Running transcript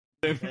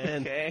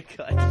Okay,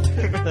 cut.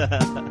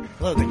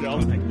 Hello, thank you all.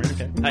 Thank you,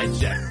 okay. Hi, it's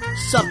Jack.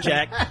 Sup,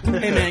 Jack?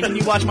 Hey, man, can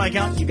you watch my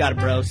account? You got it,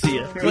 bro. See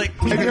ya. Like,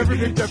 have you ever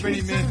picked up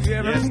any men?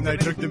 Yes, and I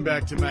took them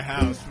back to my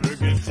house for a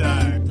good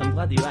time. I'm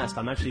glad that you asked.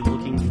 I'm actually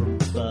looking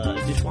for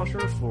a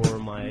dishwasher for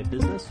my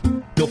business.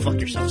 Go fuck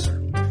yourself,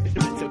 sir.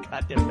 It's so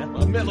goddamn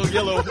mellow. Mellow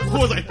yellow,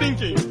 what was I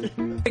thinking?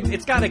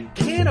 It's got a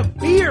can of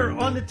beer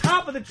on the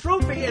top of the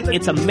trophy. And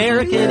It's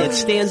American. It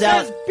stands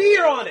out. It says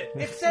beer on it.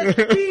 It says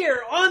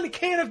beer on the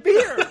can of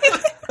beer.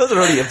 That was a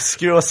really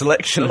obscure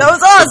selection. That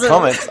was awesome. Of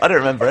comments. I don't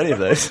remember any of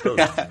those.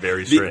 That was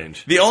very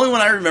strange. The only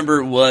one I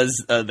remember was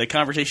the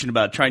conversation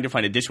about trying to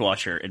find a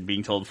dishwasher and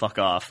being told fuck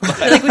off. I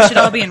feel like we should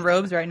all be in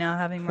robes right now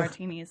having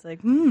martinis. Like,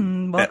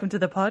 welcome to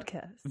the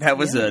podcast. That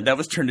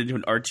was turned into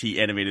an RT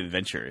animated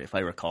adventure, if I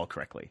recall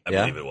correctly. I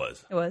Yeah? believe it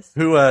was. It was.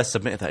 Who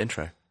submitted that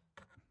intro?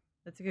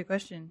 That's a good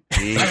question.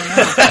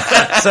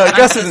 So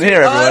Gus isn't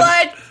here, Oh, I everyone.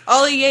 lied.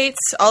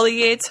 Ollie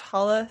Yates,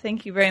 holla.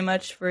 Thank you very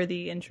much for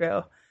the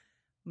intro.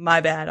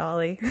 My bad,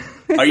 Ollie.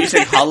 Are you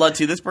saying holla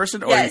to this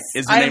person, or Yes,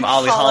 is the name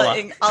Ollie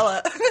Holla?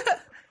 Holla.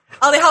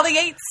 Ollie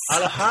Yates.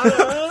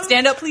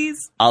 Stand up,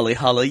 please. Ollie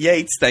Holla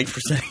Yates. Thanks for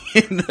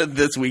sending in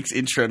this week's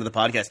intro to the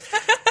podcast.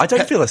 I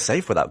don't feel as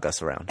safe without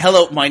Gus around.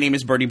 Hello, my name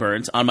is Bernie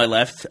Burns. On my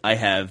left, I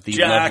have the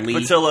Jack lovely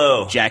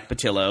Patillo. Jack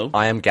Patillo,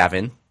 I am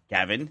Gavin.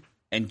 Gavin,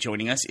 and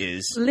joining us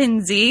is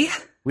Lindsay.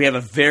 we have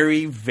a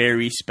very,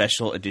 very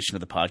special edition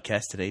of the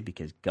podcast today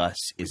because Gus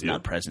is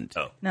not present.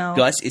 Oh. No.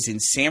 Gus is in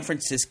San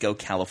Francisco,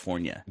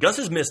 California. Gus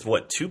has missed,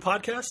 what, 2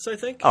 podcasts, I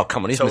think? Oh,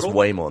 come on. He's Total? missed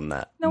way more than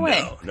that. No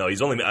way. No,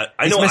 he's only... I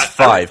He's know. missed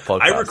I 5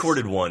 podcasts. I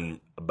recorded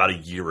one about a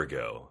year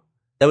ago.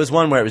 There was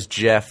one where it was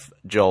Jeff,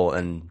 Joel,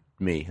 and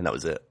me, and that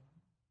was it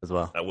as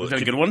well. That Was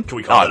that a good one? Can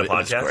we call it a it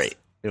was podcast? great.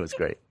 It was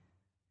great.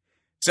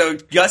 So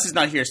Gus is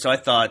not here, so I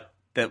thought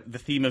that the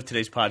theme of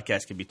today's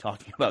podcast could be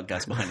talking about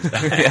Gus behind his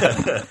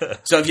back.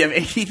 So if you have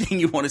anything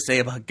you want to say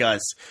about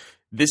Gus,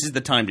 this is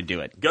the time to do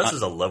it. Gus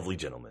is a lovely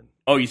gentleman.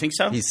 Oh, you think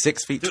so? He's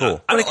 6 feet Dude, tall.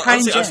 What a kind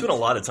honestly, I've gent. spent a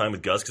lot of time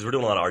with Gus because we're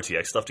doing a lot of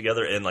RTX stuff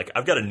together, and like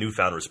I've got a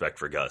newfound respect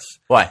for Gus.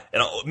 Why?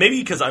 And maybe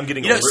because I'm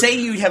getting You know, older. saying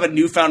you have a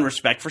newfound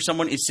respect for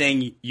someone is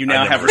saying you I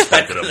now never have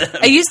respect for respected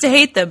them. I used to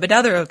hate them, but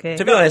now they're okay.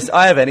 To be honest,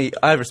 I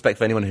have respect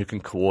for anyone who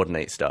can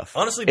coordinate stuff.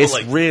 Honestly, but it's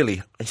like-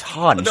 it's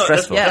hard and No,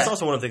 stressful. Yeah. that's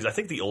also one of the things. I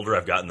think the older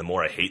I've gotten, the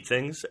more I hate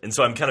things, and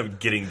so I'm kind of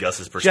getting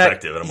Gus's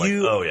perspective, and I'm like,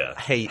 you oh yeah.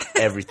 hate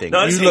everything.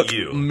 No, I you just look hate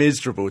you.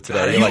 miserable today.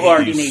 God, You're You like,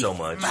 are you in a so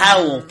much.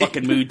 foul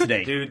fucking mood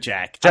today, Dude.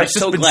 Jack. Jack's I'm just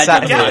so been glad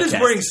sat you're here. on the Gavin is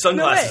podcast. wearing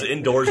sunglasses No way.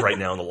 indoors right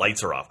now, and the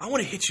lights are off. I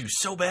want to hit you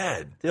so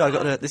bad. Dude,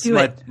 this Do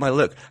is it. my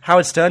look.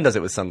 Howard Stern does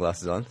it with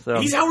sunglasses on. So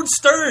He's Howard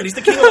Stern. He's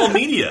the king of all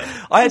media.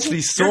 I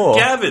actually saw.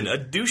 You're Gavin, a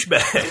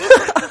douchebag,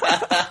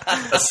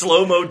 a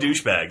slow-mo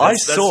douchebag.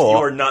 saw- You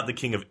are not the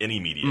king of any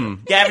media.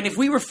 Gavin, if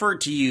we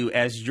referred to you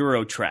as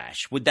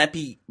Eurotrash, would that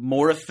be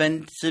more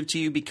offensive to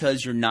you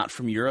because you're not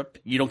from Europe?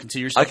 You don't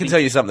consider yourself... I can tell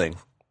you something.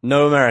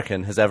 No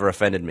American has ever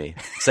offended me.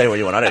 Say what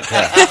you want. I don't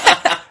care.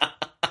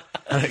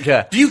 I don't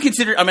care. Do you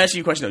consider... I'm asking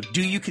you a question, though.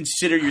 Do you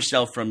consider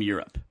yourself from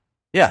Europe?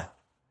 Yeah.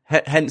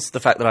 Hence the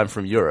fact that I'm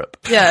from Europe.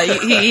 Yeah,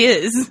 he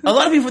is. A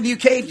lot of people in the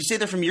UK, if you say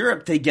they're from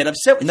Europe, they get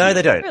upset with you. No,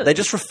 they don't. Really? They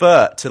just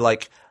refer to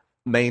like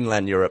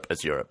mainland Europe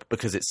as Europe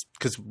because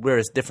we're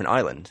a different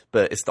island,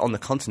 but it's on the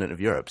continent of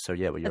Europe. So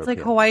yeah, we're It's European.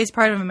 like Hawaii's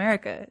part of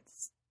America.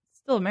 It's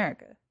still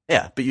America.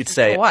 Yeah, but you'd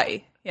say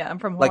Hawaii. Yeah, I'm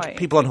from Hawaii. like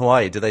people in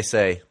Hawaii. Do they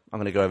say I'm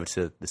going to go over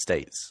to the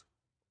States,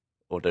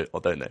 or don't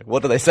they?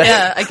 What do they say?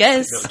 Yeah, I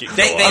guess. They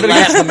I'm going to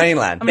go to the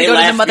mainland. I'm They gonna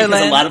go to laugh the because a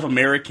motherland. lot of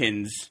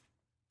Americans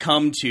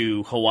come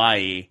to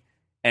Hawaii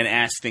and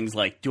ask things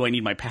like, "Do I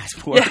need my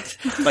passport?"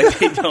 Yeah. Like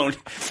they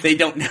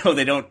don't know.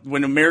 They don't.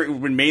 When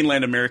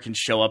mainland Americans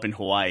show up in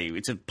Hawaii,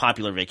 it's a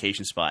popular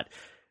vacation spot.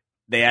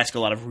 They ask a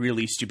lot of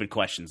really stupid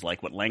questions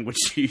like, "What language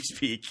do you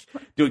speak?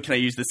 Can I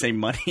use the same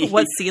money?"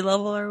 What sea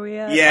level are we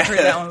at? Yeah. I've heard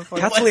that one before.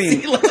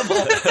 Kathleen- What sea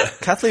level?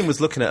 Kathleen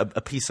was looking at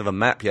a piece of a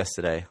map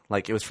yesterday,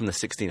 like it was from the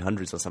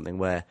 1600s or something,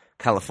 where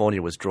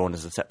California was drawn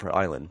as a separate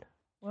island.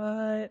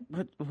 What?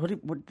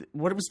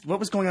 What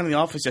was going on in the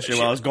office yesterday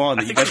while I was gone?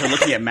 That you guys were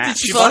looking at maps.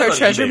 She bought her bought it on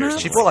treasure eBay or map?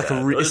 something. She brought like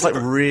that. it's like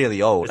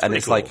really old, It's and pretty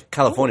it's cool. like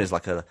California's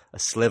like a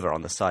sliver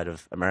on the side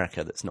of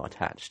America that's not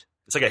attached.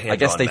 It's like a hand. I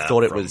guess they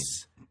thought it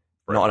was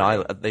not an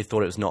island. They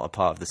thought it was not a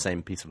part of the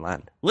same piece of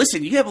land.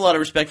 Listen, you have a lot of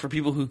respect for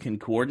people who can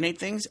coordinate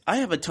things. I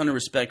have a ton of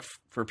respect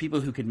for people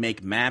who could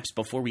make maps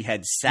before we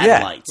had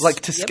satellites. Yeah, like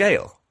to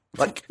scale.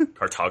 Like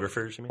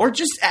cartographers. You mean? or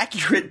just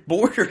accurate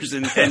borders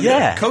and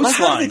yeah, coastlines. like,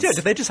 how do they do it?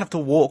 Do they just have to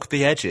walk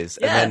the edges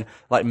Yeah. and then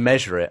like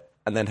measure it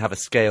and then have a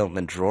scale and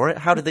then draw it?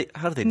 How do they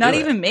Not do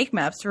even it? make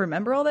maps to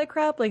remember all that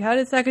crap? Like, how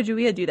did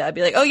Sacagawea do that?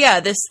 Be like, oh yeah,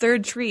 this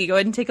third tree, go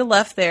ahead and take a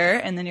left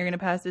there, and then you're going to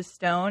pass this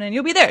stone, and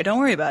you'll be there. Don't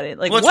worry about it.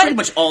 Like, Well, that's what? pretty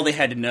much all they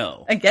had to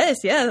know. I guess,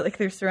 yeah, like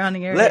their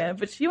surrounding area. Let-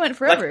 but she went Like,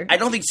 forever. I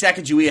don't think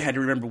Sacagawea had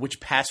to remember which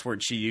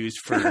password she used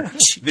for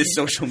this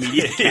social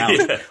media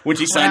account when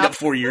she signed Wow. up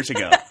 4 years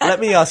ago.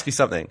 Let me ask you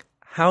something.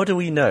 How do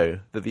we know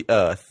that the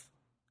Earth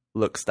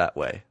looks that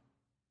way?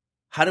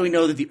 How do we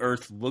know that the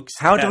Earth looks?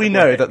 How do we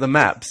know way? that the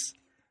maps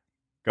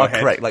Go are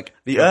ahead. correct? Like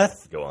the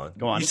Earth, Go on.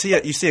 Go on. you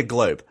see a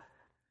globe,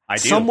 I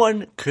do.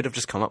 Someone could have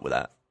just come up with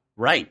that.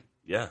 Right.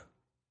 Yeah.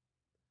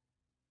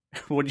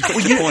 What do you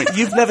think the point?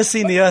 You've never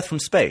seen the Earth from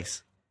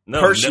space. No,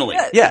 Personally.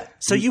 Yeah,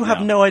 so you have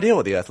No. no idea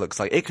what the Earth looks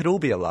like. It could all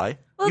be a lie.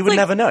 Well, You it's would like-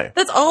 never know.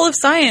 That's all of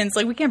science.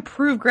 Like, we can't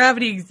prove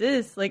gravity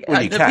exists. Like,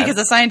 Well, you can. because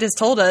the scientist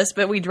told us,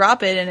 but we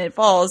drop it and it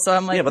falls. So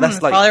I'm like, Yeah, but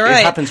that's like probably right.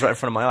 it happens right in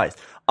front of my eyes.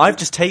 I've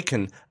just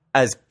taken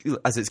as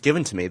it's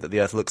given to me that the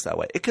Earth looks that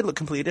way. It could look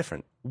completely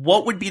different.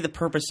 What would be the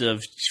purpose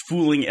of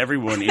fooling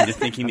everyone into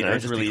thinking the I don't know,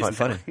 Earth it'd really just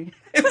be isn't quite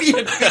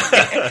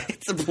It'd be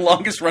it's the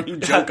longest running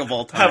joke of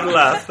all Have time. a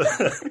laugh.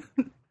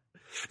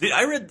 Dude,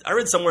 I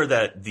read somewhere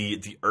that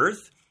the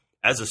Earth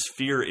as a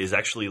sphere is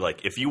actually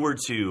like if you were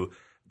to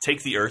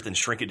take the Earth and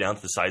shrink it down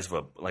to the size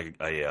of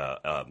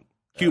a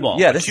Cue ball.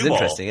 Yeah, this cue is ball.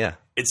 interesting. Yeah,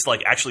 it's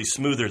like actually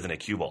smoother than a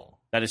cue ball.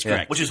 That is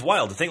correct. Which is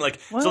wild to think. Like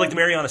What? so, like the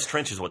Marianas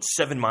Trench is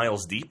 7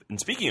 miles deep. And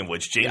speaking of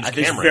which, James This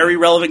is Cameron, very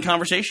relevant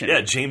conversation.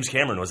 yeah, James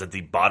Cameron was at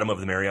the bottom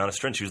of the Marianas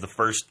Trench. He was the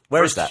first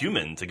Where is that?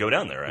 human to go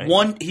down there.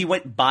 Right? He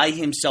went by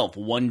himself,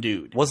 one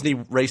dude. wasn't he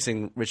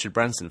racing Richard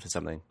Branson for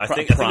something? I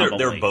think they're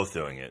Probably. both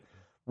doing it.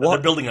 What?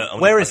 They're building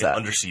Where like is an that?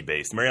 undersea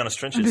base. The Marianas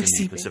Trench is in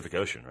Undersea the base. Pacific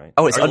Ocean, right?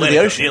 Oh, it's Or under the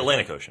Atlantic- ocean? The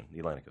Atlantic Ocean. The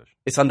Atlantic Ocean.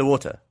 It's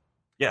underwater.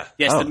 Yeah.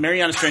 Yes, Oh. the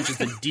Marianas Trench is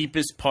the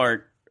deepest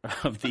part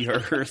of the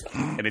Earth,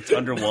 and it's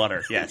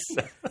underwater. Yes.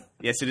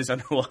 Yes, it is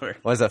underwater.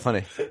 Why is that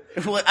funny?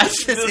 Well,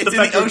 it's in fact the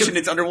that ocean.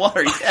 It's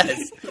underwater. Yes.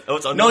 Oh,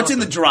 it's No, it's in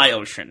the dry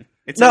ocean.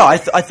 It's No, I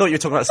thought you were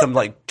talking about some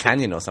like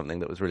canyon or something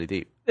that was really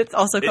deep. It's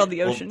also called the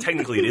well, ocean.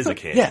 technically, it is a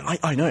canyon. Yeah,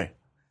 I know.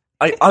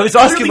 I was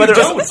asking whether it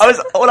was.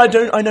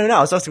 I know now.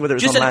 I was asking whether it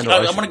was Just on land or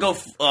I'm ocean. going to go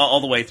all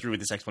the way through with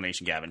this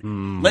explanation,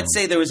 Gavin. Let's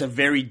say there was a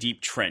very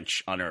deep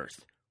trench on Earth.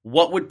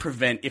 What would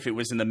prevent, if it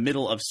was in the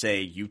middle of,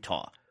 say,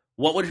 Utah,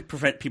 what would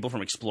prevent people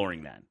from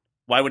exploring that?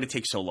 Why would it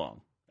take so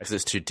long? Because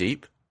it's too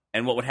deep.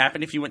 And what would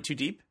happen if you went too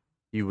deep?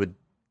 You would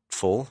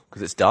fall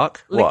because it's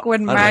dark. What?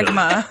 Liquid I don't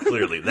know. magma.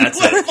 Clearly, that's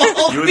it.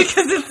 You would-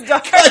 Because it's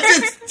dark.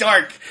 It's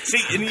dark. see,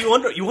 and you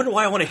wonder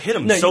why I want to hit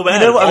him No, so bad.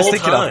 You know what I was all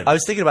thinking time. of? I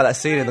was thinking about that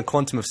scene in the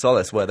Quantum of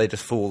Solace where they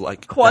just fall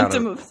like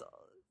Quantum down of.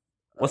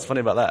 What's funny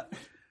about that?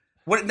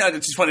 What? No,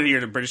 it's just funny to hear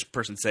the British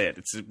person say it.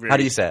 It's really, How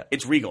do you say it?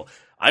 It's regal.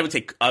 I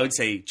would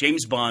say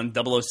James Bond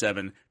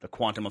 007, The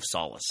Quantum of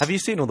Solace. Have you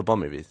seen all the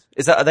Bond movies?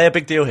 Are they a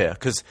big deal here?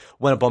 Because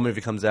when a Bond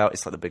movie comes out,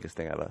 it's like the biggest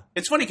thing ever.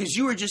 It's funny because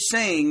you were just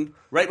saying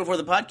right before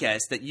the podcast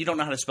that you don't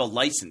know how to spell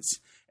license,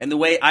 and the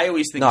way I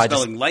always think No, of I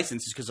just- spelling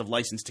license is because of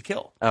License to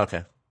Kill. Oh,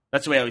 okay.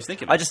 That's the way I always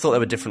think of it. I just thought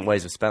there were different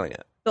ways of spelling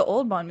it. The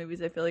old Bond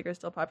movies, I feel like, are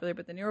still popular,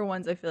 but the newer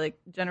ones, I feel like,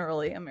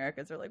 generally,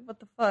 Americans are like, what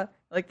the fuck?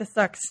 Like, this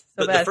sucks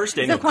so The bad. first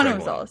Except Daniel Quantum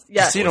Craig of one. Solace.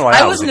 Yeah. Casino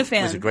Royale I wasn't a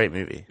fan. was a great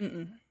movie.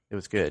 It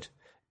was good.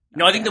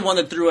 No, I think the one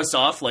that threw us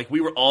off, like we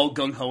were all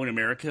gung ho in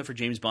America for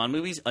James Bond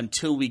movies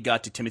until we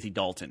got to Timothy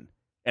Dalton,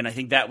 and I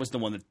think that was the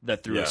one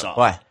that threw us off.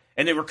 Why?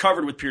 And they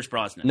recovered with Pierce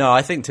Brosnan. No,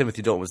 I think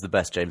Timothy Dalton was the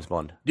best James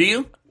Bond. Do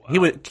you?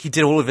 He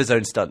did all of his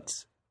own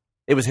stunts.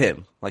 It was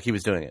him, like he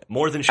was doing it.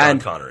 More than Sean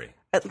And- Connery.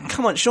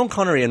 Come on, Sean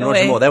Connery and No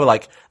Roger way. Moore.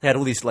 They had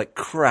all these like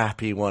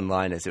crappy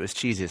one-liners. It was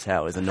cheesy as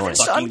hell. It was annoying.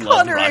 Fucking Sean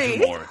love Connery.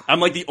 Roger Moore. I'm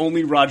like the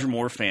only Roger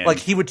Moore fan. Like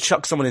he would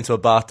chuck someone into a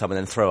bathtub and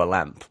then throw a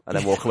lamp and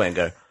then walk away and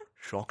go,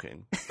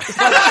 shocking.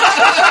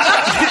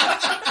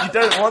 You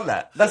don't want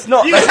that. That's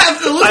not. you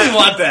absolutely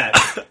want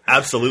that.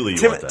 Absolutely,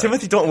 you want that.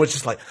 Timothy Dalton was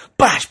just like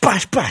bash,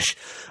 bash, bash,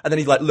 and then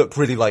he'd like look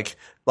really like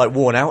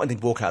worn out, and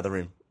he'd walk out of the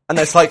room. And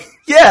it's like,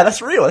 yeah,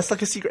 that's real. That's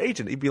like a secret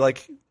agent. He'd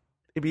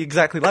be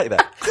exactly like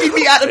that. He'd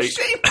be out of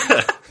shape.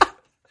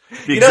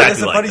 Be You know, exactly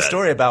there's a like funny that.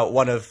 story about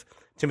one of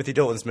Timothy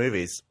Dalton's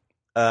movies.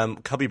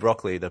 Cubby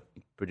Broccoli, the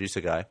producer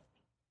guy,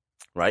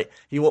 right?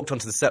 He walked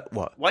onto the set.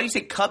 What? Why do you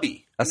say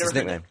Cubby? That's I've his never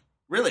heard nickname.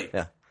 that. Really?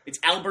 Yeah. It's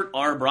Albert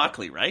R.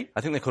 Broccoli, right? I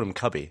think they called him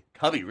Cubby.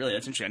 Cubby, really?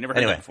 That's interesting. I never heard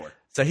Anyway, that before.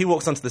 so he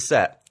walks onto the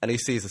set and he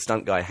sees the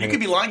stunt guy You hanging. could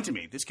be lying to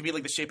me. This could be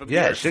like the shape of the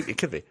Yeah, Earth. it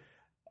could be.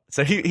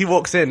 So he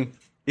walks in,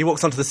 he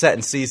walks onto the set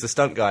and sees the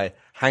stunt guy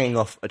hanging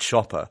off a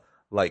chopper,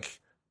 like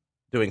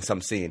doing some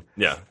scene.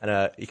 Yeah.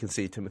 And you can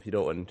see Timothy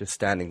Dalton just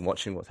standing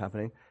watching what's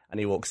happening. And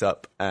he walks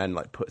up and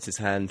like puts his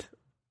hand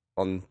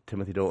on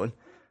Timothy Dalton,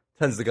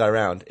 turns the guy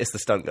around. It's the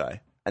stunt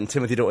guy. And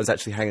Timothy Dalton's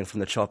actually hanging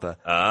from the chopper.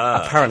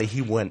 Apparently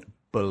he went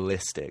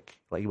ballistic.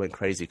 Like he went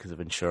crazy because of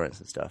insurance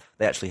and stuff.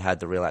 They actually had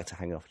the real actor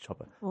hanging off a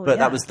chopper. Well, but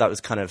yeah. that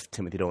was kind of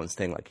Timothy Dalton's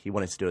thing. Like he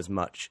wanted to do as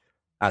much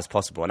as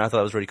possible. And I thought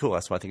that was really cool.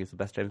 That's why I think he's the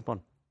best James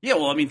Bond. Yeah,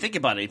 well, I mean, think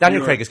about it. If Daniel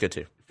you were Craig is good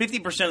too.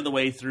 50% of the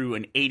way through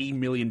an $80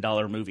 million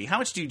movie. How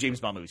much do James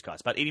Bond movies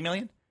cost? About $80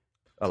 million?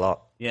 A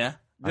lot. Yeah.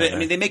 I I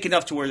mean, they make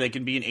enough to where they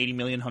can be an $80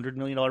 million, $100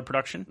 million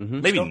production.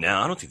 Maybe Still?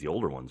 now. I don't think the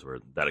older ones were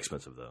that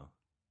expensive, though.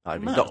 I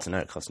mean, No. Doctor No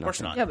it costs Of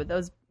course nothing. not. Yeah, but that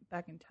was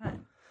back in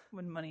time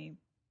when money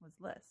was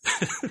less.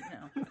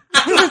 No.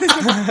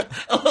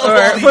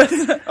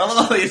 I love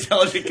all the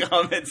intelligent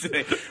comments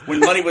today. When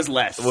money was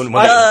less.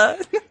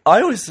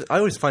 I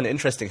always find it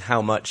interesting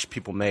how much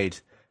people made,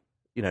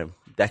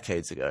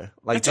 decades ago.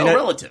 Like, It's do you all know,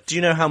 relative. Do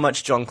you know how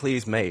much John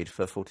Cleese made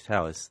for 40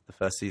 Towers, the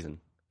first season?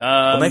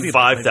 maybe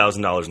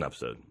 $5,000 an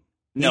episode.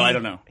 No, I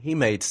don't know. He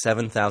made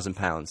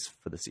 £7,000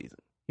 for the season.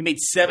 He made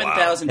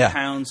 7,000 Yeah.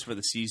 pounds for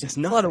the season. It's A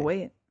nothing. lot of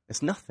weight.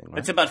 It's nothing, right?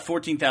 It's about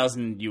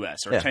 14,000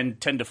 US or Yeah.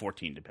 10 to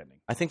 14, depending.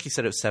 I think he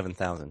said it was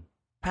 7,000.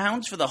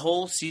 Pounds for the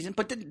whole season,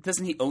 but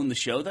doesn't he own the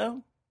show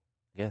though?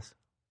 Yes.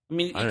 I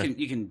mean, I don't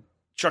you can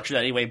structure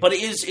that anyway, but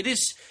it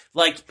is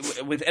like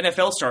with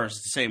NFL stars,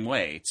 it's the same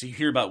way. So you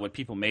hear about what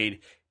people made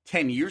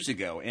 10 years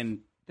ago, and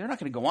they're not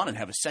going to go on and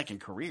have a second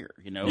career,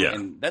 you know. Yeah.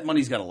 And that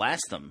money's got to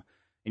last them.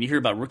 And you hear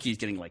about rookies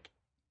getting like,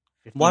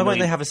 Why won't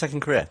million- they have a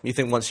second career? You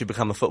think once you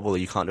become a footballer,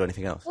 you can't do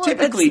anything else? Well,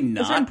 Typically at a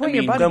not. certain point, I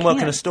your mean, body Go and work in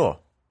can't. a store.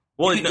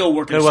 Well, you can go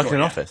work in Go a work store,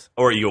 in an yeah. office.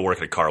 or you go work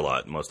at a car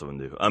lot. Most of them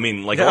do. I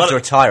mean, like You a don't lot have to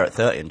of retire at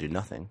 30 and do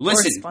nothing.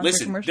 Listen,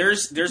 sponsor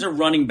commercials. There's a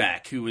running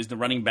back who is the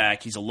running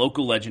back. He's a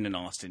local legend in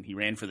Austin. He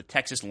ran for the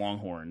Texas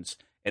Longhorns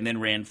and then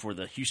ran for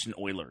the Houston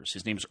Oilers.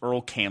 His name's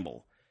Earl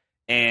Campbell.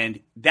 And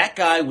that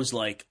guy was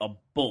like a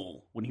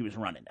bull when he was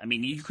running. I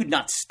mean, you could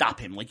not stop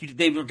him. Like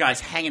they were guys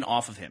hanging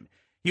off of him.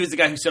 He was the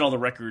guy who set all the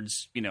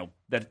records, you know,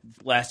 that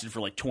lasted for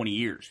like 20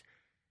 years.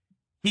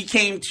 He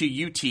came to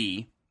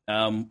UT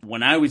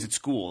when I was at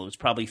school. It was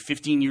probably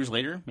 15 years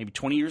later, maybe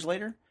 20 years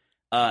later.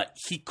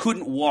 He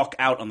couldn't walk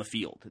out on the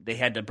field. They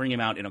had to bring him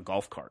out in a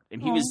golf cart.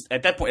 And he was,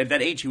 at that point, at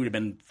that age, he would have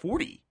been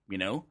 40, you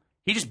know?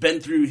 He just been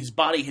through, his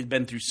body had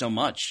been through so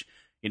much.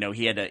 You know,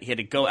 he had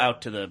to go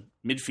out to the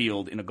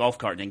midfield in a golf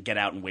cart and then get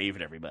out and wave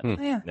at everybody.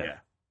 Oh, yeah. Yeah.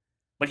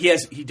 But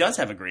he does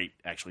have a great,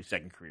 actually,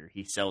 second career.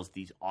 He sells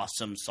these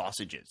awesome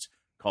sausages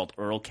called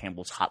Earl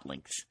Campbell's Hot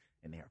Links,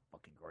 and they are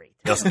fucking great.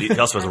 he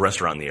also has a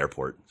restaurant in the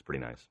airport. It's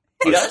pretty nice.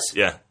 He does?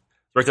 Yeah,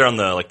 right there on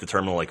the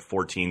terminal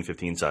 14,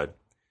 15 side.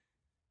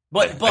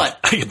 But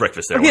I get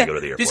breakfast there when I go to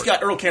the airport. this guy,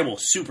 Earl Campbell,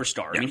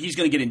 superstar. I mean, he's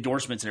going to get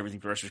endorsements and everything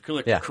for the rest of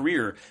his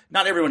career.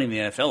 Not everyone in the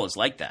NFL is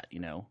like that, you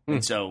know?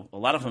 And so a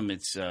lot of them,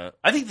 it's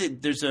I think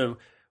that there's a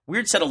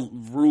weird set of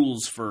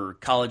rules for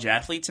college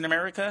athletes in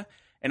America,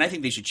 and I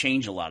think they should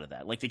change a lot of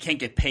that. Like, they can't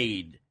get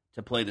paid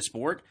to play the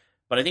sport,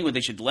 but I think what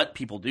they should let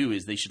people do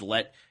is they should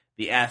let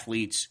the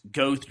athletes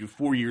go through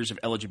 4 years of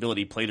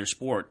eligibility, play their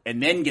sport,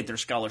 and then get their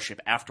scholarship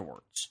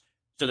afterwards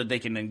so that they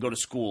can then go to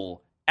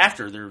school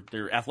after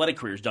their athletic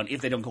career is done if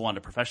they don't go on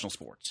to professional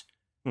sports,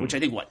 which I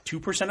think,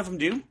 2% of them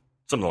do?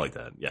 Something like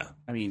that, yeah.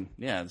 I mean,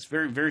 yeah, it's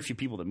very, very few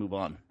people that move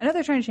on. I know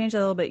they're trying to change that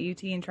a little bit,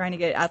 UT, and trying to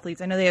get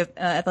athletes. I know they have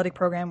an athletic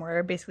program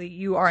where basically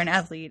you are an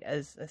athlete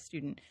as a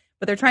student,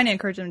 but they're trying to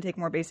encourage them to take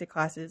more basic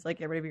classes, like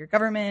get rid of your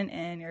government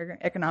and your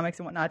economics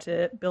and whatnot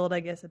to build, I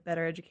guess, a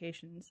better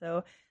education.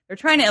 So they're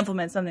trying to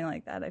implement something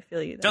like that. I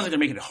feel you. Sounds like they're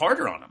making it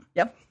harder on them.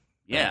 Yep.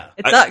 Yeah.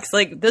 It sucks.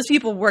 Like, those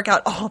people work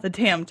out all the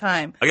damn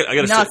time. I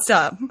gotta not say,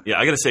 stop. Yeah,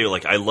 I gotta say,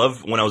 I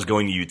love when I was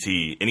going to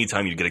UT.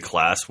 Anytime you get a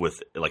class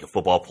with like a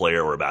football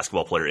player or a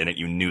basketball player in it,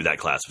 you knew that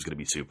class was gonna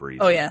be super easy.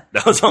 Oh, yeah.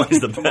 That was always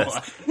the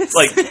best.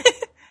 Like,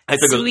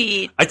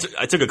 Sweet. I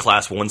took a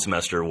class one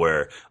semester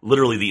where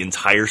literally the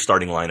entire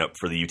starting lineup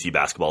for the UT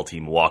basketball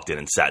team walked in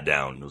and sat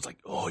down. It was like,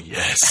 oh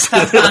yes.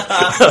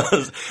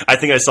 I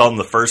think I saw them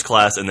the first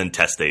class and then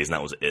test days, and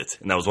that was it.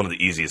 And that was one of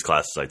the easiest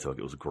classes I took.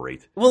 It was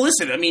great. Well,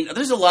 listen, I mean,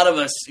 there's a lot of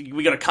us,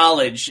 we go to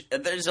college,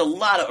 there's a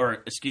lot of, or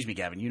excuse me,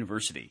 Gavin,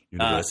 university.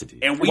 University.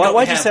 And we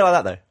Why'd you have- say it like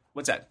that, though?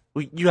 What's that?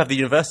 Well, you have the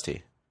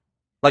university.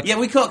 Like, Yeah,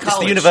 we call it it's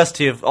college. the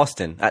University of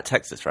Austin at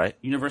Texas, right?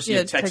 University Yeah,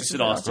 of Texas Texas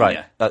at at Austin.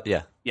 Right. Yeah.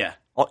 Yeah. Yeah.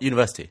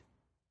 University.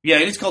 Yeah,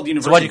 it is called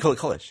university. So why do you call it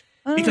college?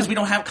 Because we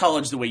don't have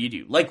college the way you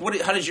do. Like,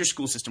 how does your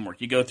school system work?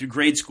 You go through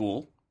grade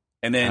school,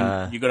 and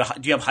then you go to.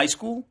 Do you have high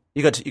school?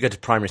 You go to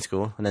primary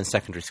school and then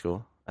secondary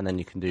school, and then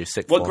you can do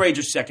sixth What form grade's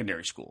your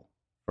secondary school?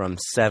 from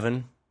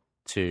 7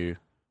 to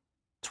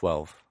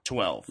 12.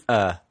 12.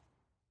 No,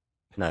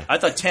 I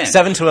thought 10.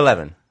 7 to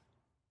 11.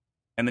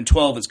 And then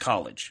 12 is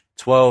college.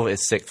 12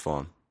 is sixth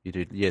form. You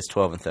do years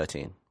 12 and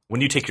 13.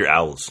 When you take your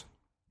owls.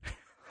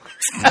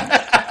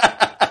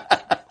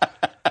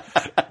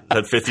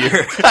 That fifth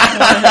year?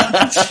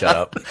 Shut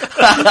up.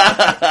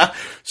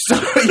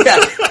 So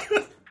yeah.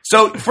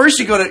 So first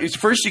you go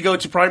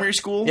to primary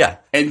school, Yeah.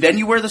 and then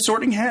you wear the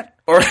sorting hat,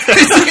 or is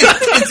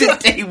it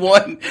day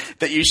one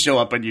that you show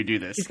up and you do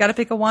this? He's got to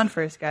pick a wand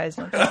first, guys.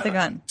 Don't pick the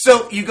gun.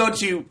 So you go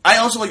to. I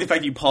also like the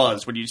fact you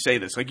pause when you say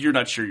this, like you're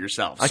not sure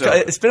yourself. So,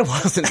 It's been a while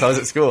since I was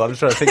at school. I'm just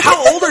trying to think.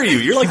 How old are you?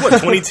 You're like, what,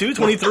 22,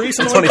 23,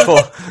 something like 24.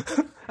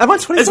 that? Am I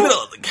 24?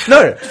 It's been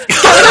No.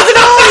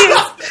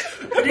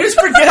 Did you just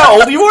forget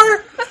how old you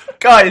were?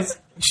 Guys.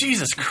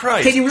 Jesus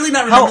Christ. can you really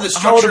not remember the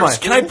how old structure am of I?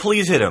 school? Can I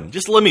please hit him?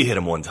 Just let me hit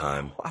him one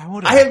time. How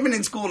old I haven't been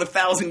in school in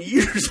 1,000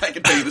 years. I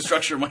can tell you the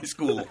structure of my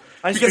school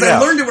I because figured I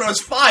out. learned it when I was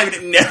 5 and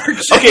it never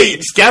changed. Okay,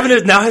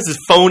 Gavin now has his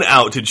phone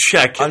out to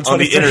check I'm on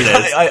the 23.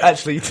 internet. I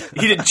actually...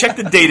 He didn't check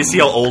the day to see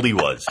how old he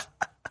was.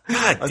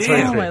 God I'm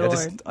damn. 23. my I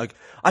lord.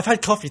 I've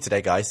had coffee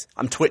today, guys.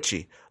 I'm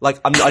twitchy. I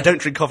don't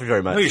drink coffee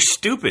very much. No, you're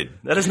stupid.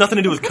 That has nothing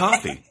to do with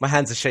coffee. My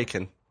hands are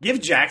shaking. Give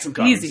Jack some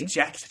coffee. Easy.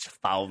 Jack's such a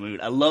foul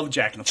mood. I love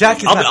Jack. In a Jack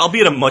foul is- mood. I'll be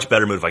in a much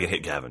better mood if I can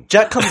hit Gavin.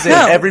 Jack comes in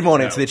No. every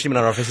morning to the Achievement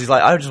Hunter office. He's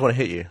like, I just want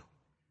to hit you.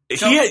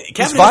 Gavin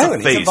has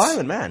violent. a He's a face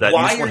violent man. that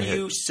Why just are wanna hit.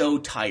 you so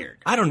tired?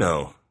 I don't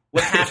know.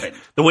 What happened?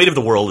 The weight of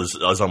the world is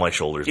on my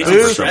shoulders now Is for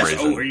it some stress?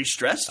 reason. Oh, are you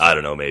stressed? I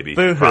don't know, maybe.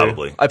 Boo-hoo.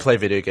 Probably. I play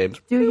video games.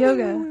 Do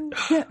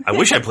yoga. I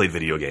wish I played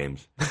video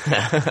games.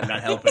 You're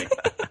not helping.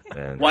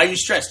 And Why are you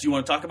stressed? Do you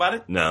want to talk about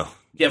it? no,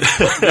 Do you have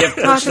Talk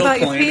personal about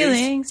your calamities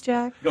feelings,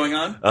 Jack. going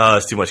on?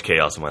 it's too much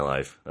chaos in my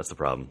life. That's the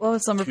problem. Well,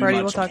 it's slumber Too party.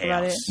 much We'll talk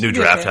about it. chaos. New You'll be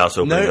draft okay. house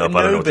opening up.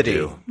 I don't know what to Nobody,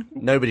 do,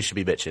 nobody should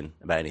be bitching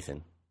about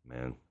anything.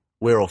 man.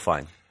 We're all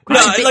fine. No,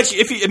 like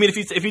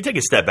if you take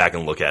a step back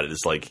and look at it,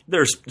 it's like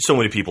there's so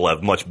many people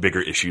have much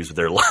bigger issues with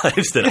their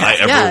lives than I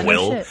ever Yeah, no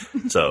will.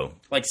 shit. So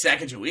Like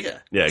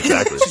Sacagawea. yeah,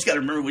 exactly. She's got to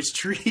remember which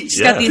tree. She's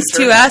Yeah. Got these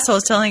two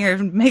assholes telling her,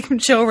 make him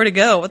show where to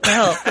go. What the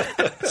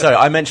hell? So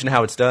I mentioned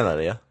Howard Stern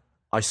earlier.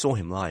 I saw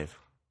him live.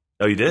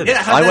 Oh, you did?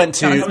 Yeah, I went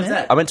how was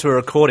that? to a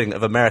recording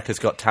of America's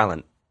Got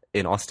Talent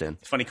in Austin,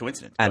 Funny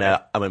coincidence. and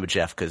I went with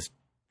Jeff because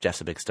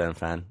Jeff's a big Stern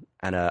fan,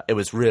 and it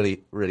was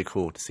really, really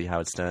cool to see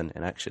Howard Stern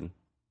in action,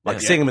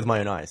 like Yeah. seeing him with my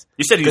own eyes.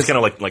 You said he was kind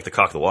of like the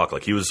cock of the walk.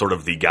 Like he was sort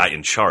of the guy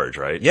in charge,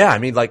 right? Yeah, I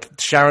mean, like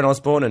Sharon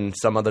Osbourne and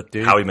some other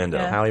dude, Howie Mandel.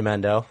 Yeah. Howie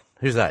Mandel.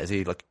 Who's that? Is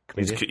he like a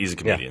comedian? He's a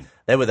comedian. Yeah.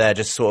 They were there,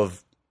 just sort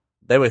of.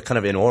 They were kind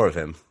of in awe of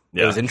him. It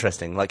Yeah. was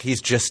interesting. Like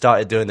he's just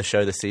started doing the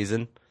show this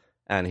season,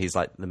 and he's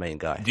like the main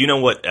guy. Do you know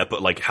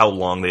like how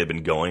long they had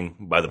been going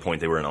by the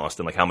point they were in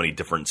Austin? Like how many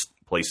different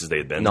places they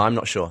had been? No, I'm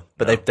not sure,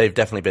 but they've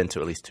definitely been to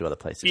at least 2 other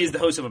places. He is the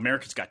host of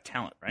America's Got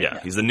Talent, right? Yeah,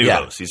 he's the new Yeah.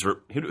 host. He's who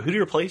did he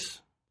replace?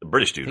 The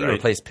British dude, He right?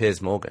 replaced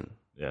Piers Morgan,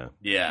 Yeah.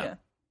 Yeah.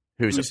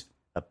 who's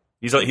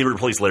He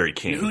replaced Larry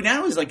King. Who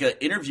now is like an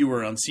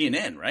interviewer on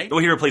CNN, right? Well,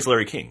 he replaced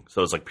Larry King,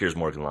 so it's like Piers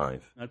Morgan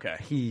live. Okay.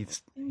 he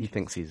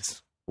thinks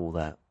he's all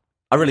that.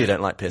 I really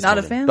don't like Piers Not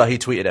a Morgan, fan? but he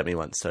tweeted at me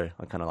once, so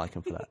I kind of like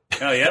him for that.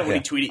 Oh yeah, when Yeah. he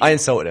tweeted. I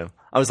insulted him.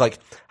 I was like,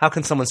 "How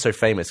can someone so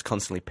famous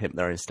constantly pimp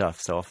their own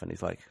stuff so often?"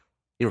 He's like,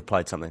 he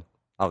replied something.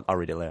 I'll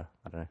read it later.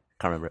 I don't know.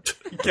 Can't remember it.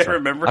 You can't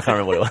remember. I can't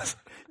remember what it was.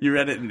 You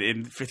read it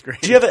in 5th grade.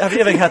 Have you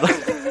ever had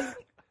like?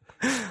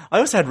 I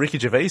also had Ricky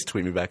Gervais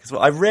tweet me back as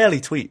well. I rarely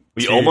tweet.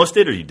 You to- almost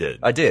did, or you did?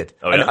 I did.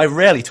 Oh, yeah? I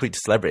rarely tweet to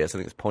celebrities. I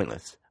think it's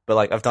pointless. But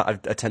like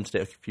I've attempted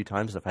it a few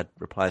times. I've had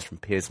replies from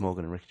Piers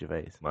Morgan and Ricky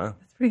Gervais. Wow.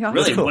 It's pretty awesome.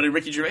 Really? cool. What did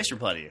Ricky Gervais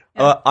reply to you?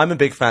 I'm a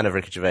big fan of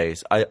Ricky Gervais.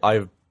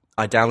 I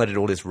downloaded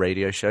all his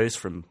radio shows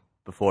from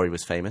before he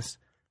was famous.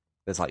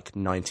 There's like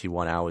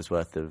 91 hours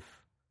worth of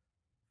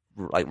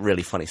like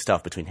really funny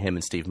stuff between him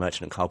and Steve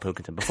Merchant and Carl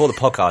Pilkington before the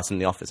podcast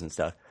and The Office and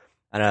stuff.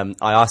 And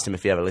I asked him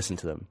if he ever listened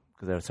to them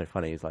because they were so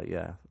funny. He's like,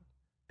 yeah.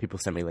 People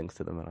send me links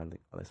to them and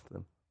I listen to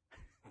them.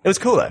 It was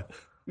cool though.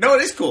 No,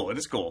 it is cool. It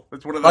is cool.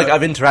 It's one of the. Like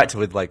I've interacted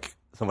with like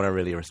someone I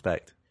really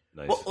respect.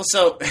 Nice. well,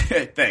 so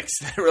thanks.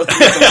 That really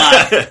means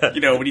a lot.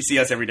 You know, when you see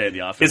us every day in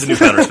the office. It's a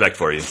newfound respect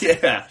for you.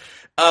 Yeah.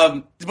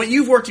 But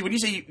you've worked. When you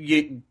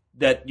say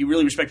that you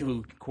really respect people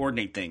who can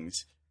coordinate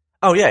things,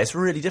 Oh yeah, it's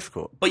really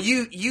difficult. but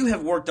you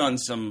have worked on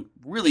some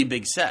really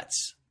big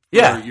sets. For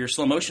Yeah. your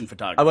slow motion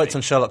photography. I worked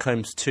on Sherlock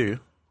Holmes 2,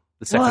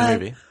 the second What?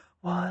 movie.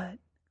 What?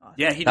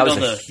 Yeah, he That did was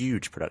all a the.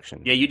 huge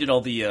production. Yeah, you did all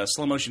the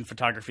slow motion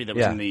photography that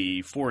was Yeah. in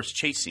the forest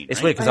chase scene. It's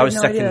right? weird because I I had was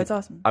no second. idea. That's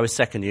awesome. I was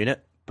second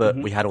unit, but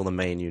Mhm. we had all the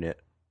main unit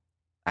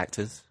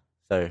actors.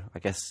 So I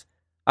guess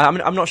I'm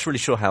not really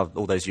sure how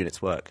all those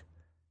units work.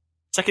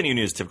 Second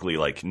unit is typically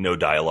like no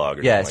dialogue.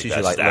 Or Yeah, anything it's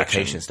usually that. like Just action.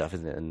 location stuff,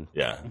 isn't it? And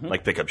Yeah,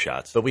 like pickup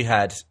shots. but we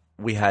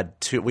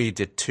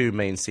did 2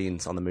 main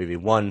scenes on the movie.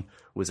 One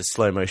was a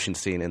slow motion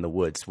scene in the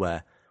woods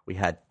where we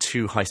had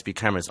 2 high speed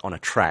cameras on a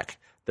track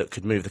that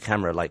could move the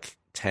camera like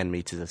 10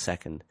 meters a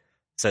second.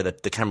 So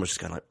that the camera was just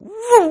going like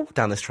woo,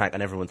 down this track,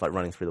 and everyone's like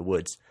running through the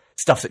woods.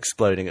 Stuff's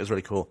exploding. It was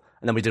really cool.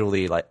 And then we did all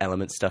the like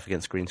element stuff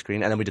against green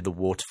screen, and then we did the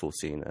waterfall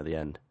scene at the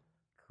end,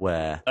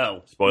 where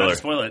Oh, Spoiler. not to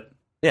spoil it.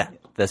 yeah,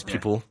 there's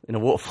people in a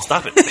waterfall.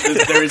 Stop it.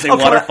 There is a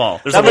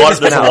waterfall. There's That a water. movie's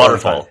been There's a out a long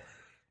waterfall. time.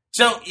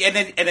 So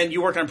and then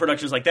you work on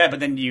productions like that, but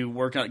then you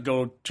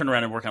turn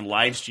around and work on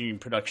live stream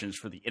productions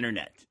for the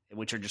internet,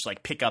 which are just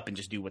like pick up and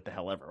just do what the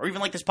hell ever, or even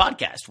like this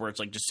podcast where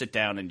it's like just sit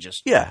down and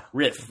just Yeah.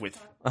 riff with.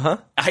 Uh-huh.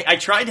 I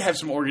tried to have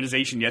some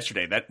organization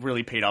yesterday that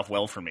really paid off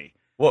well for me.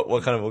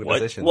 What kind of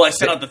organization? Well, I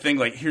sent out the thing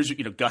like, here's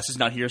Gus is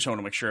not here, so I want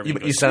to make sure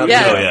everything You goes sent out smooth.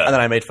 the Yeah. email, Oh, yeah. and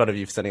then I made fun of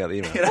you for sending out the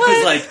email. And I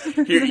was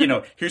like,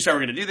 here's how we're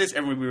going to do this.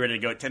 Everyone will be ready to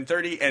go at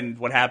 10:30. And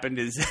what happened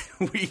is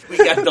we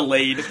got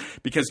delayed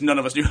because none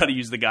of us knew how to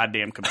use the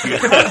goddamn computer.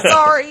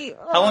 Sorry.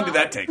 How long did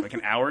that take? Like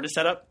an hour to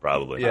set up?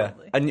 Probably. Yeah,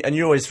 and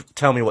you always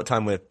tell me what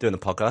time we're doing the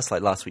podcast.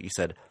 Like last week, you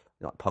said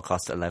like,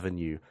 podcast at 11.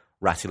 You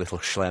ratty little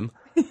schlem.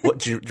 What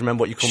do you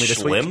remember? What you called me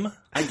this week? Slim?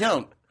 I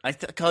don't. I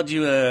called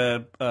you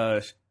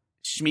a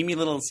shmeemy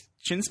little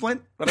chin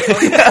splint. What I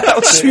call you?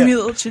 Shmee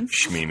little chin.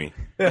 Shmimi.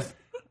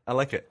 I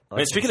like it. I like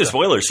Man, speaking of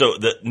spoilers, so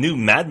the new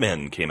Mad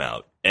Men came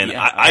out, and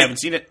Yeah, I haven't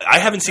seen it. I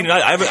haven't seen it.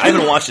 I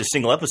haven't watched a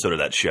single episode of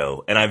that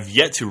show, and I've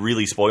yet to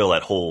really spoil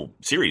that whole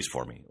series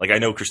for me. Like I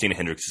know Christina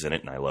Hendricks is in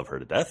it, and I love her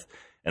to death,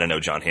 and I know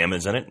John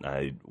Hammond's in it, and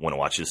I want to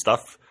watch his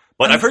stuff.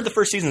 But I've heard the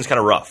first season is kind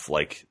of rough.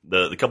 Like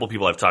the couple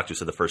people I've talked to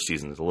said the first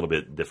season is a little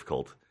bit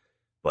difficult.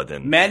 But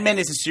then, Mad Men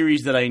is a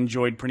series that I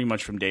enjoyed pretty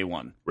much from day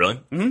one. really,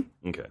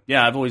 Mm-hmm. okay.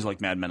 Yeah, I've always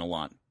liked Mad Men a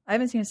lot. I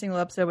haven't seen a single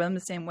episode, but I'm the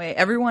same way.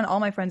 All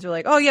my friends are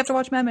like, "Oh, you have to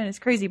watch Mad Men. It's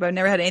crazy," but I've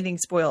never had anything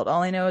spoiled.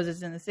 All I know is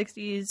it's in the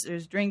 '60s.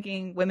 There's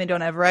drinking. Women don't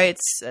have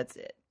rights. That's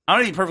it. I'm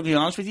going to be perfectly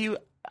honest with you.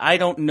 I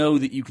don't know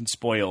that you can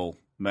spoil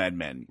Mad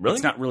Men. Really?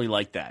 It's not really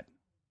like that.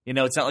 You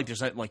know, it's not like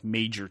there's not like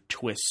major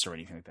twists or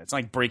anything like that. It's not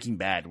like Breaking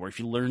Bad, where if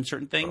you learn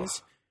certain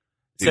things,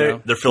 Dude, you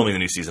know? they're filming the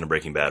new season of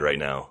Breaking Bad right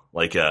now.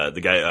 Like the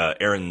guy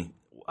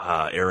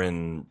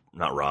Aaron,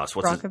 not Ross.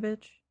 What's his,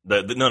 Brockovich.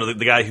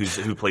 the guy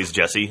who plays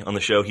Jesse on the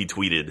show? He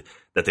tweeted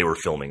that they were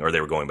filming or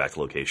they were going back to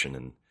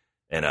location,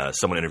 and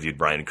someone interviewed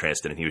Bryan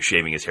Cranston, and he was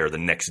shaving his hair the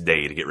next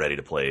day to get ready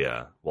to play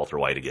Walter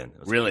White again. I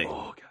was Really? Like,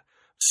 oh god,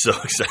 so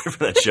excited for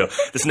that show.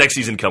 This next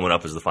season coming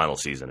up is the final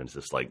season, and it's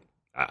just like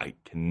I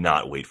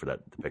cannot wait for that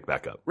to pick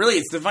back up. Really,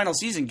 it's the final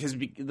season because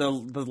the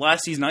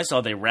last season I saw,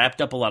 they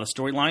wrapped up a lot of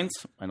storylines.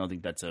 I don't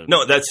think that's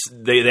No,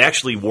 they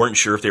actually weren't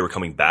sure if they were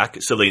coming back,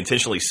 so they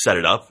intentionally set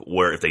it up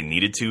where if they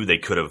needed to, they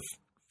could have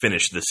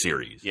finished the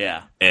series.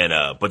 Yeah. And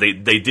but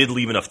they did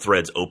leave enough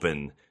threads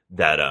open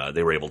that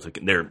they were able to.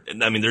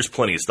 There's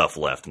plenty of stuff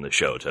left in the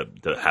show to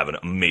have an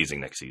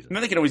amazing next season. And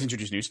then they can always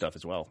introduce new stuff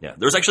as well. Yeah,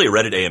 there was actually a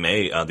Reddit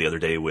AMA the other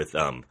day with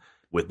Bob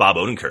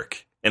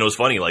Odenkirk. And it was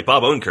funny, like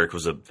Bob Odenkirk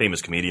was a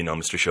famous comedian on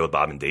Mr. Show with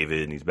Bob and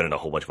David, and he's been in a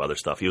whole bunch of other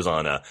stuff. He was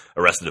on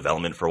Arrested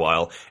Development for a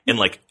while, and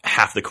like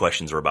half the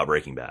questions were about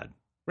Breaking Bad.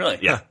 Really?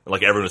 Yeah,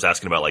 like everyone was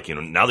asking about like, you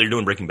know, now that you're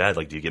doing Breaking Bad,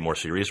 like do you get more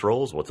serious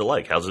roles? What's it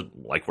like? How's it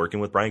like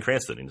working with Bryan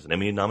Cranston? It's an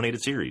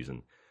Emmy-nominated series,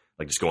 and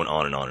like just going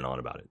on and on and on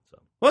about it. So.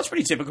 Well, that's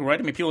pretty typical, right?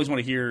 I mean, people always want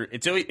to hear.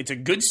 It's a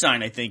good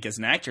sign, I think, as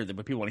an actor, that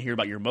people want to hear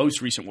about your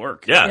most recent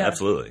work. Yeah, Yeah.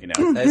 absolutely. You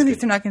know, At least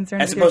they're not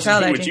concerned as with your opposed to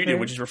child what acting you did, career.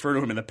 which is refer to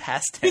him in the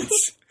past tense.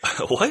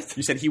 What?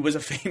 You said he was a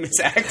famous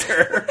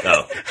actor.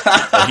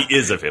 Oh, he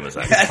is a famous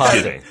actor.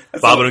 Excuse me.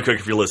 Bob Odenkirk,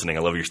 if you're listening,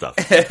 I love your stuff.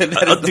 Dude,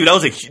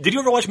 did you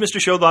ever watch Mr.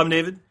 Show with Bob and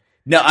David?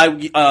 No,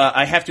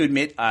 I have to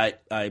admit, I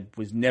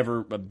was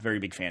never a very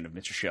big fan of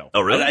Mr. Show.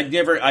 Oh, really?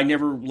 I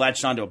never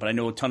latched onto it, but I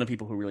know a ton of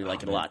people who really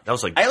like it a lot. That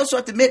was like- I also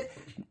have to admit,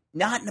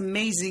 not an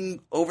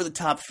amazing over the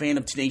top fan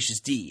of Tenacious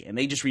D, and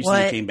they just recently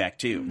What? came back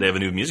too. They have a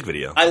new music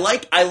video. I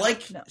like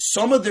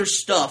some of their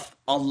stuff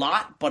a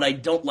lot, but I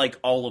don't like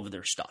all of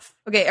their stuff.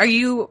 Okay, are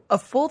you a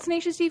full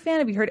Tenacious D fan?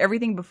 Have you heard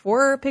everything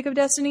before Pick of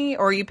Destiny,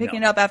 or are you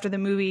picking it up after the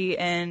movie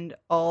and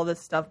all the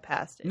stuff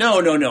past it? No.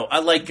 I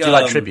like. Do you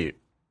like tribute?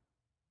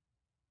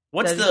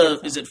 What's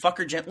Does it is it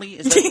Fucker Gently?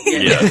 Is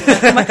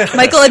that, Yeah.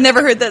 Michael had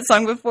never heard that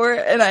song before,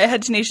 and I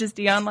had Tenacious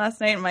D on last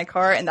night in my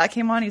car, and that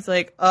came on. He's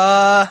like, and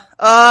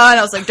I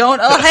was like,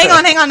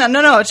 hang on,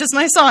 no, it's just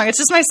my song,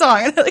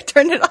 and I like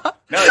turned it off.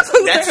 No,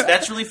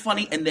 that's really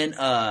funny. And then,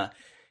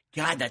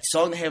 God, that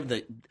song they have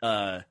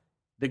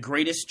the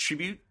greatest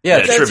tribute. Yeah,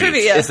 Yeah, tribute.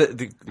 tribute, yeah. It's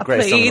the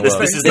greatest song in the This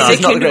world. is This not-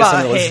 is not the greatest song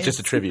in the world. Hey. It's just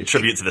a tribute.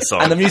 Tribute to the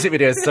song. And the music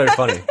video is so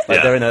funny. Like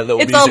Yeah. they're in a little.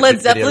 It's all music Led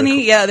video.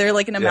 Zeppelin-y. Yeah, they're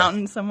like in a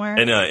mountain somewhere.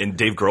 And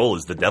Dave Grohl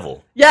is the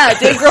devil. Yeah,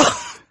 Dave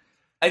Grohl.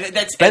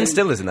 Ben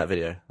Stiller's in that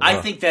video. I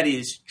think that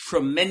is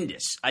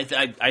tremendous. I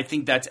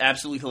think that's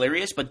absolutely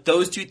hilarious. But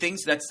those two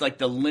things, that's like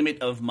the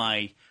limit of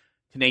my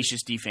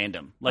Tenacious D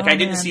fandom. Like, I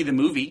didn't man. see the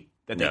movie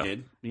that they No.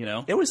 did. You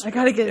know, it was. I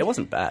gotta get- It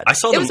wasn't bad. I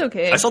saw It them. was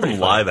okay. I saw them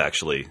Pretty live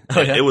actually.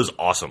 yeah? It was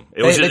awesome.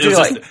 It They- was they just, do, it was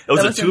like- just the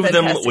That was two of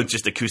them fantastic. with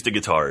just acoustic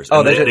guitars. Oh,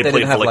 And they they didn't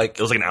played for have, like like-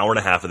 it was like an hour and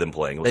a half of them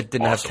playing. It was They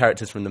didn't have awesome.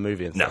 characters from the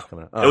movie and No, stuff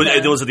coming up.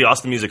 it was at the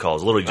Austin Music Hall. It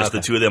was literally just the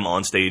two of them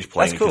on stage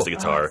playing That's cool. acoustic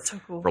guitar that's so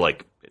cool. for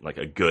like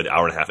a good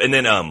hour and a half. And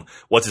then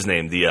what's his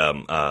name? The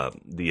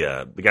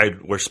guy who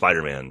wears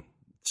Spider-Man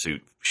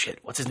suit. Shit,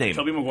 what's his name?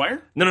 Tobey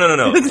Maguire. No.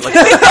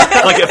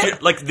 like if you're,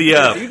 like the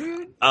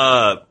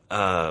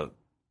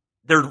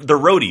their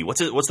roadie. What's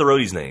the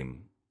roadie's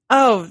name?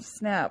 Oh,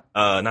 snap.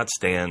 Not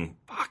Stan.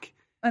 Fuck.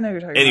 I know who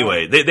you're talking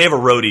Anyway, they have a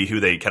roadie who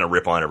they kind of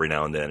rip on every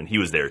now and then, and he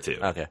was there too.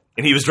 Okay.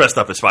 And he was dressed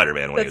up as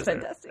Spider-Man when That's he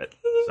was fantastic.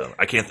 there. So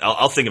I can't.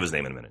 I'll think of his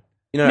name in a minute.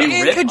 You know, about.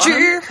 rip on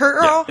Could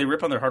girl? They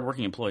rip on their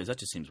hardworking employees. That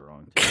just seems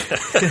wrong.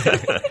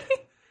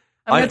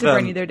 I'm going I've, to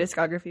bring you their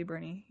discography,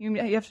 Bernie. You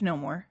have to know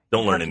more.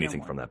 Don't You learn have to know anything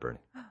more. from that, Bernie.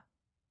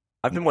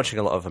 I've been watching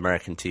a lot of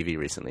American TV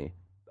recently.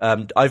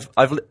 I've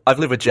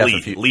lived with Jeff a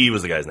few. Lee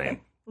was the guy's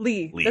name.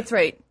 Lee. Lee. That's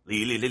right.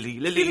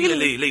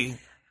 Lee.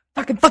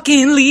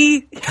 Fucking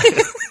Lee.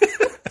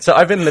 So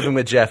I've been living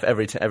with Jeff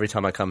every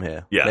time I come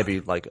here. Yeah.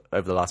 Maybe like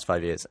over the last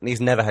 5 years, and he's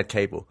never had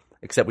cable.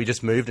 Except we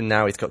just moved, and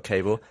now he's got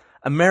cable.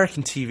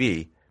 American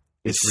TV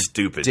is It's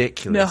stupid.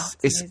 ridiculous. No,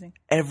 it's amazing.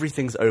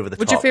 Everything's over the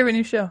What's top. your favorite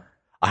new show?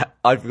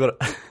 I've got.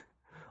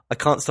 I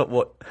can't stop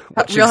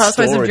watching Real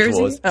Housewives of Storage Jersey?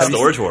 Wars. Oh.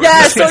 Storage Wars.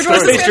 Yeah, Storage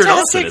Wars is Based here in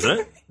Austin, fantastic. isn't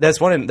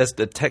it? There's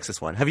the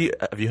Texas one. Have you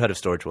heard of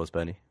Storage Wars,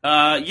 Bernie?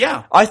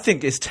 Yeah. I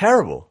think it's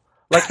terrible.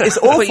 Like it's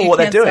awful you what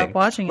they're can't doing. stop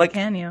watching it, like,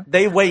 can you?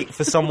 They wait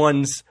for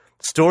someone's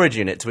storage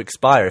unit to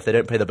expire if they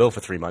don't pay the bill for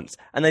 3 months,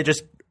 and they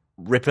just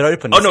rip it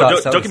open. Oh And no! start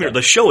Don't selling get me wrong.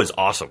 stuff. The show is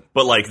awesome,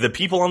 but like the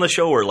people on the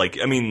show are like,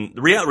 I mean,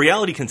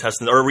 reality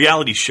contestants or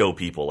reality show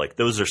people, like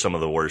those are some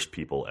of the worst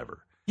people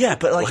ever. Yeah,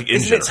 but Like, in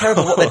isn't it general.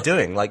 terrible what they're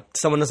doing? Like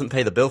someone doesn't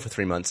pay the bill for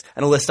 3 months,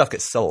 and all their stuff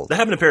gets sold. That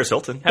happened to Paris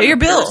Hilton. Pay your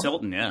bill. Paris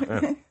Hilton,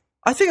 yeah.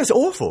 I think it's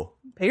awful.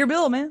 Pay your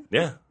bill, man.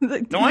 Yeah.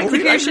 No, I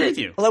agree with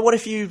you. Like, what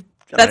if you?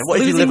 I don't That's know, what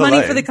if you losing live money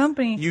alone? for the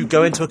company. You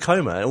go into a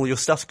coma and all your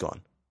stuff's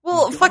gone.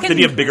 Well, fucking Then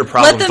you have bigger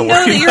problems let them to know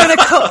worry that you're in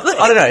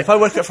a I don't know. If I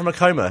woke up from a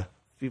coma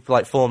for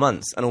like 4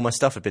 months, and all my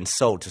stuff had been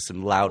sold to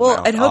some loud.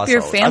 Well, I'd hope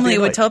your arseholes. family I'd be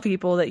would like- tell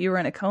people that you were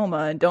in a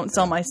coma and don't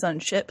sell my son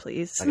shit,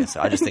 please. I guess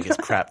so. I just think it's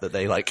crap that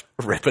they like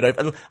rip it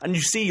open, and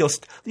you see you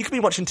could be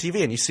watching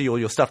TV and you see all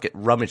your stuff get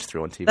rummaged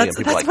through on TV, and That's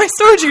people are my like,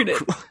 storage unit.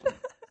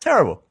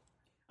 terrible.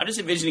 I'm just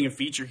envisioning a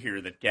feature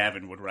here that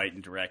Gavin would write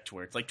and direct,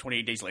 where it's like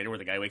 28 days later, where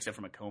the guy wakes up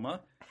from a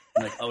coma,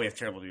 and like, oh, we have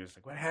terrible news.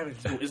 Like, what happened?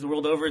 Is the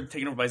world over?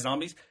 Taken over by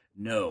zombies?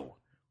 No.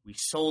 We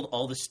sold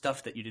all the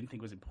stuff that you didn't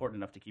think was important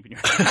enough to keep in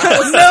your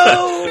house.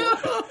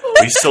 No!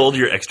 We sold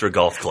your extra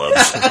golf clubs.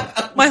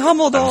 My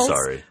Hummel I'm dolls.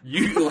 sorry.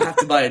 You'll have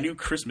to buy a new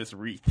Christmas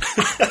wreath.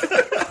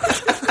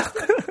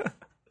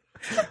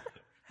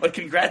 But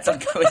congrats on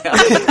coming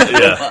out.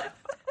 Yeah.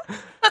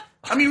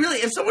 I mean, really,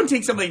 if someone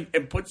takes something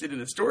and puts it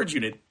in a storage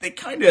unit, they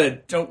kind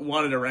of don't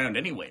want it around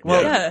anyway.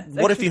 Well, Yeah, it's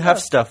what if actually you have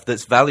tough. stuff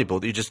that's valuable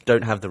that you just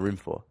don't have the room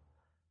for?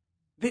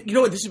 You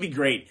know what? This would be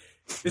great.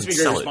 This would be a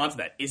great Sell it. response to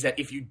that. Is that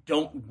if you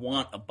don't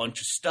want a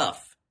bunch of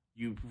stuff,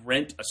 you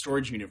rent a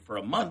storage unit for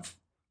a month,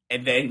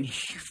 and then you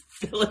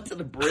fill it to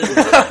the brim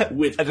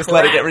with And just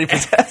let it get crap.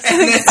 repossessed. And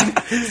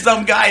then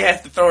some guy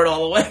has to throw it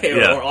all away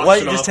Yeah. or auction Why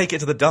don't you just off. take it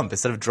to the dump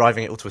instead of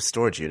driving it all to a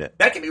storage unit?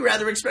 That can be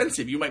rather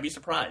expensive. You might be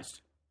surprised.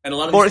 And a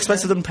lot of More these-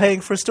 expensive than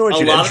paying for a storage A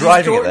unit lot and of these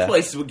driving it storage there.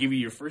 places will give you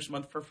your first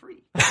month for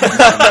free.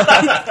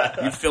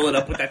 You fill it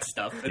up with that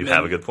stuff. And You then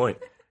have a good point.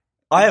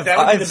 I have, That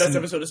would I be the have best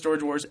some, episode of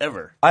Storage Wars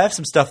ever. I have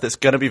some stuff that's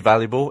going to be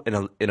valuable in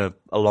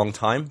a long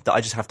time that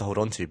I just have to hold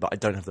on to, but I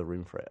don't have the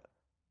room for it.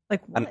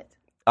 Like what? And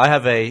I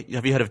have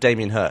you heard of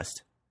Damien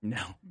Hirst?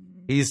 No.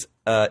 He's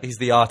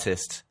the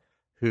artist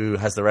who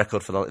has the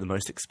record for the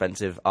most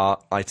expensive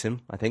art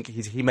item. I think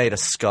he made a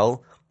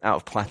skull out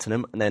of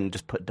platinum and then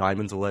just put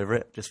diamonds all over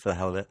it just for the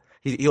hell of it.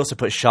 He also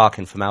put a shark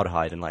in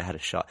formaldehyde and like had a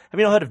shark. Have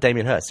you not heard of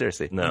Damien Hirst?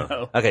 Seriously?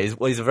 No. Okay,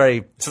 he's a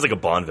very Sounds like a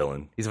Bond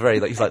villain. he's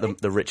like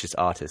the richest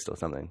artist or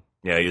something.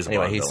 Yeah, he is a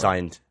Anyway, Bond he villain.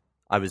 signed.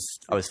 I was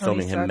Tony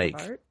filming him Stark make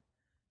of art?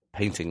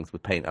 paintings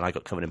with paint, and I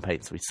got covered in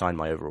paint, so he signed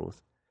my overalls.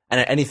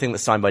 And anything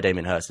that's signed by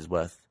Damien Hirst is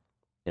worth,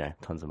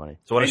 tons of money.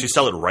 So why don't you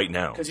sell it right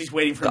now? Because he's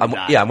waiting for him to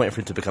die. I'm waiting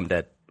for him to become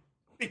dead.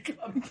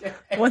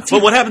 Once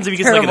But what happens if he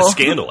gets like in a Terrible.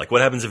 scandal? Like,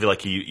 what happens if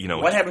like you know,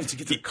 What happens to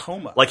get to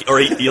coma? like, or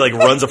he like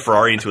runs a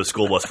Ferrari into a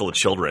school bus full of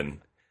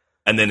children,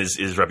 and then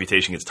his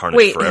reputation gets tarnished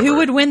Wait, forever. who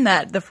would win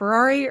that? The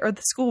Ferrari or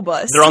the school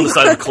bus? They're on the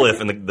side of the cliff,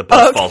 and the bus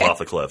Oh, okay. falls off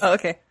the cliff. Oh,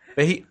 okay.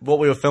 But what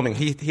we were filming,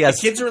 he has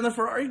Kids are in the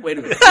Ferrari? Wait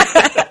a minute.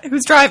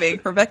 Who's driving?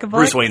 Rebecca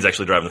Black? Bruce Wayne's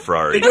actually driving the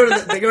Ferrari.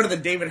 They go to the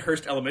David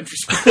Hurst Elementary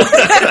School.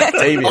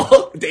 Damien.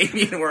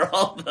 Damien, where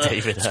all the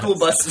David school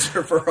buses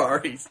are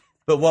Ferraris.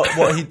 But what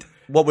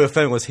we were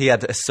filming was he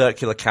had a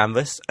circular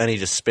canvas and he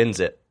just spins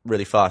it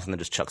really fast and then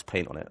just chucks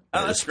paint on it.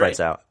 And it that's just spreads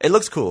great. out. It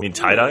looks cool. I mean,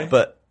 tie-dye?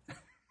 But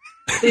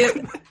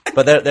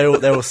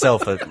they all sell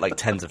for like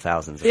tens of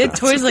thousands. Of They had pounds.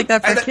 toys like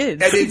that for And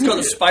kids. it's called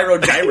a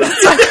Spyro Gyro.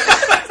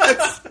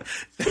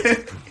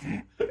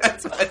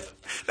 That's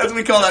what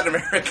we call that in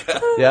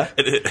America. Yeah,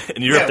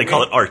 In Europe, Yeah, they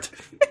call it art.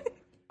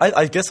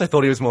 I guess I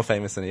thought he was more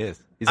famous than he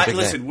is. He's a big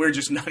Listen, name. we're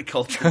just not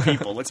cultured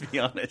people. Let's be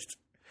honest.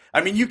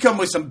 I mean, you come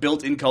with some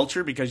built-in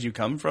culture because you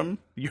come from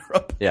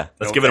Europe. Yeah.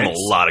 Let's No give him a offense.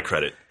 lot of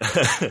credit.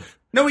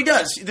 No, he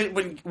does.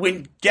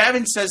 When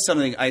Gavin says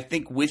something, I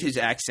think with his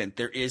accent,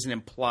 there is an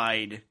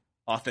implied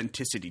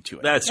authenticity to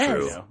it. That's Yes.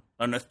 true. You know,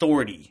 an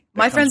authority. that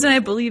My comes friends and with I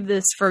it. believe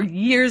this for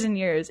years and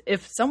years.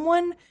 If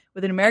someone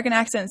with an American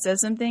accent says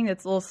something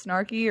that's a little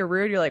snarky or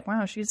rude, you're like,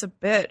 wow, she's a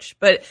bitch.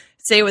 But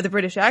say it with a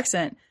British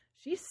accent,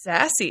 she's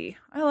sassy.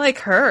 I like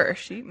her.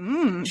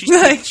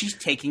 She's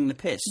taking the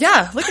piss.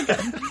 Yeah, look at that.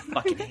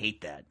 Fucking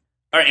hate that.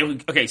 All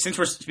right, okay. Since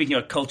we're speaking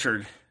of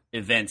cultured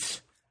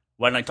events,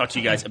 why don't I talk to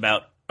you guys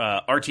about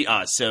RT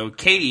Oz? So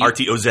Katie,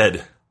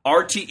 RTOZ.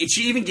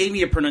 She even gave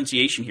me a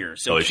pronunciation here.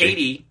 So Oh, is she?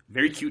 Katie,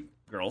 very cute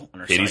girl on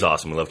her Katie's site.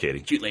 awesome. We love Katie.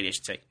 Cute lady, I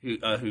should say,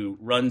 who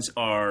runs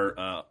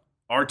our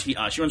RT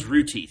Oz. She runs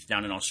Rue Teeth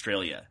down in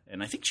Australia,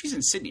 and I think she's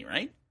in Sydney,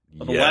 right?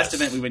 Well, the Yes. last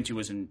event we went to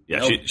was in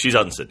Yeah, she's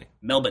out in Sydney.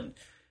 Melbourne.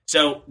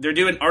 So they're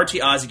doing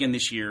RT Oz again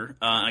this year.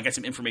 I got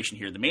some information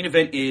here. The main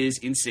event is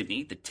in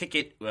Sydney. The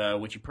ticket,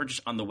 which you purchase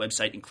on the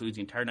website, includes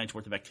the entire night's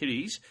worth of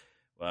activities,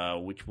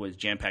 which was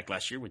jam-packed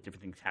last year with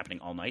different things happening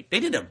all night. They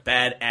did a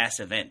badass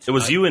event. It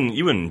was you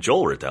and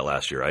Joel were at that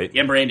last year, right?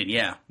 Yeah, Brandon,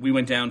 yeah. We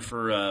went down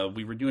for,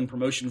 we were doing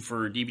promotion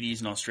for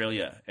DVDs in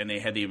Australia, and they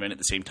had the event at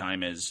the same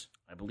time as,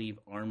 I believe,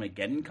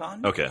 Armageddon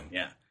Con. Okay.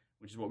 Yeah,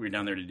 which is what we were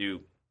down there to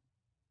do.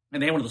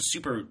 And they have one of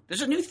those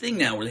there's a new thing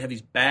now where they have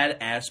these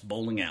badass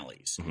bowling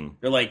alleys. Mm-hmm.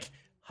 They're like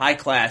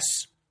high-class,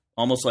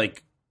 almost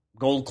like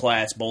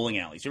gold-class bowling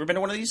alleys. You ever been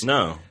to one of these?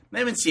 No. They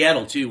have in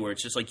Seattle, too, where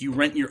it's just like you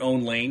rent your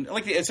own lane.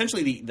 Like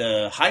essentially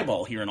the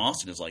highball here in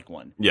Austin is like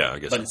one. Yeah, I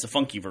guess But so. it's a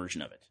funky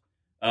version of it.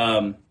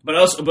 But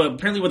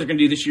apparently what they're going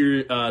to do this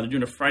year, they're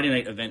doing a Friday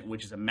night event,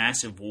 which is a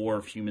massive war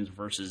of humans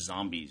versus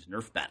zombies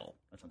Nerf battle.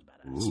 That sounds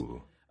badass.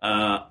 Ooh.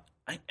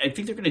 I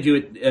think they're going to do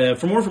it.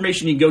 For more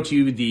information, you can go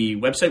to the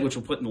website, which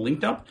we'll put in the link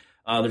dump.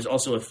 There's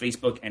also a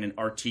Facebook and an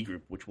RT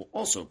group, which we'll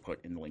also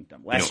put in the link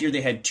dump. Last year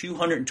they had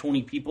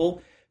 220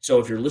 people. So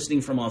if you're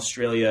listening from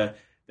Australia,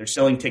 they're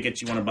selling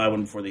tickets. You want to buy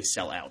one before they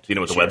sell out. Do you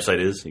know what the Sure. website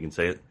is? You can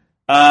say it.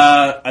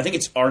 I think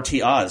it's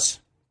RT Oz.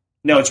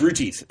 No, it's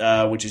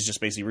Rooteeth, which is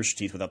just basically Rooster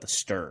Teeth without the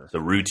stir. So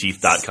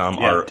rooteeth.com,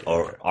 Yeah.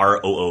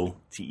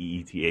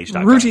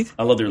 ROOTEETH.com. Rooteeth.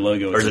 I love their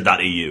logo. Or is it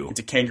 .au? It's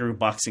a kangaroo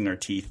boxing our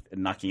teeth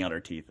and knocking out our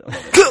teeth. I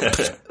love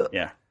it.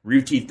 Yeah.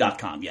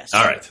 Rooteeth.com, yes.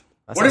 All right.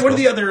 What are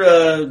the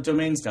other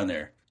domains down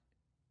there?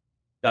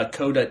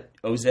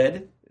 .co.oz?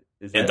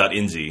 Is And that?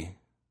 .nz.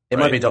 It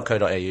might be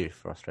 .co.au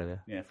for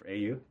Australia. Yeah, for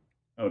AU.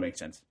 Oh, it makes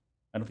sense.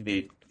 I don't think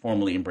they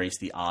formally embraced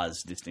the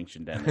Oz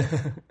distinction down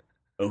there.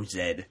 OZ.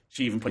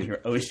 She even put here,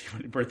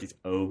 birthday's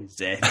OZ.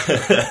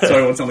 So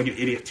I won't sound like an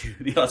idiot to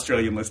the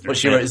Australian listeners. But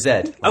she wrote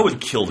Z. I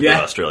would kill to go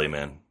to Australia,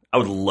 man. I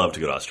would love to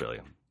go to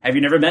Australia. Have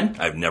you never been?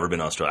 I've never been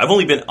to Australia. I've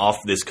only been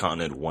off this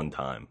continent one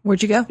time.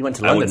 Where'd you go? You went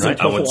to I London, went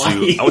to,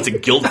 right? I went to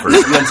Guildford.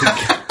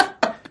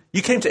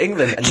 You came to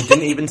England and you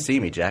didn't even see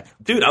me, Jack.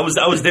 Dude, I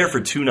was there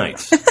for 2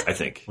 nights, I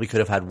think. We could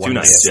have had 1 2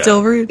 nights, yeah.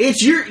 Still rude.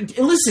 It's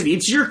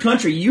your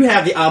country. You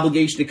have the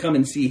obligation to come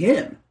and see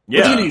him.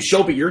 Yeah. What do you do?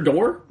 Show up at your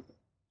door?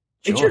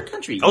 It's Sure. your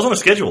country. I was on a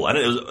schedule. I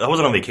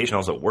wasn't on vacation. I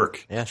was at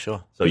work. Yeah,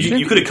 sure. So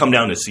you could have come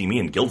down to see me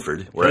in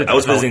Guildford, where I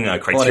was visiting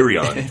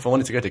Criterion. If I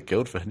wanted to go to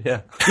Guildford,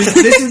 yeah. This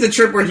is the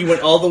trip where he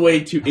went all the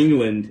way to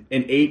England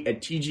and ate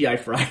at TGI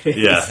Fridays.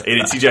 Yeah, ate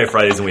at TGI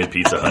Fridays and we had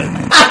Pizza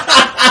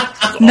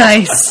Hut.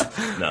 Nice.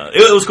 No,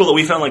 it was cool that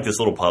we found like this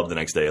little pub the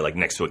next day, like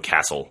next to a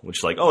castle, which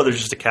is like, oh, there's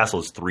just a castle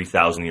that's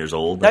 3,000 years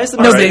old. That is the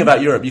All best right. thing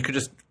about Europe. You could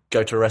just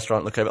go to a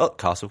restaurant, look over, oh,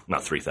 castle.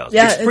 Not 3,000.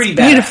 Yeah, It's it's pretty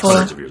badass. beautiful.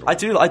 hundreds of years old.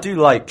 I do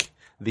like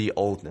the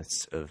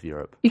oldness of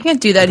Europe. You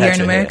can't do that here compared in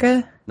to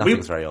America.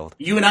 Nothing's very old.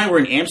 You and I were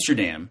in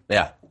Amsterdam,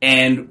 Yeah.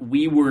 and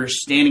we were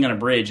standing on a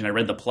bridge, and I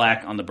read the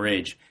plaque on the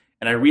bridge,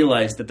 and I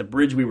realized that the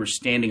bridge we were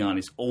standing on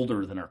is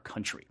older than our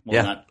country. Well,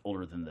 Yeah. not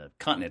older than the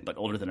continent, but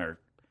older than our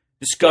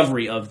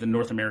discovery of the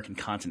North American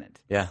continent.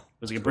 Yeah. It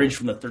was like a bridge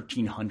from the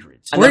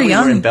 1300s. And We're then we were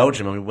young. in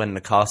Belgium and we went in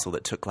a castle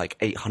that took like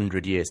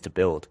 800 years to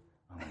build.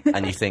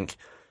 And you think,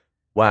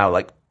 wow,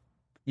 like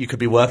you could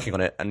be working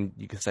on it and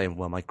you could say,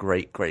 well, my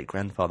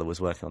great-great-grandfather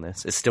was working on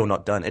this. It's still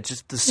not done. It's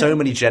just, there's so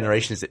many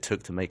generations it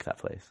took to make that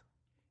place.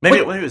 Maybe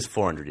it was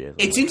 400 years.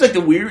 It seems like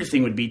the weirdest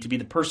thing would be to be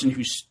the person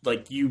who's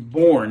like you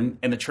born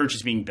and the church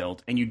is being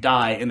built, and you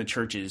die and the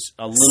church is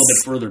a little bit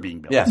further being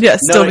built. Yeah. Yeah,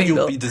 still knowing being you'll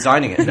built. be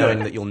designing it, knowing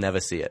that you'll never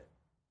see it.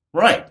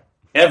 Right.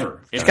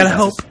 Ever. Just gotta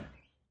hope.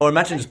 Or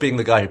imagine just being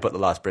the guy who put the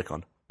last brick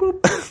on. Boop.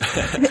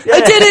 I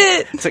did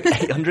it. It took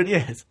 800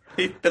 years.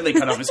 Then they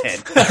cut off his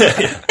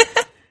head.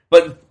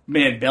 But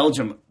man,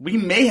 Belgium. We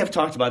may have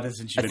talked about this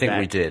since you've I been think back.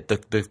 we did.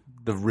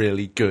 The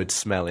really good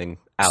smelling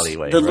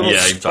alleyway. The right? little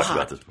Yeah, you've talked spot.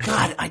 about this before.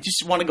 God, I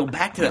just want to go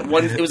back to that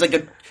one. It was like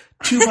a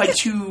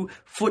 2x2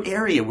 foot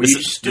area where you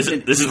just stood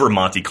in. This is where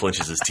Monty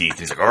clenches his teeth.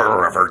 He's like,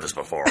 "Arr, I've heard this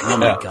before. Oh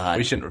my God.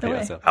 We shouldn't repeat way.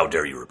 ourselves. How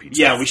dare you repeat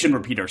Yeah, stuff?" we shouldn't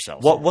repeat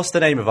ourselves. What's the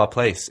name of our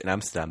place in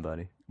Amsterdam,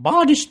 Bernie?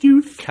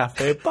 Badestoof.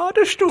 Cafe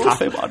Baderstoof.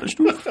 Cafe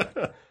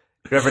Badestoof.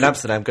 If you're ever in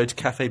Amsterdam, go to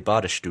Cafe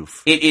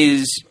Baderstoof. It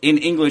is, in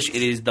English,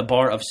 it is the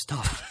bar of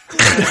stuff.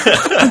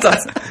 That's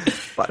awesome.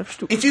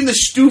 Baderstoof. It's in the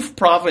Stoof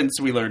province,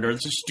 we learned, or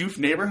it's a Stoof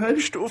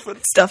neighborhood.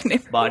 Stuff name.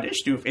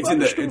 Badestoof. It's in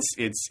the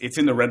it's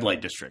in the red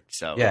light district.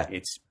 So Yeah.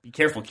 it's be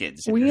careful,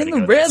 kids. if We you're in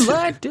gonna the go red there.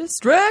 light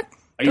district.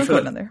 Are you Don't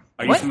go fami- down there.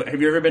 Are you What?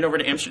 have you ever been over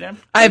to Amsterdam?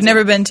 I've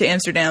never been to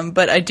Amsterdam,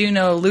 but I do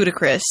know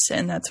Ludacris,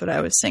 and that's what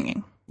I was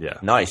singing. Yeah.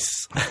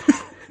 Nice.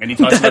 And he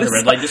talks about That the red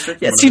is- light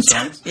district. in Yes, one you of the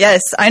songs?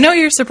 yes, I know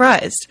you're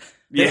surprised.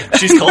 Yeah,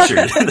 She's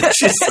cultured.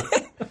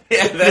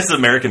 yeah, That's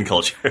American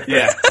culture.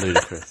 yeah.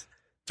 Ludicrous.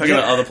 Talking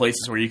about other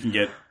places where you can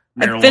get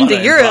marijuana been to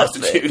and Europe.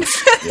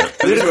 prostitutes.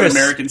 This is what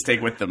Americans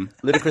take with them.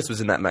 Ludacris was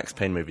in that Max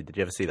Payne movie. Did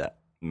you ever see that?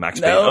 Max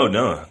No. Payne. Oh,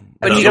 no.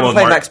 But No, you the never one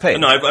with played Max Payne?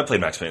 No, I played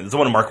Max Payne. It's the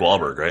one with Mark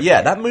Wahlberg, right?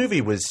 Yeah, that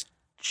movie was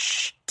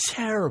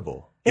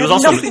terrible. It He was had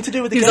also- nothing to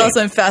do with the He was game.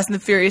 also in Fast and the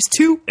Furious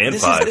 2. And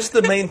This 5. is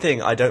the main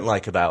thing I don't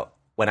like about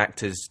when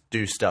actors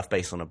do stuff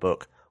based on a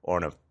book or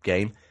on a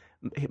game.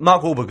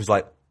 Mark Wahlberg was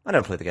like, I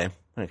don't play the game.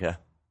 I don't care.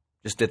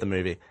 Just did the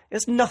movie.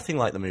 It's nothing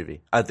like the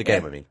movie. The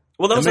game, I mean.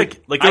 Well, that was The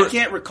like I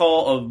can't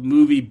recall a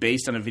movie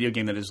based on a video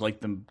game that is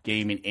like the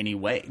game in any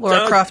way.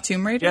 Lara Croft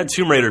Tomb Raider. yeah,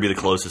 Tomb Raider would be the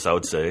closest, I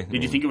would say.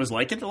 Did you think it was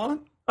like it a lot?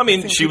 I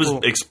mean, she was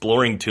people-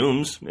 exploring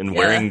tombs and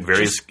wearing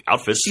various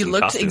outfits. She and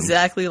looked costumes.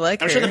 exactly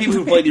like I'm her. sure the people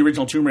who played the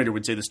original Tomb Raider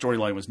would say the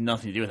storyline was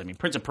nothing to do with it. I mean,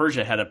 Prince of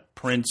Persia had a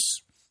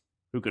prince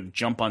who could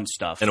jump on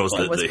stuff. And it was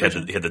but-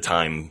 he had the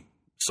time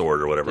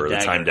sword or whatever, The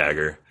the time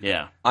dagger.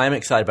 yeah. I am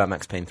excited about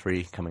Max Payne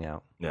 3 coming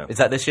out. Yeah. Is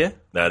that this year?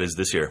 That is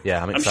this year. Yeah,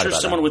 I'm I'm excited sure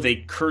about someone that. with a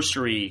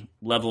cursory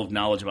level of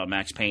knowledge about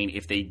Max Payne,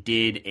 if they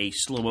did a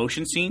slow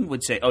motion scene,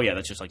 would say, "Oh yeah,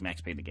 that's just like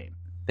Max Payne the game."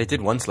 They did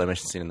one slow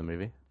motion scene in the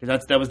movie.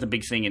 Because that was the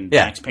big thing in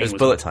Yeah, Max Payne it was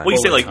bullet time. Well, you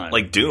say bullet time.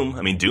 like Doom.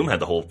 I mean, Doom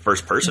had the whole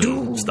first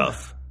person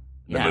stuff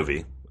in the Yeah.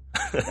 movie.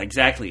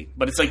 exactly.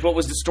 But it's like, what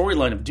was the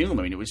storyline of Doom?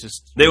 I mean, it was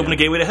just They opened a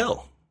gateway to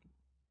hell.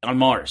 on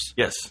Mars.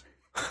 Yes.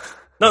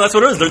 No, that's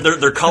what it is.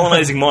 They're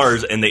colonizing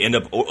Mars and they end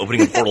up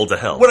opening a portal to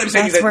hell. What I'm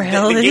saying That's is where that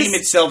hell the is? game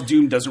itself,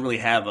 Doom, doesn't really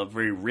have a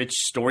very rich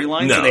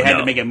storyline, so No, they had no.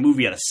 to make a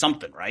movie out of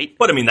something, right?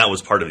 But I mean, that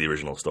was part of the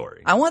original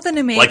story. I want them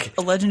to make Like-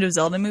 a Legend of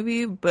Zelda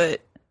movie, but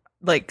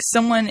like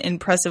someone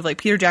impressive like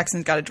Peter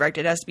Jackson's got to direct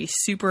it. It has to be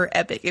super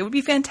epic. It would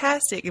be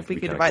fantastic if we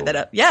could divide that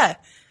up. Yeah.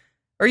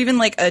 Or even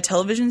like a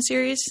television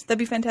series. That'd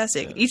be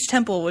fantastic. Yeah. Each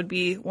temple would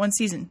be one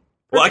season.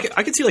 Well,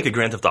 I could see like a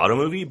Grand Theft Auto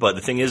movie, but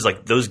the thing is,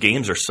 like, those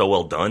games are so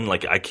well done.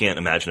 Like, I can't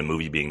imagine a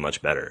movie being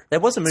much better.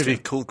 There was a movie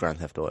called Grand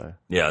Theft Auto.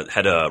 Yeah, it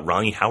had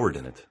Ronnie Howard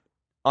in it.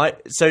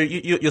 So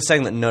you're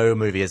saying that no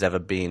movie has ever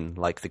been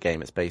like the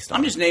game it's based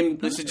on? Let's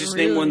just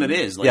name one that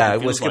is. Like, yeah,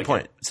 it was a good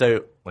point.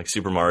 So, like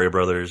Super Mario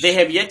Brothers. They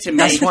have yet to make.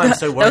 That's why I'm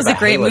so worried that was a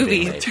great Halo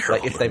movie.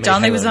 Like, if they made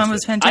John Halo Leguizamo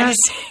was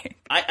fantastic.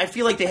 I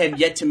feel like they have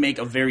yet to make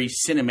a very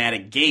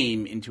cinematic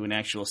game into an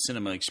actual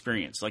cinema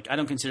experience. Like, I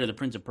don't consider the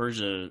Prince of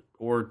Persia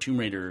or Tomb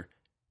Raider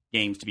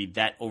games to be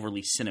that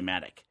overly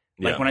cinematic.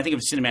 Like, when I think of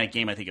a cinematic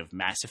game, I think of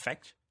Mass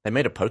Effect. They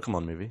made a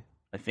Pokemon movie.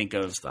 I think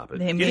of... Stop it.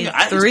 They made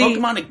Is 3.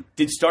 Pokemon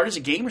did start as a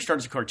game or start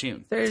as a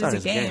cartoon? There's a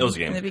game. It was a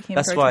game. And it became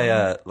That's cartoon.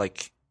 why,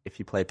 like, if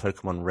you play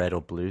Pokemon Red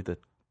or Blue, the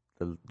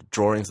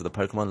drawings of the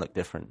Pokemon look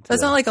different.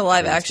 That's not like a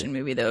live action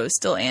movie though. It's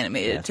still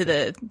animated to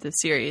the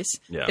series.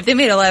 Yeah. If they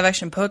made a live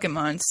action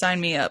Pokemon,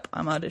 sign me up.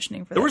 I'm auditioning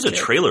for that. There was a shit.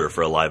 trailer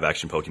for a live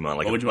action Pokemon,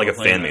 like a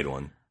fan made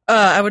one.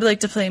 I would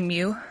like to play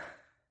Mew,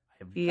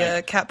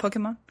 the cat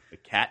Pokemon. The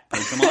cat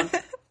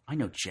Pokemon? I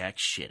know jack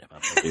shit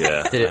about Pokemon.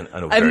 Yeah, I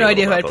know I have very no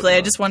idea who little I'd play.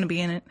 I Pokemon. just want to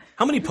be in it.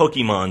 How many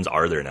Pokemons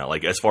are there now?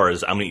 Like, as far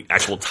as how many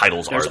actual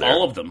titles There's are there?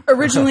 all of them.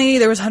 Originally,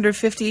 there was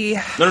 150. No.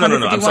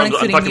 151, I'm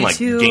including talking like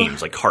Mewtwo.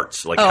 games, like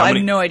carts. Like Oh, how I many?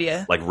 have no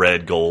idea. Like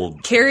red,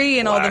 gold. Carrie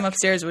and all them black.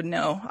 upstairs would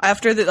know.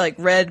 After the like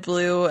red,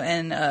 blue,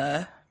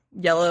 and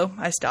yellow,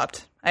 I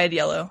stopped. I had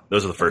yellow.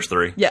 Those are the first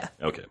 3. Yeah.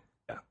 Okay.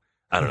 Yeah.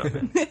 I don't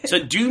know. Man. So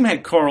Doom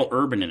had Carl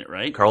Urban in it,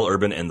 right? Carl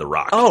Urban and The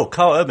Rock. Oh,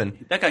 Carl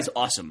Urban. That guy's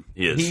awesome.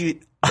 He is. He.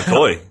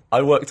 McCoy.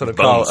 I worked on a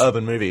Bones. Carl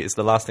Urban movie. It's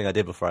the last thing I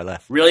did before I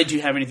left. Really? Do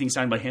you have anything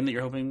signed by him that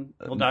you're hoping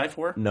he'll die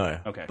for? No.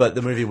 Okay. But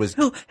the movie was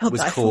He'll die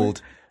for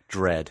called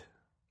Dredd.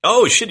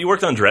 Oh shit! You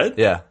worked on Dredd?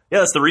 Yeah. Yeah,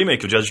 that's the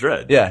remake of Judge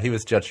Dredd. Yeah, he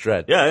was Judge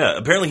Dredd. Yeah.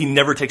 Apparently, he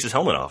never takes his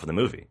helmet off in the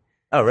movie.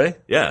 Oh, really?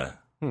 Yeah.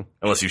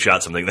 Unless you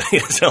shot something that he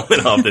has his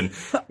helmet off, then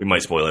we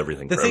might spoil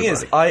everything. The for thing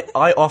everybody. is,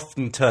 I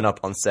often turn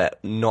up on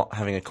set not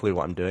having a clue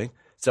what I'm doing.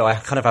 So I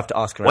kind of have to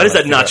ask around. Why does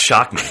like, that not figure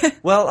shock me?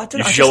 out- Well, I don't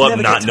You know. I show just up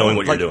never not get knowing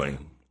told. what you're Like,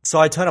 doing. So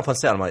I turn up on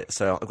set. I'm like,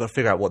 so I've got to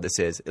figure out what this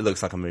is. It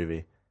looks like a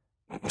movie.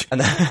 And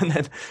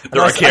then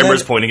There are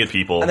cameras pointing at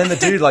people. And then the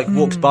dude like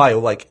walks by,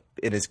 all like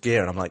in his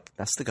gear, and I'm like,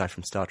 that's the guy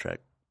from Star Trek.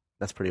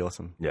 That's pretty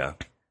awesome. Yeah.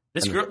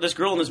 This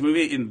girl in this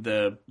movie, in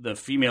the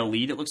female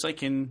lead, it looks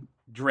like in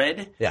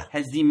Dredd, Yeah.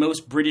 has the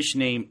most British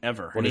name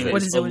ever. Her name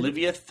What is is it?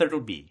 Olivia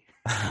Thirlby.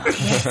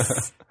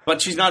 But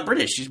she's not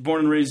British. She's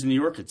born and raised in New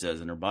York, it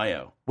says in her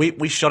bio.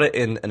 We shot it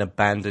in an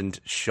abandoned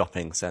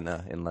shopping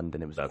center in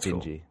London. It was That's cool.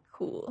 dingy.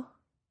 Cool.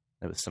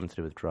 It was something to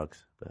do with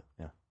drugs, but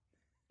yeah.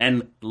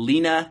 And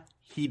Lena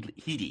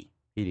Headey.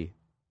 Edie.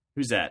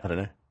 Who's that? I don't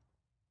know.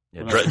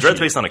 Yeah. Dredd's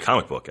based on a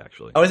comic book,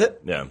 actually. Oh, is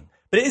it? Yeah.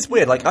 But it is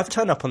weird. Like, I've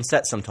turned up on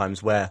set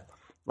sometimes where,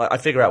 like, I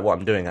figure out what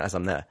I'm doing as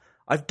I'm there.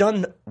 I've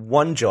done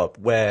one job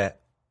where,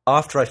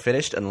 after I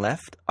finished and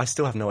left, I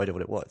still have no idea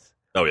what it was.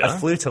 Oh, yeah? I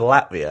flew to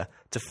Latvia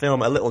to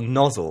film a little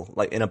nozzle,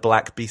 like, in a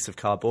black piece of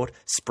cardboard,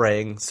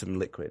 spraying some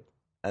liquid.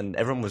 And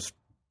everyone was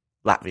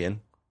Latvian.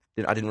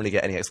 I didn't really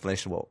get any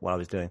explanation of what I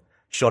was doing.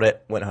 Shot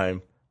it, went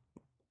home.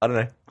 I don't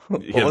know.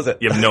 What was it?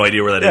 You have no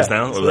idea where that is Yeah,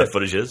 now? it's Where that weird.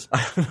 footage is? I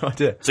have no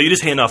idea. So you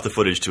just hand off the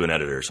footage to an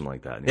editor or something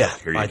like that. And you're Yeah,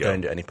 like, here you I go.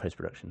 don't do any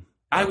post-production.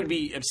 I would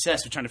be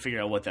obsessed with trying to figure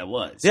out what that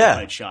was. Yeah. If I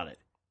had shot it.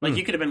 Like,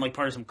 you could have been like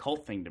part of some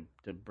cult thing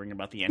to bring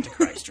about the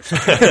Antichrist or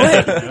something.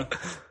 You know?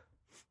 You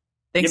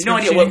Thanks have no for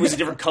idea shooting. what was it,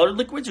 different colored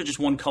liquids or just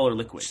one color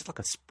liquid? It's just like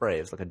a spray.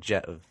 It was like a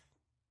jet of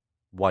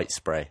white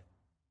spray.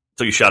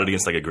 So you shot it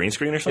against like a green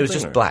screen or It something? was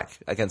just or? black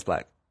against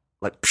black.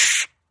 Like,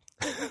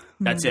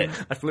 That's it.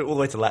 I flew all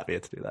the way to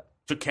Latvia to do that.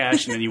 Took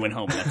cash and then you went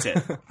home. That's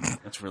it.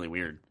 That's really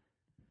weird.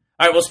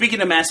 All right. Well,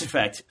 speaking of Mass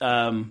Effect,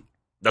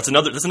 That's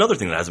another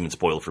thing that hasn't been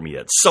spoiled for me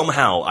yet.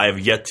 Somehow I have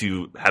yet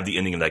to have the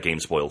ending of that game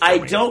spoiled for I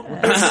me. don't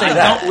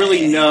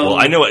really know. Well,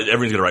 I know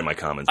everyone's gonna write my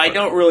comments. I but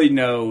don't really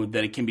know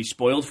that it can be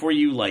spoiled for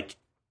you. Like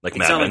like it's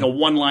Mad not Men. like a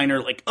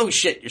one-liner. Like, oh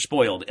shit, you're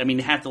spoiled. I mean,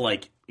 you have to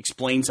like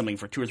explain something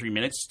for 2 or 3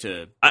 minutes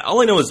to.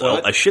 All I know is Spoil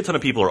it? a shit ton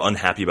of people are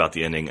unhappy about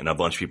the ending, and a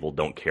bunch of people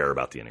don't care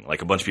about the ending.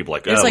 Like a bunch of people are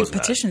like, There's oh, like wasn't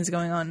that?" petitions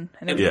going on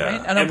and everything, Yeah.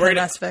 right? I don't And we're play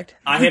gonna- Mass Effect.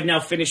 I have now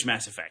finished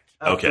Mass Effect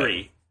Okay.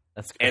 3,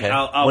 That's and okay.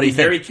 I'll What do be you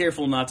think? very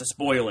careful not to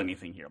spoil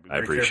anything here. I'll be I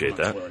very appreciate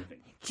careful not to that. spoil anything.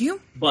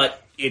 You?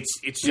 But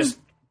it's just,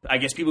 I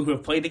guess people who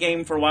have played the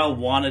game for a while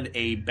wanted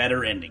a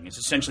better ending. It's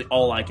essentially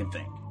all I can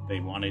think. They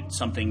wanted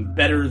something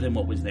better than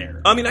what was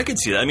there. I mean, I could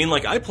see that. I mean,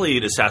 like, I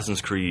played Assassin's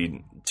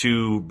Creed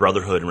 2,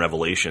 Brotherhood, and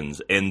Revelations,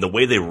 and the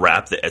way they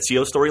wrapped the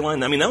Ezio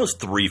storyline, I mean, that was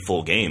 3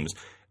 full games.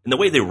 And the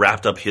way they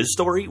wrapped up his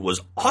story was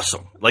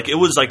awesome. Like, it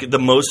was, like, the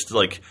most,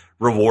 like,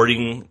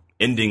 rewarding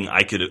ending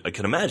I could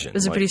imagine. It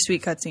was a Like, pretty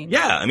sweet cutscene.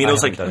 Yeah, I mean, it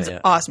was like... haven't done it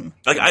yet. Awesome.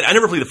 Like I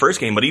never played the first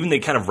game, but even they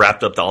kind of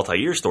wrapped up the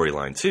Altair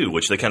storyline too,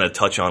 which they kind of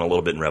touch on a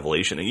little bit in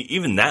Revelation. And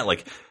even that,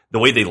 like the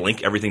way they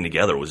link everything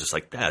together, was just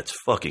like that's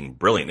fucking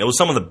brilliant. It was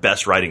some of the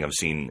best writing I've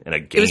seen in a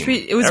game.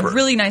 It was ever.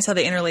 really nice how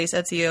they interlace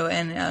Ezio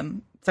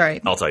and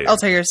sorry, Altair.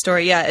 Altair's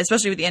story. Yeah,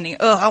 especially with the ending.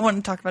 Oh, I want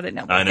to talk about it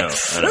now. I know.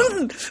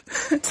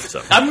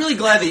 So. I'm really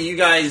glad that you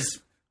guys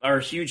are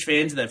huge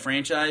fans of that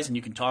franchise and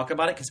you can talk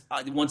about it because,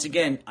 once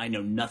again, I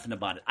know nothing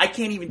about it. I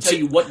can't even tell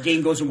you what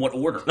game goes in what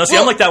order. No, see,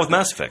 I'm like that with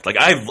Mass Effect. Like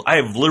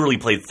I've literally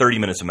played 30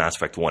 minutes of Mass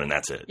Effect 1 and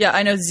that's it. Yeah,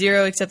 I know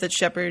zero except that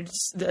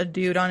Shepard's a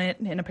dude on it,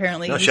 and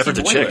apparently No, he Shepard's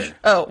a seems- chick.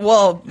 Oh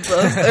well,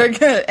 both are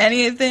good.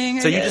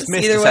 Anything. So I you guess, just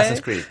missed either Assassin's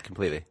way. Creed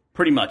completely.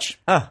 Pretty much.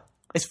 Ah,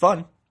 it's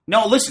fun.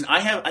 No, listen,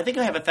 I think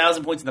I have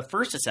 1,000 points in the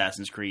first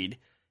Assassin's Creed,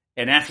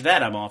 and after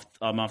that I'm off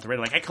the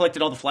radar. Like I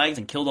collected all the flags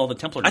and killed all the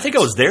Templar. I think I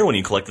was there when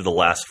you collected the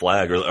last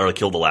flag or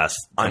killed the last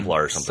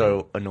Templar or something.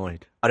 So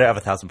annoyed. I don't have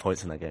 1,000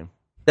 points in that game.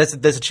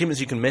 There's achievements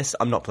you can miss.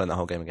 I'm not playing the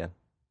whole game again.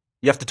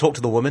 You have to talk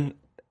to the woman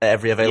at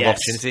every available Yes.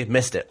 opportunity.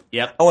 Missed it.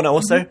 Yep. Oh, and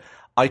also,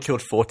 I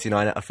killed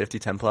 49 out of 50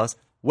 Templars.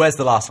 Where's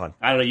the last one?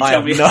 I don't know. You I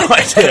tell have me.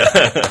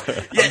 no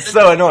idea. I'm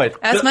so annoyed.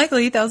 Ask Michael.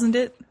 8,000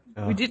 did.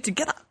 We did it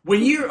together.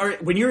 When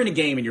you're in a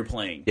game and you're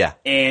playing, Yeah.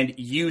 and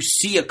you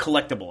see a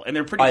collectible, and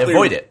they're pretty I clear.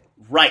 avoid it.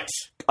 Right.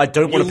 I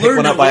don't You want to pick learn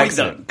one to up by avoid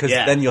accident them. because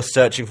Yeah. then you're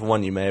searching for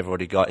one you may have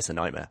already got. It's a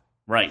nightmare.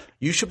 Right.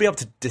 You should be able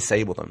to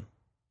disable them.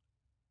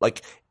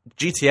 Like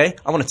GTA,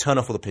 I want to turn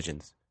off all the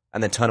pigeons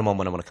and then turn them on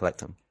when I want to collect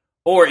them.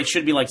 Or it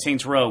should be like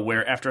Saints Row,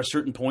 where after a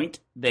certain point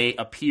they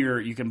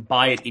appear. You can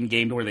buy it in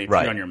game to where they appear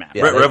Right. on your map.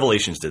 Yeah.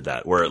 Revelations did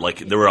that, where like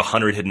there were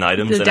 100 hidden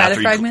items. The and data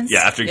after fragments?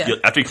 after Yeah.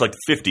 you collect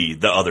 50,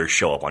 the others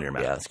show up on your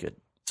map. Yeah, that's good.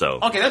 So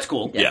Okay, that's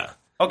cool. yeah.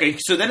 Okay,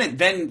 so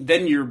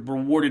then you're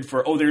rewarded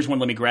for. Oh, there's one.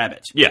 Let me grab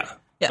it. Yeah.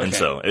 Yeah. And Okay.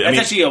 so That's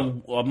actually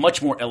a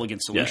much more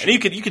elegant yeah, solution.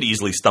 and you could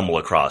easily stumble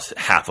across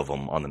half of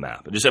them on the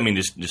map. Just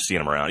seeing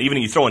them around. Even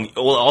if you throw in.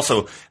 Well,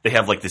 also they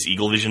have like this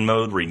Eagle Vision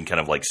mode where you can kind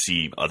of like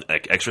see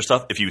extra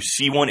stuff. If you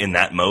see one in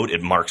that mode,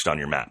 it marks it on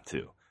your map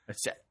too.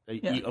 That's it.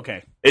 Yeah.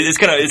 Okay. It's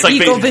kind of it's like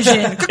Eagle Vision.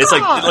 It's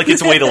like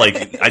it's a way to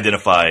like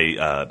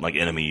identify like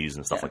enemies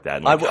and stuff like that.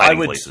 And, like,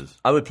 hiding places.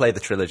 I would play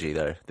the trilogy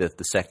though.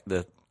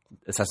 The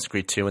Assassin's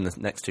Creed 2 and the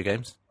next two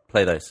games.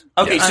 Play those.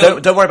 Okay, Yeah. so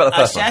Don't worry about the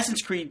first one.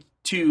 Assassin's Creed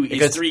 2 is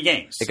goes- 3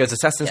 games. It goes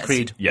Assassin's Yes.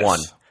 Creed Yes. 1,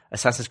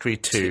 Assassin's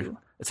Creed 2,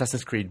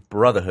 Assassin's Creed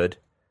Brotherhood,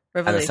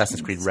 and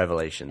Assassin's Creed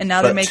Revelations. And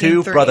now but they're making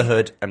 2 3.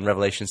 Brotherhood and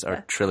Revelations are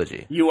a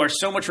trilogy. You are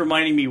so much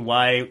reminding me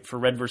why for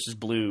Red versus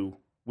Blue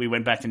we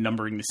went back to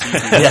numbering the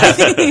seasons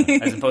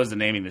as opposed to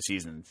naming the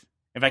seasons.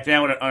 In fact,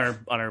 now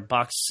on our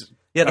box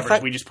Yeah, the covers,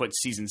 fact- we just put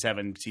season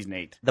 7, season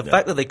 8. The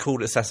fact that they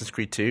called Assassin's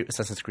Creed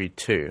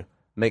 2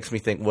 makes me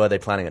think, were they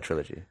planning a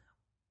trilogy?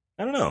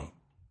 I don't know.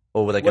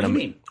 Or were they What going do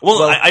to you mean?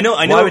 Well, I know.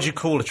 Why would you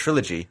call a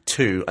trilogy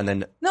 2 and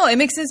then No, it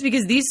makes sense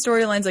because these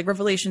storylines like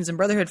Revelations and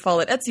Brotherhood fall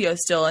at Ezio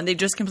still, and they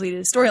just completed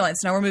a storyline.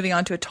 So now we're moving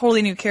on to a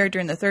totally new character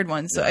in the third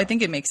one. So I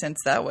think it makes sense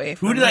that way.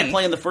 Who did I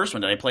play in the first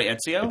one? Did I play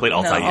Ezio? I played No,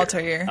 Altair.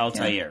 Altair.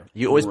 Altair.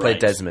 you always play Right.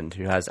 Desmond,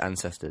 who has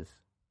ancestors?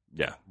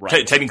 Yeah,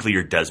 Right. Technically,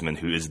 you're Desmond,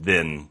 who is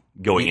then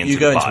going into You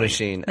go the into body.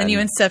 machine. Then and you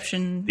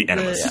Inception. The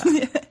Animus.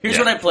 Here's Yeah.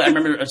 what I play. I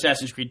remember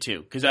Assassin's Creed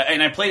 2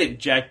 I played it,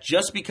 Jack,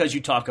 just because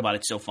you talk about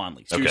it so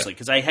fondly. Seriously,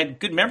 because I had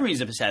good memories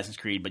of Assassin's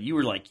Creed, but you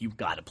were like, "You've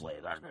got to play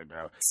it."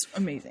 It's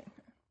amazing.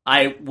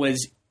 I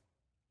was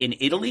in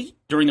Italy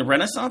during the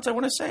Renaissance, I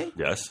want to say,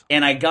 Yes.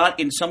 and I got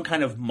in some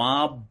kind of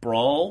mob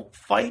brawl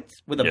fight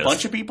with a Yes.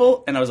 bunch of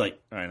people, and I was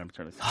like, "All right, I'm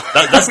turning this off."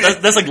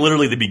 That's like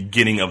literally the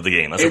beginning of the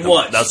game. That's It like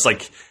was. That's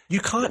like You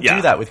can't Yeah.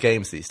 do that with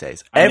games these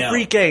days. I know.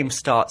 Every game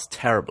starts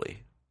terribly.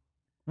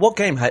 What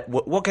game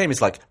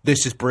is like,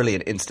 this is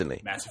brilliant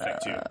instantly? Mass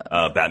Effect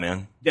 2.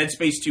 Batman. Dead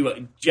Space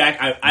 2. Jack,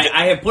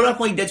 I have put off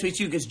playing Dead Space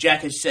 2 because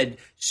Jack has said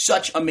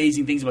such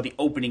amazing things about the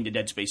opening to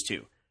Dead Space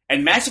 2.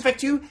 And Mass Effect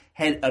 2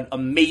 had an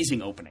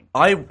amazing opening.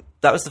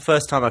 That was the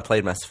first time I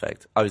played Mass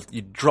Effect.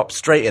 You drop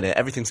straight in it,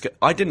 everything's good.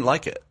 I didn't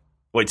like it.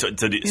 Wait, so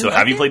like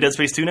have you it? played Dead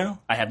Space 2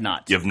 now? I have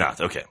not. You have not.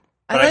 Okay.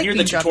 But I like hear the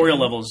being dropped tutorial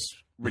in. levels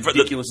The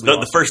ridiculously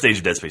awesome. first stage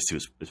of Dead Space 2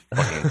 is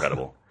fucking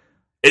incredible.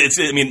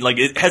 I mean, like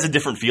it has a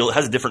different feel. It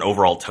has a different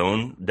overall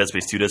tone. Dead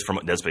Space 2 does from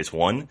Dead Space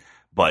 1,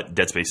 but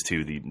Dead Space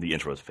 2, the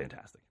intro is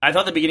fantastic. I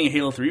thought the beginning of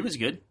Halo 3 was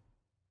good.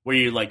 Where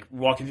you like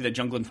walking through the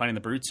jungle and finding the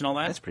brutes and all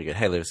that. That's pretty good.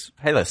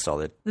 Halo's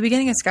solid. The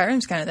beginning of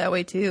Skyrim's kind of that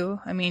way too.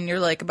 I mean, you're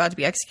like about to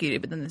be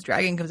executed, but then this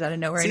dragon comes out of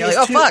nowhere, and you're like,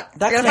 "Oh fuck!"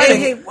 That I gotta kind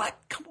fight of it. what?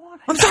 Come on.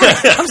 I'm sorry.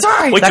 I'm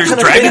sorry. Wait, there's kind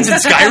of dragons in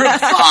Skyrim?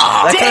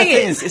 That kind Dang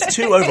of thing it. is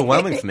too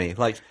overwhelming for me.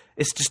 Like,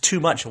 it's just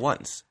too much at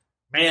once.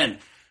 Man,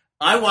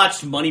 I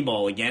watched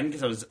Moneyball again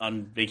because I was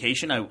on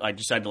vacation. I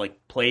decided to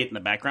like play it in the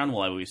background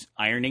while I was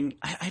ironing.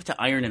 I have to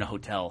iron in a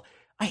hotel.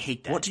 I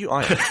hate that. What do you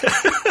iron?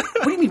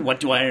 What do you mean, what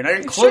do I iron? I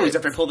iron clothes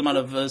after I pulled them out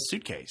of a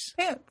suitcase.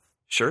 Yeah.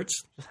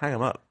 Shirts? Just hang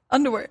them up.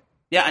 Underwear.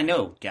 Yeah, I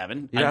know,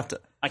 Gavin. You have to.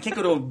 I can't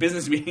go to a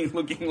business meeting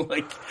looking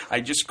like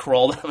I just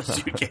crawled out of a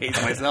suitcase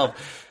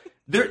myself.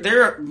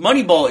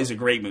 Moneyball is a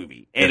great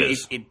movie, and It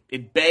is.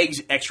 it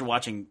begs extra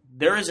watching.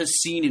 There is a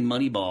scene in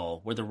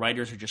Moneyball where the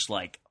writers are just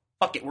like,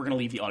 "Fuck it, we're going to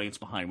leave the audience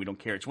behind. We don't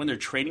care." It's when they're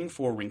trading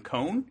for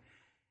Rincon,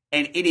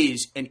 and it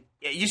is, and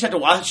you just have to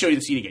watch. Show you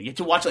the scene again. You have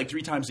to watch it like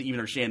 3 times to even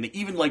understand. They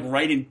even like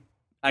write in.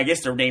 I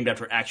guess they're named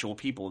after actual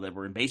people that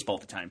were in baseball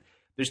at the time.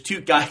 There's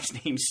 2 guys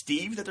named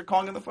Steve that they're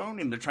calling on the phone,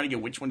 and they're trying to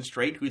get which one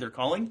straight, who they're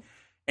calling.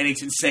 and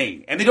it's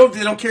insane. And they don't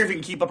care if you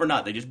can keep up or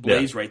not. They just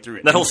blaze right through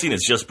it. That whole scene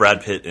is just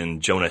Brad Pitt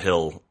and Jonah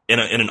Hill in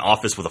an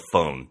office with a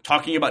phone.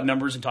 Talking about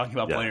numbers and talking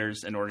about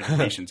players and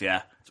organizations.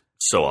 Yeah,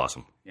 So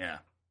awesome. yeah.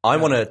 I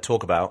want to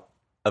talk about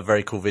a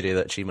very cool video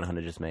that Achievement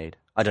Hunter just made.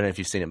 I don't know if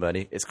you've seen it,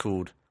 Bernie. It's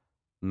called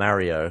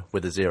Mario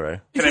with a zero.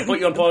 Can I put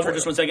you on pause for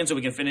just 1 second so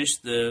we can finish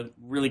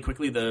really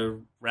quickly the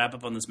wrap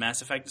up on this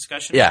Mass Effect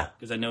discussion? Yeah.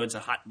 Because I know it's a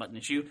hot button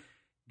issue.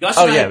 Gus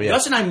Oh, and yeah.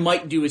 Gus and I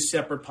might do a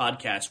separate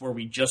podcast where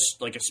we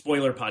just, like a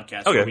spoiler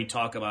podcast, Okay. where we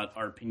talk about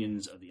our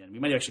opinions of the end. We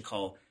might actually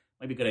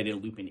might be a good idea to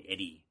loop in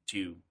Eddie,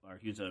 too.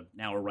 He was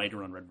now a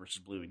writer on Red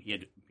vs. Blue, and he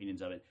had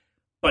opinions of it.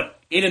 But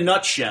in a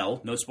nutshell,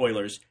 no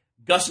spoilers,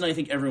 Gus and I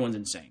think everyone's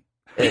insane.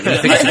 I think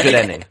it's a good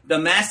ending. The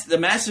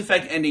Mass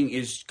Effect ending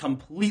is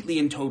completely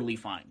and totally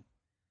fine.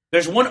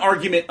 There's one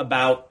argument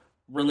about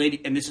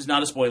related, and this is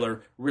not a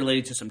spoiler,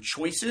 related to some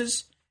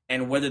choices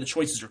and whether the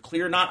choices are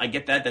clear or not. I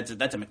get that.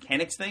 That's a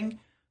mechanics thing.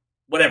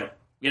 Whatever.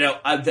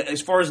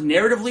 As far as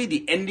narratively,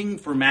 the ending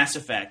for Mass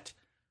Effect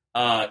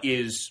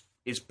is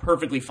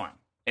perfectly fine.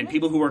 And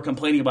people who are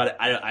complaining about it,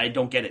 I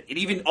don't get it. And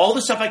even all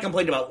the stuff I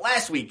complained about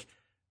last week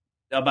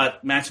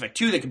about Mass Effect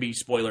 2 that could be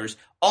spoilers,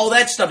 all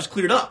that stuff is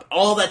cleared up.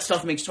 All that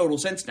stuff makes total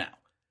sense now.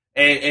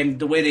 And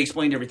the way they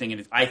explained everything,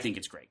 and I think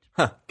it's great.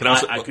 Can I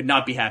also- I could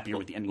not be happier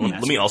with the ending.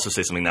 Let me also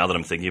say something now that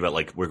I'm thinking about,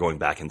 like, we're going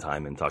back in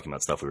time and talking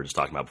about stuff we were just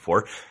talking about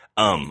before.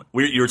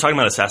 You were talking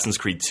about Assassin's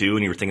Creed 2,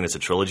 and you were thinking it's a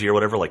trilogy or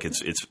whatever. Like,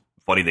 it's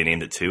funny they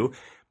named it 2.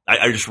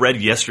 I just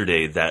read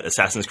yesterday that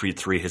Assassin's Creed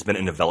 3 has been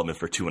in development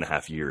for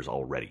 2.5 years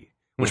already,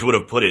 which would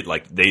have put it,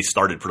 like, they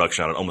started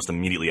production on it almost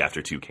immediately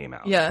after 2 came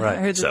out. Yeah, Right.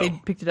 I heard that So- they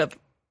picked it up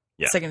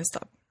Yeah. second to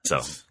stop. So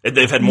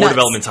they've had more Nuts.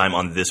 development time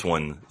on this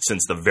one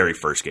since the very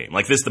first game.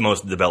 Like, this is the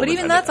most development But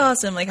even time that's they've had.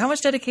 awesome. Like, how much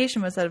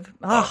dedication was that?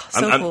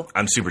 So I'm cool.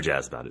 I'm super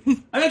jazzed about it.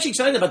 I'm actually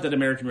excited about that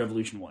American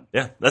Revolution one.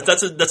 Yeah,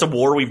 that's a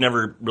war we've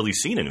never really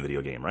seen in a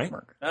video game, right?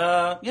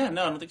 Yeah,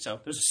 no, I don't think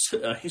so. There's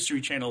a History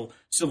Channel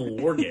Civil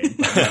War game. I don't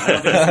think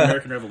it's the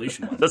American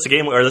Revolution one. That's a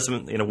game, or that's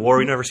a war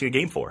we've never seen a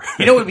game for.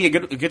 You know what would be a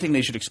good thing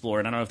they should explore,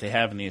 and I don't know if they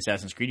have in the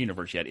Assassin's Creed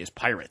universe yet, is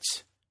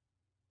pirates.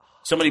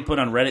 Somebody put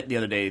on Reddit the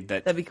other day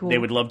that That'd be cool. they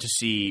would love to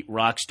see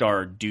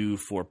Rockstar do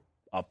for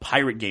a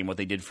pirate game what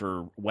they did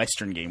for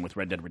Western game with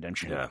Red Dead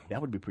Redemption. Yeah.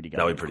 That would be pretty good.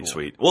 That would be pretty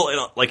sweet.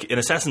 Well, like in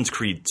Assassin's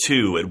Creed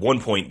 2, at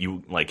one point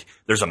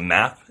there's a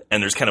map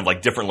and there's kind of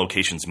like different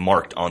locations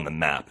marked on the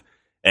map,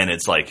 and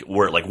it's like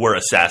where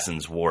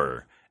assassins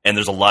were. And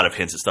there's a lot of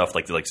hints and stuff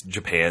like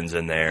Japan's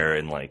in there,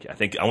 and like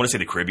I want to say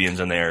the Caribbean's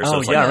in there. So Oh,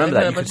 it's yeah, I like, remember Yeah,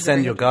 that. a You bunch could of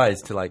send different- your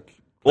guys to, like...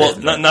 well,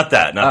 not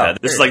that.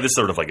 This is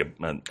sort of like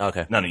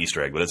Okay. not an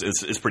Easter egg, but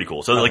it's pretty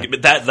cool. So like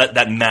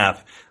that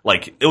map,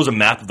 like it was a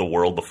map of the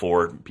world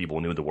before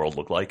people knew what the world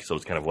looked like. So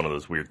it's kind of one of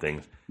those weird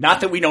things. Not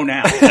that we know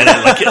now. And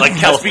then,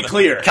 like Let's be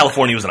clear.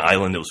 California was an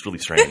island. It was really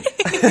strange.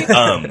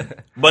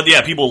 But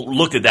yeah, people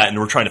looked at that and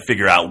were trying to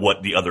figure out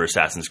what the other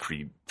Assassin's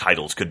Creed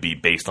titles could be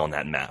based on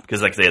that map,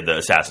 because like they had the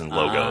Assassin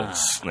logo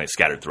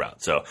scattered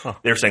throughout. So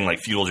they were saying like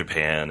feudal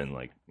Japan and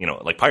like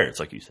pirates,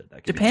 like you said.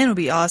 That could Japan would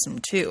be awesome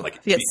too. Like,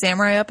 if you had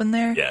samurai up in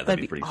there, Yeah,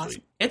 that'd be pretty awesome.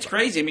 sweet. It's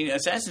crazy. I mean,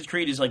 Assassin's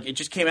Creed is like, it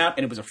just came out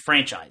and it was a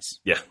franchise.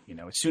 Yeah,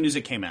 As soon as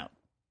it came out.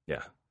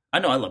 yeah. I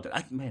know, I loved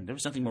it. Man, there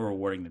was nothing more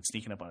rewarding than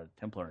sneaking up on a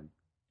Templar and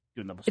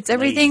doing the It's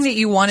everything that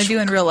you want to do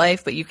in real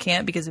life, but you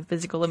can't because of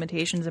physical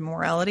limitations and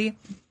morality.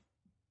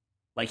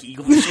 like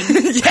eagle fishing.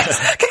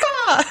 Yes,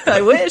 Caw-caw!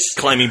 I wish.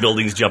 Climbing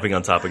buildings, jumping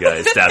on top of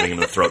guys, stabbing them in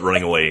the throat,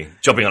 running away,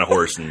 jumping on a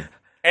horse, and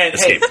And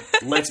Escape. hey,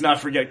 let's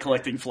not forget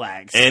collecting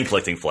flags.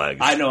 collecting flags.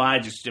 I know, I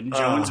just Jim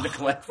Jones to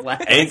collect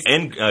flags.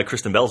 And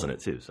Kristen Bell's in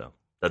it too, so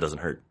that doesn't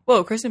hurt.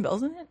 Whoa, Kristen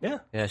Bell's in it? Yeah,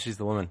 Yeah, she's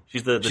the woman.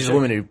 she's the She's the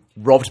woman who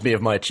robbed me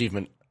of my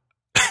achievement.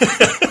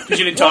 Because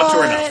you didn't talk to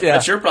her enough. What? Yeah.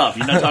 That's your problem.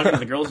 You're not talking to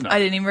the girls enough. I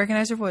didn't even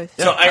recognize her voice.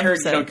 So I I'm heard,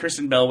 upset.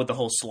 Kristen Bell with the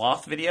whole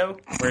sloth video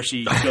where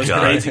she goes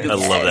God, crazy. I 'cause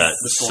love that.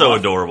 the So sloth.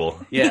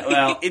 adorable. Yeah,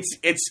 well,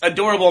 it's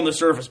adorable on the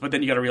surface, but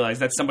then you got to realize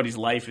that somebody's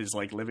life is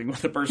like living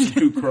with a person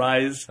who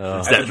cries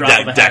at the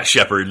drop of a Dak hat.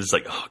 Shepard is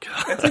like, oh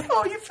god. It's like,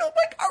 oh, you filled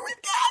my car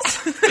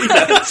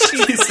with gas.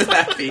 She's so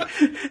happy.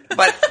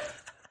 But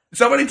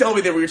somebody told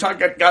me that we were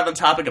got on the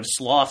topic of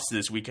sloths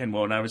this weekend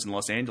when I was in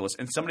Los Angeles,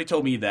 and somebody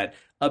told me that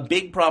a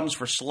big problem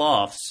for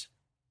sloths,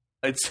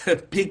 it's a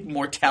big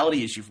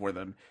mortality issue for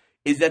them,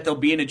 is that they'll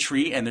be in a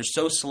tree and they're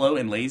so slow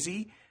and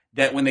lazy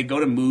that when they go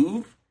to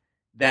move,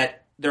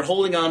 that they're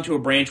holding on to a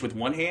branch with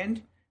one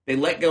hand, they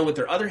let go with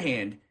their other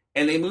hand,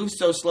 and they move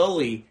so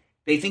slowly,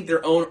 they think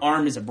their own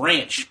arm is a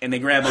branch, and they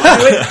grab onto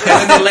it,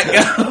 and then they let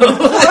go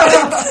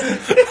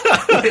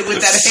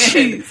with that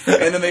hand,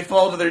 and then they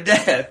fall to their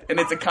death. And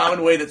it's a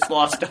common way that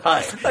sloths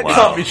die. That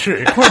can't be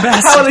true.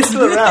 How are they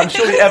still around?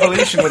 Surely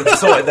evolution would have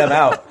sorted them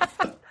out.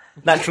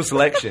 Natural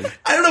selection.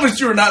 I don't know if it's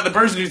true or not. The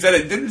person who said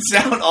it didn't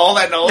sound all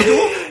that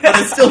knowledgeable, but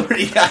it's still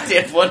pretty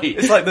goddamn funny.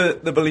 It's like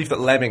the belief that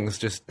lemmings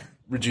just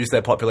reduce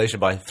their population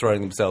by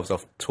throwing themselves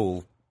off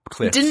tall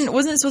cliffs.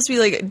 Wasn't it supposed to be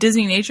like a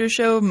Disney nature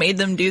show made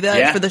them do that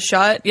Yeah. for the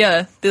shot?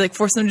 Yeah. They like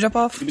forced them to jump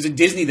off? It was a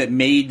Disney that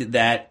made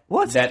that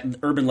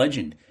urban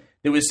legend.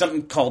 There was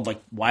something called like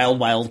Wild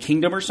Wild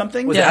Kingdom or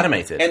something. Was it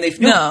animated? And they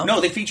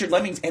No. they featured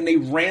lemmings and they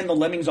ran the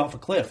lemmings off a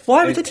cliff.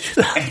 Why would they do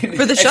that?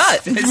 For the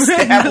shot.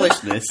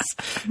 Established this.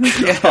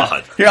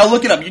 God. Here, I'll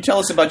look it up. You tell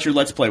us about your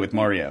Let's Play with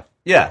Mario.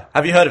 Yeah.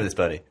 Have you heard of this,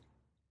 Bernie?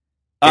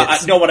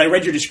 No, when I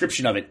read your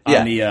description of it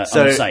on the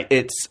site.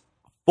 It's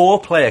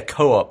 4-player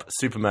co-op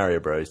Super Mario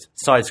Bros.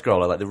 Side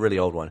scroller, like the really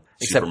old one.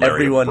 Super Except Mario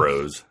everyone.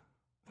 Bros.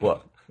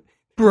 What?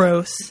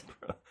 Gross.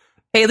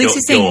 Hey, at least Go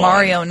he's saying on.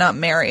 Mario, not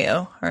Mario.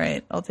 All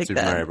right, I'll take Super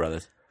that. Mario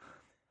Brothers.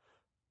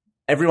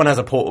 Everyone has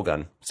a portal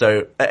gun.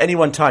 So at any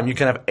one time, you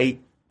can have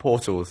 8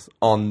 portals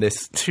on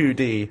this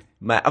 2D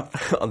map,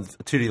 on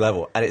 2D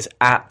level, and it's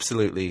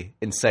absolutely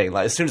insane.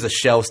 Like, as soon as the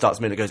shell starts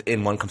moving, it goes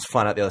in, one comes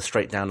flying out the other,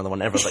 straight down the other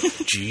one. Everyone's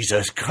like,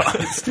 Jesus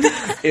Christ.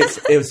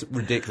 It was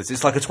ridiculous.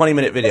 It's like a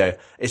 20-minute video.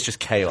 It's just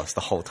chaos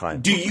the whole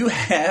time. Do you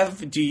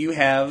have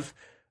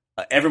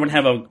everyone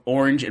have a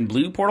orange and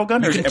blue portal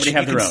gun, or does everybody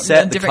have you their can own?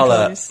 set the Different color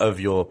colors. of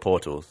your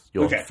portals,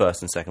 your Okay.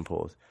 first and second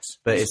portals.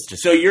 But it's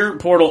just... So your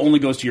portal only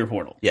goes to your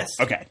portal? Yes.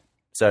 Okay.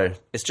 So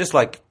it's just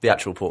like the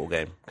actual portal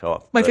game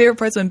co-op. My but- favorite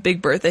part's when Big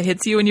Bertha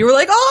hits you and you were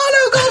like,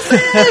 "Oh no, go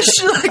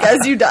fish!" like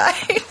as you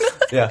died.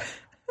 Yeah.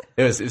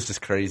 It was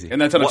just crazy. And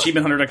that's on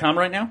AchievementHunter.com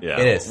right now? Yeah.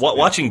 It is.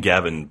 Watching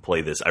Gavin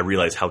play this, I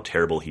realize how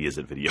terrible he is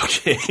at video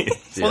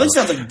games. Well,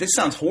 this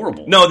sounds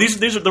horrible. No,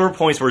 there were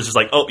points where it's just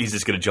like, oh, he's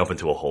just going to jump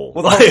into a hole.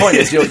 Well, the whole point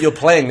is you're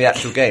playing the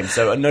actual game,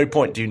 so at no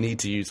point do you need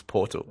to use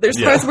Portal. There's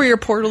parts where you're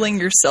portaling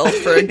yourself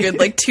for a good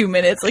 2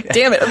 minutes. Like,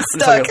 damn it, I'm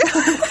stuck.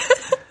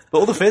 But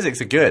all the physics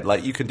are good.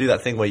 Like, you can do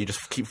that thing where you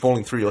just keep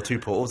falling through your 2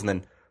 portals and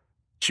then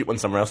shoot one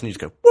somewhere else and you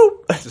just go,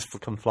 whoop, just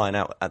come flying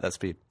out at that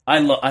speed. I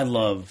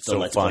love the So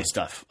Let's fun. Play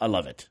stuff. I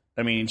love it.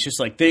 I mean, it's just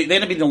like, they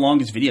end up being the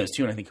longest videos,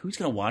 too, and I think, who's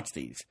going to watch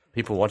these?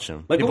 People watch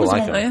them. Like, People what was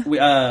like the them.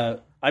 one,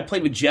 I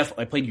played with Jeff.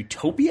 I played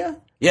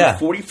Utopia. Yeah, for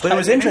 45 but it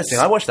was minutes. interesting.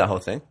 I watched that whole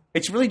thing.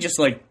 It's really just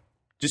like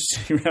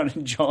sitting around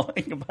and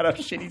jawing about how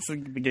shitty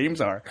the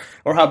games are,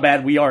 or how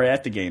bad we are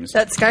at the games.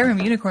 That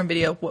Skyrim Unicorn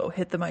video, whoa,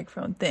 hit the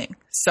microphone thing.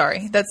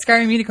 Sorry. That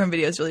Skyrim Unicorn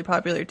video is really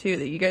popular too,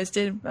 that you guys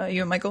did,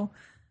 you and Michael.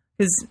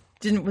 Because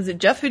was it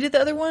Jeff who did the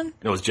other one?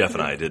 It was Jeff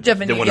and I did. Jeff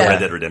and did you, one yeah. of Red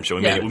Dead Redemption.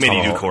 We Yeah.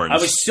 made unicorns. I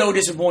was so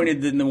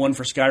disappointed in the one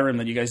for Skyrim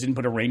that you guys didn't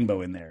put a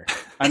rainbow in there.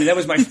 I mean, that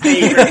was my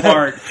favorite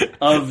part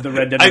of the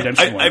Red Dead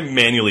Redemption I one.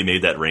 manually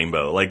made that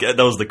rainbow. Like, that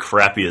was the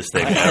crappiest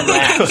thing I ever.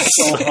 laughed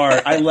so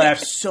hard. I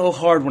laughed so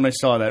hard when I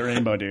saw that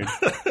rainbow, dude.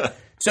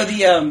 So I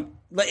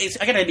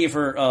got an idea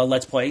for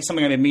Let's Play,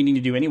 something I've been meaning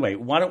to do anyway.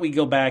 Why don't we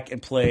go back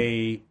and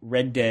play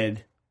Red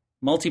Dead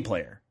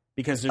multiplayer?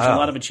 Because there's a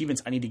lot of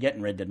achievements I need to get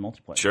in Red Dead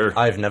multiplayer. Sure.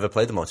 I've never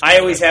played the multiplayer. I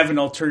always have an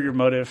ulterior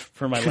motive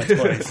for my Let's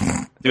Plays.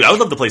 Dude, I would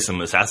love to play some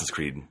Assassin's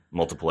Creed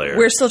multiplayer.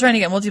 We're still trying to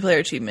get multiplayer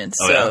achievements,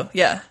 Oh, so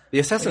yeah. The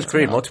Assassin's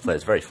Creed multiplayer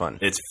is very fun.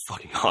 It's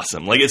fucking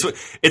awesome. Like, it's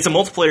a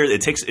multiplayer.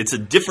 It's a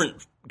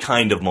different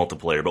kind of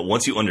multiplayer, but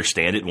once you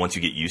understand it, once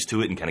you get used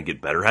to it and kind of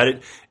get better at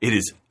it,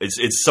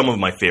 it's some of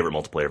my favorite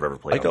multiplayer I've ever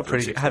played. I got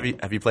pretty. Have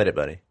you played it,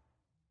 buddy?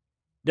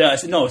 No,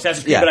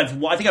 Assassin's Creed, Yeah.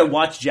 but I think I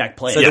watched Jack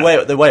play So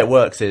it. the way it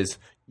works is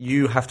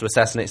you have to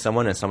assassinate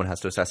someone and someone has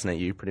to assassinate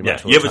you. Pretty Yeah,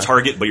 much. all you the have a time.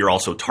 target, but you're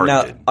also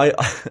targeted. Now,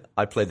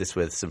 I played this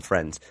with some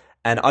friends,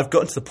 and I've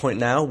gotten to the point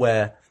now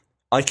where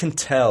I can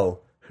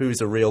tell who's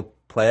a real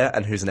player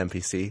and who's an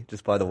NPC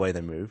just by the way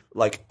they move.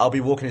 Like, I'll be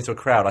walking into a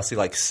crowd, I see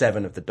like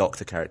 7 of the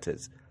Doctor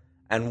characters,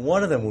 and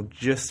one of them will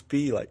just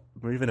be like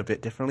moving a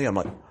bit differently. I'm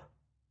like,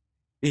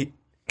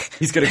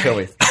 he's gonna kill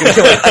me. He's gonna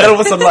kill me. And then all of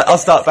a sudden, like, I'll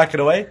start backing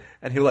away,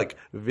 and he'll like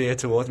veer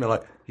towards me. I'm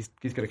like,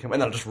 he's gonna kill me,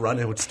 and then I'll just run,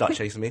 and he'll start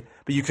chasing me.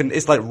 But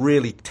it's like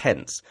really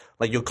tense.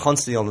 Like, you're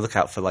constantly on the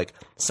lookout for like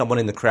someone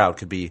in the crowd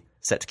could be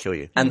set to kill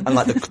you, and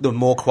like the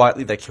more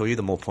quietly they kill you,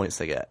 the more points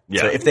they get.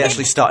 Yeah. So if they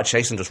actually start a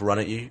chase and just run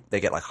at you, they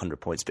get like 100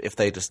 points. But if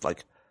they just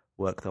like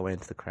work their way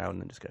into the crowd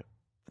and then just go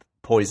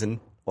poison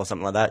or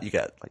something like that, you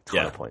get like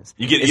 12 points.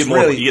 You get It's more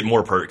really- you get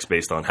more perks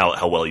based on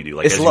how well you do.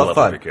 Like, It's as a you lot of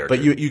level up fun, your but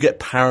character. you get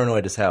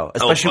paranoid as hell,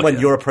 especially fuck when yeah.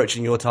 you're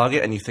approaching your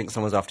target and you think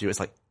someone's after you. It's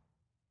like,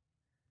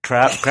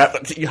 crap.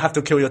 You have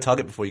to kill your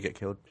target before you get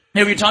killed.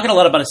 Now, we're talking a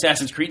lot about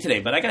Assassin's Creed today,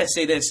 but I gotta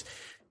say this.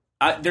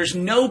 There's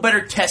no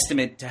better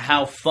testament to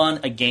how fun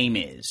a game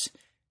is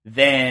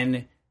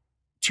than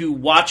to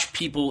watch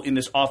people in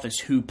this office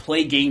who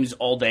play games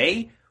all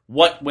day.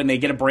 When they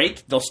get a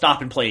break, they'll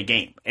stop and play a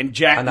game. And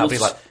Jack And that'll will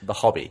be like the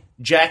hobby.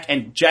 Jack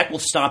will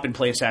stop and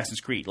play Assassin's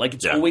Creed. Like,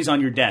 it's always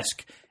on your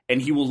desk,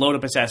 and he will load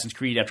up Assassin's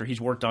Creed after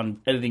he's worked on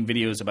editing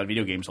videos about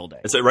video games all day.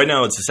 So right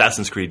now, it's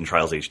Assassin's Creed and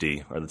Trials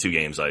HD are the 2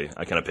 games I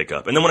kind of pick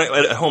up. And then when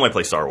at home, I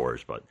play Star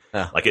Wars. But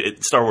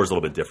Star Wars is a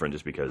little bit different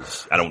just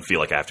because I don't feel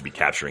like I have to be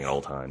capturing at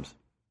all times.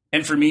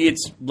 And for me,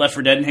 it's Left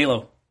 4 Dead and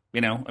Halo.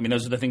 You know, I mean,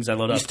 those are the things I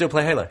load You up. still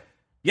play Halo?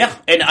 Yeah,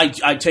 and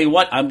I tell you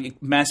what,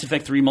 Mass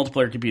Effect 3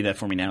 multiplayer could be that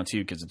for me now,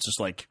 too, because it's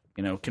just like,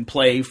 you know, can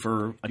play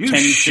for a You 10,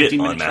 shit 15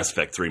 on minutes. Mass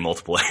Effect 3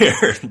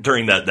 multiplayer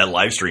during that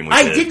live stream we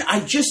I did. didn't.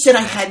 I just said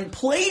I hadn't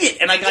played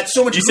it, and I got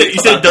so much You said grief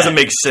it about doesn't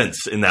that. make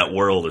sense in that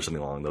world or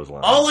something along those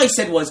lines. All I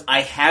said was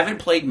I haven't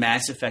played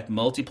Mass Effect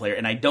multiplayer,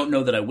 and I don't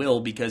know that I will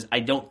because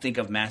I don't think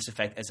of Mass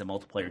Effect as a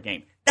multiplayer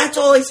game. That's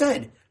all I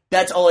said.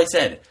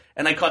 And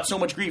and I caught so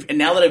much grief. And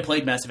now that I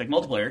played Mass Effect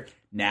multiplayer,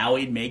 now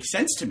it makes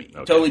sense to me.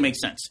 It totally makes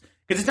sense.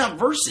 Because it's not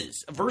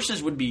versus.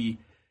 Versus would be,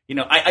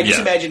 I just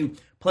imagine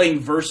playing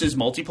versus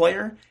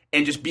multiplayer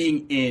and just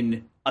being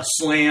in a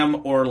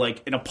slam or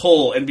like in a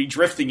pull and be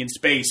drifting in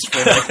space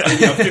for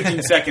like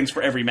 15 seconds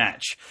for every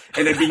match.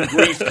 And then being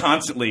griefed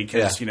constantly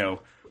because,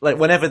 Like,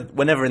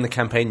 whenever in the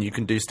campaign you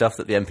can do stuff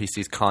that the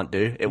NPCs can't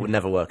do, it would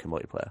never work in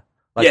multiplayer.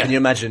 Like, can you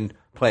imagine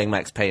playing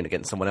Max Payne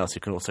against someone else who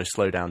can also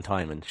slow down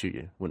time and shoot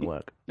you? Wouldn't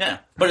work. Yeah,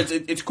 but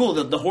it's cool.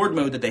 The Horde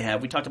mode that they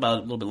have, we talked about it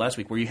a little bit last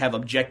week, where you have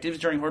objectives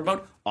during Horde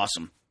mode.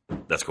 Awesome.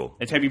 That's cool.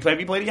 Have you played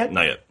it yet?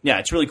 Not yet. Yeah,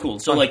 it's really cool.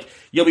 So, like,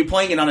 you'll be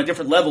playing it on a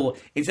different level.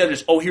 Instead of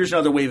just, here's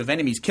another wave of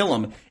enemies, kill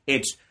them.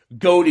 It's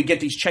go to get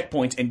these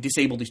checkpoints and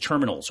disable these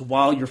terminals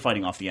while you're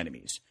fighting off the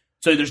enemies.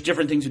 So there's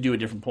different things to do at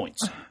different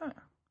points.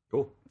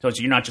 Cool. So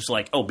you're not just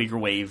like, bigger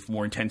wave,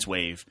 more intense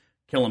wave,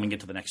 kill them and get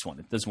to the next one.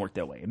 It doesn't work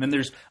that way. And then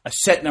there's a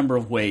set number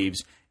of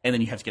waves, and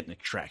then you have to get an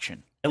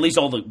extraction. At least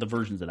all the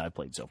versions that I've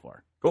played so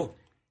far. Cool.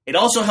 It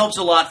also helps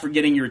a lot for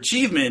getting your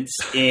achievements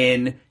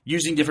in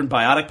using different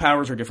biotic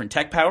powers or different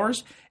tech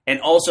powers. And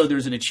also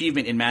there's an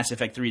achievement in Mass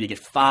Effect 3 to get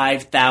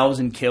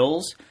 5,000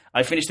 kills.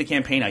 I finished the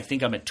campaign. I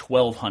think I'm at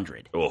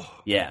 1,200. Oh.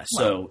 Yeah,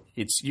 so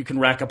you can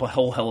rack up a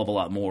whole hell of a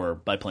lot more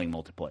by playing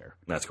multiplayer.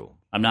 That's cool.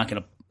 I'm not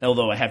going to,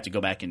 although I have to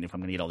go back and if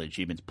I'm going to get all the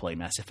achievements, play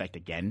Mass Effect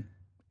again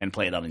and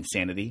play it on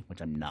Insanity,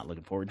 which I'm not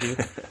looking forward to.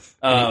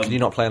 Can you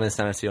not play on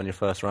Insanity on your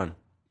first run?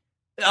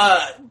 Or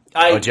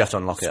do you have to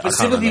unlock it?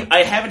 Specifically,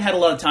 I haven't had a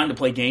lot of time to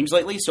play games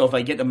lately, so if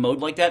I get a mode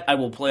like that, I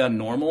will play on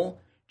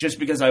normal just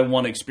because I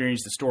want to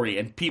experience the story.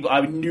 And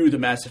I knew the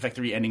Mass Effect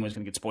 3 ending was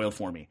going to get spoiled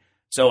for me.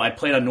 So I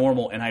played on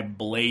normal, and I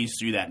blazed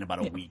through that in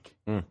about a week.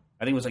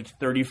 I think it was like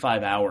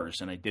 35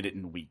 hours, and I did it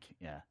in a week.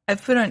 Yeah,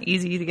 I've put on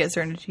easy to get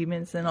certain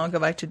achievements, and I'll go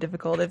back to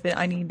difficult if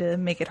I need to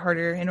make it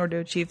harder in order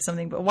to achieve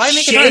something. But why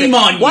make it harder? Shame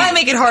on you. Why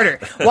make it harder?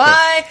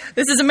 Why?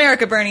 This is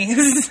America, Bernie.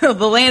 This is the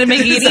land of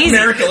making it easy.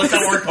 America, let's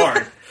not work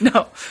hard.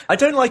 No. I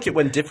don't like it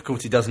when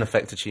difficulty doesn't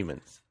affect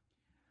achievements.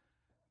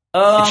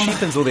 It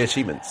cheapens all the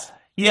achievements.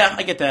 Yeah,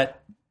 I get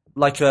that.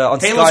 Like on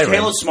Halo's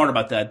Skyrim. smart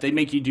about that. They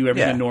make you do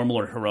everything normal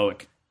or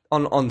heroic.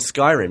 On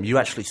Skyrim, you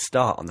actually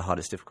start on the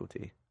hardest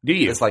difficulty. Do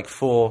you? There's like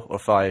 4 or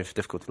 5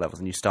 difficulty levels,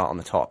 and you start on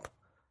the top.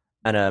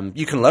 And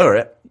you can lower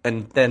it,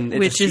 and then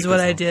Which is what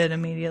I did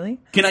immediately.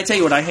 Can I tell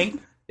you what I hate?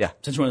 Yeah.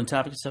 Since we're on the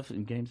topic of stuff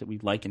in games that we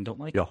like and don't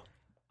like. Yeah.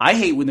 I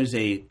hate when there's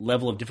a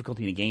level of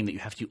difficulty in a game that you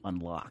have to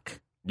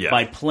unlock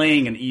by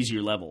playing an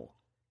easier level.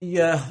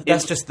 Yeah,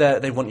 that's just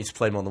that they want you to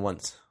play more than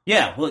once.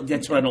 Yeah, well,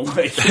 that's what I don't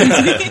like.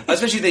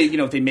 Especially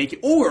if they make it.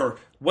 Or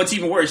what's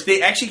even worse,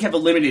 they actually have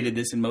eliminated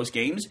this in most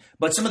games.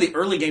 But some of the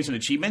early games with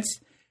achievements,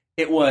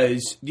 it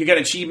was you got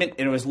an achievement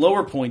and it was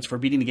lower points for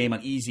beating the game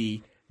on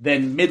easy,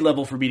 then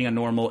mid-level for beating on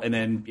normal, and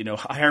then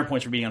higher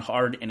points for beating on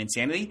hard and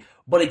insanity.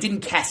 But it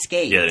didn't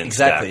cascade. Yeah, it didn't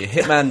Exactly.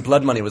 stack. Hitman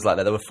Blood Money was like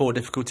that. There were 4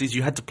 difficulties.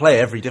 You had to play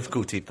every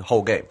difficulty the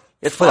whole game.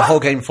 You had to play the whole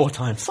game 4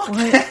 times.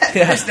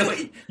 There's no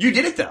way- you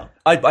did it though.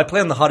 I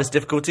play on the hardest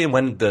difficulty, and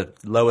when the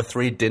lower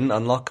 3 didn't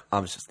unlock, I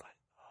was just like,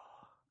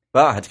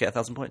 well, I had to get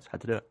 1,000 points.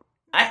 Had to do it.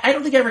 I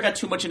don't think I ever got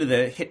too much into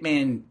the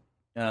Hitman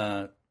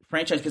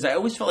franchise because I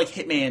always felt like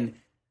Hitman,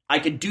 I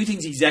could do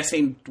things the exact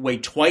same way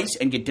twice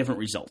and get different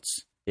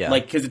results. Yeah.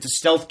 Like, because it's a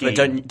stealth game.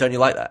 But don't you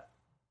like that?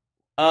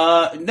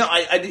 No,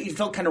 it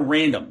felt kind of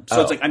random. So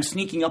Oh. it's like I'm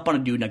sneaking up on a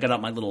dude and I got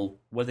out my little,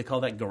 what do they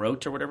call that,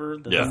 garrote or whatever?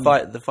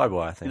 The fiber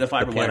wire thing. The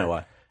fiber piano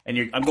wire.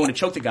 And I'm going to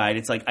choke the guy, and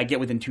it's like I get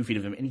within 2 feet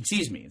of him, and he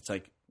sees me. It's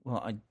like,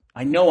 well,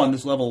 I know on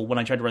this level when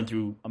I tried to run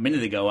through a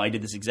minute ago, I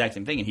did this exact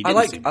same thing, and he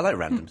didn't see me. I like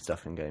random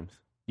stuff in games.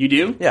 You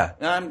do? Yeah.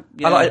 Yeah.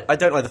 I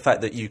don't like the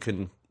fact that you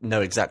can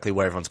know exactly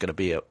where everyone's going to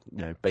be,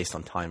 based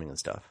on timing and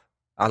stuff.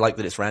 I like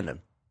that it's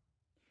random.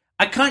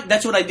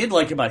 That's what I did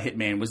like about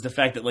Hitman was the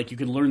fact that like you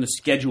could learn the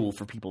schedule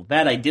for people.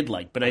 That I did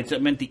like, but it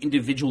meant the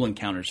individual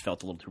encounters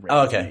felt a little too random.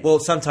 Oh, to okay. me. Well,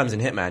 sometimes in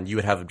Hitman, you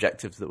would have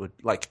objectives that would,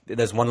 like,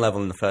 there's one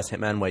level in the first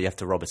Hitman where you have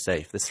to rob a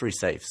safe. There's 3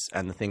 safes,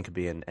 and the thing could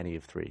be in any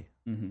of 3.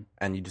 Mm-hmm.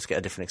 And you just get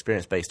a different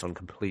experience based on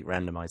complete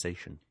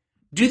randomization.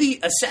 Do the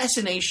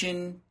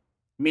assassination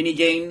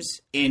minigames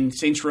in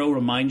Saints Row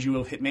remind you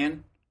of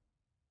Hitman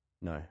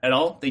No. at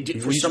all? They do.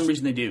 For some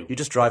reason, they do. You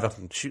just drive up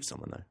and shoot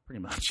someone, though.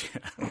 Pretty much.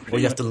 Or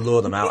you have to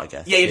lure them out, I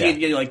guess. Yeah,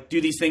 you like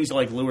do these things to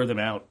like lure them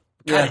out.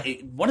 God,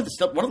 one of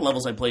the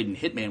levels I played in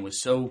Hitman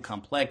was so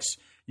complex.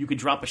 You could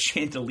drop a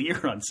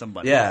chandelier on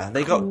somebody. Yeah,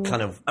 they got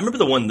kind of... I remember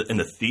the one in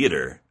the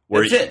theater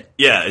where That's it.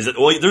 Yeah, is it?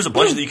 Well, there's a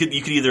bunch that you could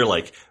either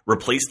like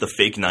replace the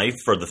fake knife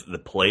for the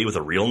play with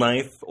a real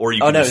knife, or you.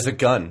 Oh could no, it just, was a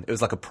gun. It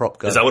was like a prop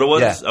gun. Is that what it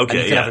was? Yeah. Okay, and you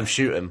can yeah. have him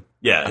shoot him.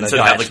 Yeah, and the so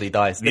guy actually actually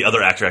dies. The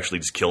other actor actually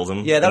just kills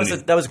him. Yeah,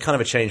 that was kind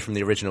of a change from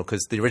the original,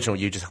 because the original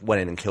you just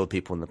went in and killed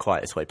people in the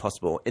quietest way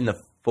possible. In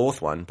the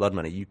 4th one, Blood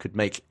Money, you could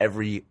make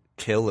every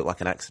kill look like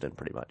an accident,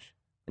 pretty much.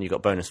 And you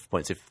got bonus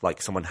points if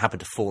like someone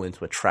happened to fall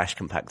into a trash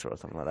compactor or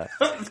something like that.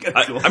 That's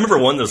kinda cool. I remember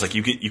one that was like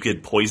you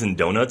could poison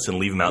donuts and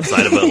leave them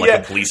outside of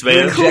a police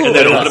van, Cool. and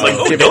then open them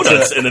like Give it to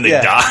donuts, it. and then they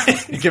Yeah. die.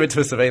 You give it to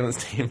a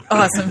surveillance team.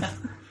 Awesome.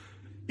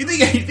 You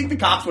think the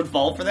cops would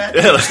fall for that?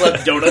 Just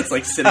let donuts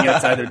like sitting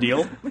outside their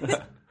deal.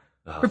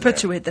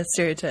 Perpetuate that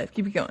stereotype.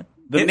 Keep it going.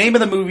 The name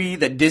of the movie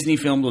that Disney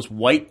filmed was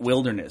White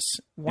Wilderness,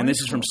 and this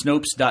is from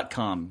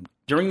Snopes.com.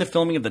 During the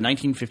filming of the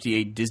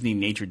 1958 Disney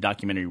nature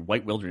documentary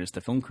White Wilderness,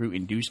 the film crew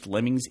induced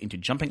lemmings into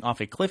jumping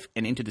off a cliff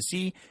and into the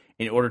sea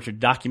in order to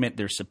document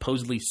their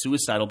supposedly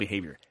suicidal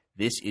behavior.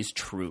 This is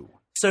true.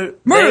 So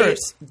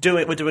Murders!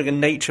 we're doing a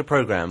nature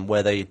program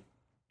where they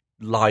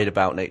lied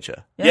about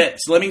nature.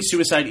 Yes, lemming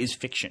suicide is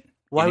fiction.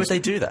 Why would they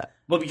do that?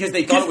 Well, because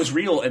they thought it was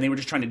real and they were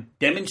just trying to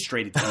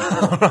demonstrate it to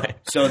people. Right.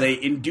 So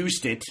they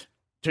induced it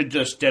to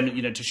just to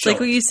It's show. like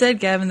what you said,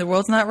 Gavin. The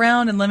world's not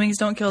round, and lemmings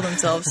don't kill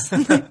themselves.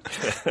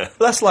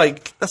 That's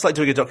like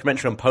doing a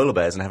documentary on polar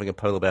bears and having a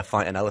polar bear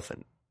fight an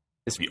elephant.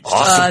 It's be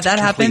awesome. just a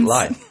That complete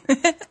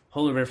happens. lie.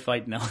 Polar bear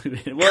fight an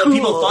elephant. Well,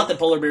 people thought that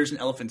polar bears and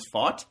elephants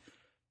fought,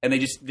 and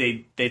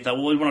they thought,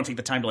 well, we want to take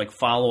the time to like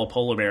follow a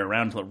polar bear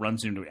around until it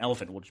runs into an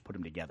elephant. We'll just put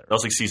them together. That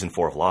was like season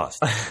 4 of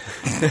Lost.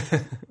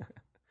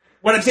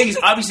 What I'm saying is,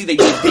 obviously, they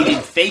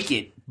didn't fake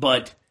it,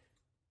 but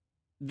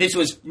this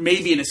was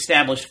maybe an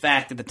established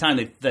fact at the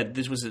time that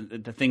this was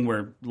the thing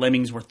where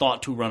lemmings were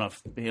thought to run off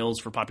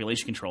hills for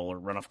population control or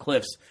run off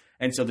cliffs,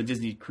 and so the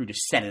Disney crew just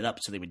set it up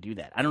so they would do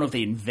that. I don't know if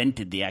they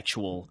invented the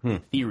actual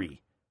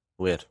theory.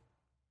 Weird.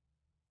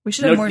 We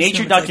should have more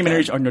Nature snippets like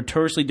documentaries that. are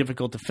notoriously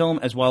difficult to film,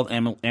 as wild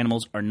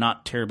animals are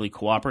not terribly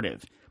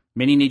cooperative.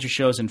 Many nature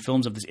shows and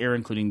films of this era,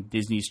 including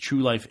Disney's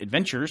True Life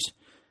Adventures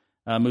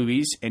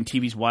movies and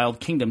TV's Wild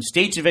Kingdom,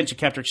 staged events to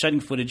capture exciting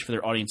footage for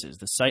their audiences.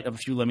 The sight of a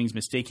few lemmings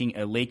mistaking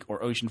a lake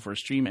or ocean for a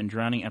stream and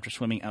drowning after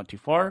swimming out too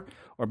far,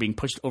 or being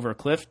pushed over a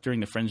cliff during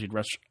the frenzied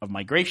rush of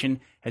migration,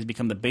 has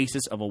become the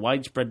basis of a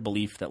widespread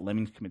belief that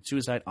lemmings commit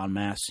suicide en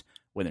masse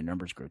when their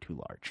numbers grow too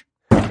large.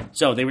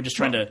 So they were just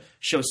trying to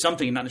show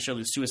something, not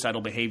necessarily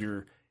suicidal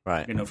behavior,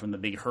 Right. from the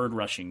big herd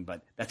rushing,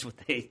 but that's what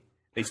they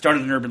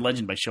started an urban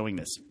legend by showing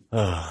this.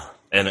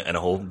 and a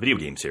whole video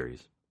game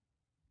series.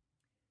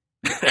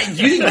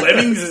 You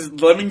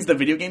think Lemmings, the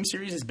video game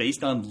series, is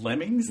based on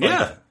lemmings? Like,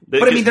 Yeah.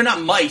 But I mean, they're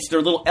not mice;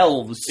 they're little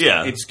elves.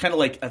 Yeah. It's kind of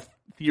like a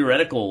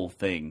theoretical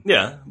thing.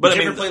 Yeah, but Did I you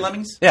mean, Oh, ever play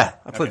Lemmings? Yeah,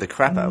 I played the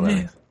crap out of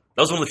it. that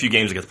was one of the few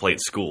games I got to play at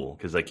school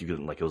because like you could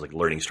it was like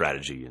learning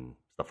strategy and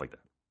stuff like that.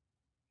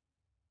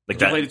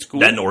 Like You played at school?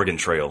 that and Oregon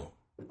Trail.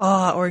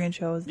 Oh, Oregon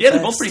Trail was the Yeah, they're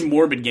best. both pretty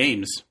morbid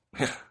games.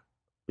 But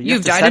You've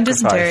have to died in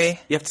sacrifice- dysentery.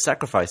 You have to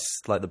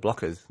sacrifice like the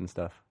blockers and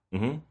stuff.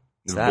 Mm-hmm.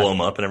 Sad. Blow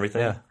them up and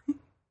everything. Yeah.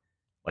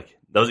 Like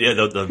those,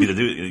 that'd be the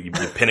do. You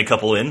pin a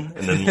couple in, and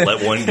then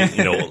let one,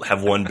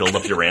 have one build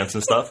up your ramps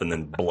and stuff, and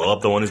then blow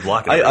up the one who's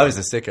blocking. I was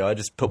a sicko. I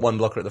just put one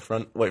blocker at the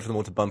front, wait for them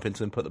all to bump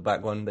into him, put the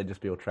back one, they'd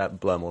just be all trapped,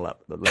 blow them all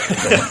up.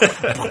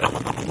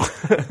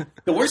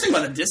 The worst thing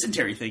about the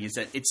dysentery thing is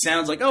that it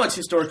sounds like, oh, it's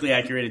historically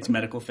accurate, it's a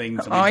medical thing,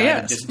 somebody Oh, died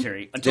yes. of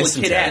dysentery. Until a kid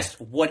Dysentery.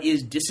 asked, what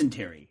is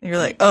dysentery? And you're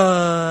like,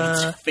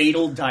 It's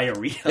fatal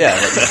diarrhea. Yeah,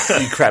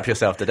 like, you crap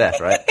yourself to death,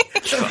 right?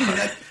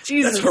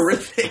 Jesus. That's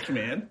horrific,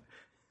 man.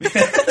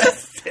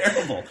 That's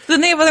terrible. Then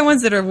they have other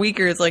ones that are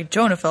weaker. It's like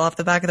Jonah fell off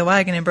the back of the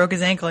wagon and broke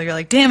his ankle. You're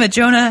like, damn it,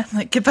 Jonah.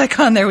 Like, get back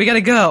on there. We got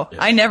to go.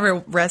 I never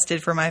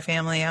rested for my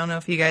family. I don't know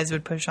if you guys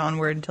would push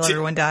onward until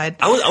everyone died.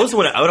 I was the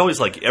one. I would always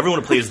like everyone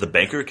would play as the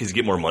banker because you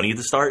get more money at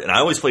the start, and I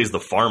always play as the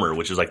farmer,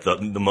 which is like the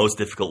most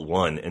difficult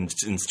one, and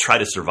try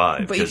to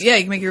survive. But 'cause- you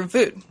can make your own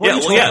food. What are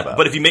you talking about?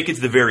 But if you make it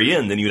to the very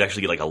end, then you'd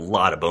actually get like a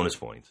lot of bonus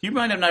points. You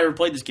might have never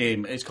played this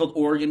game. It's called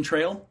Oregon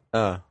Trail.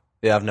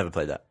 Yeah, I've never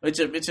played that.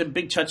 It's a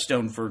big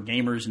touchstone for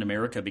gamers in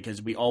America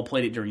because we all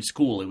played it during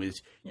school. It was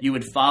you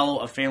would follow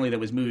a family that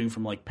was moving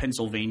from like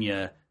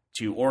Pennsylvania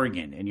to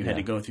Oregon, and you had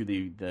to go through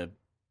the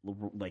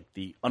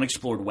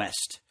unexplored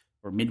West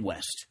or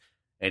Midwest,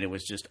 and it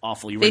was just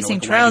awful. You were in, Facing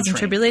like, a trials wagon and train.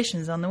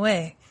 tribulations on the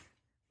way.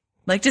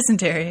 Like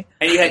dysentery.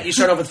 And you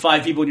start off with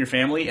 5 people in your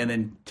family, and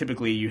then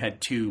typically you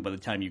had 2 by the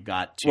time you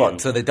got to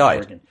What, so they died?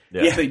 Oregon.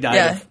 Yeah. Yeah, they died.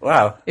 Yeah.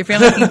 Wow. Your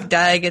family can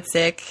die, get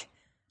sick.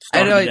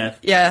 Starved to always,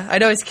 death.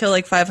 I'd always kill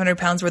like 500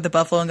 pounds worth of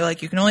buffalo, and they're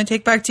like, you can only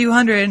take back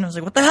 200. And I was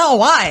like, what the hell?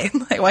 Why?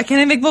 Like, why can't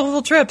I make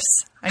multiple trips?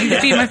 I need to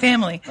feed my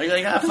family. Are you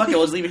like, fuck it,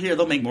 let's leave it here.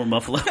 They'll make more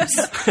buffaloes.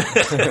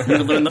 You're going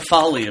to learn the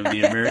folly of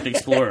the American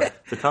explorer.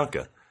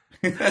 Tatanka.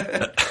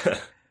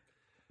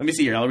 Let me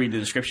see here. I'll read the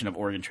description of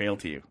Oregon Trail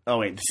to you. Oh,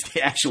 wait. This is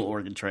the actual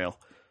Oregon Trail.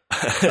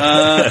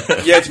 Yeah,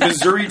 it's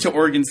Missouri to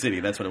Oregon City.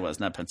 That's what it was,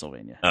 not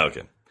Pennsylvania. Oh,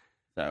 okay.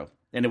 So,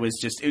 and it was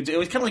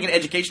kind of like an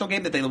educational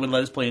game that they would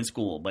let us play in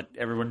school, but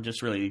everyone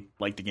just really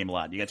liked the game a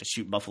lot. You got to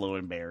shoot buffalo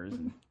and bears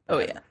and Oh,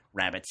 yeah.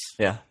 rabbits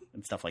Yeah.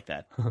 and stuff like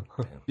that.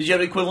 Did you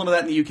have an equivalent of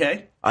that in the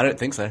UK? I don't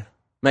think so.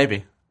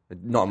 Maybe.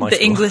 Not in my The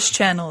school. English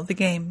channel, the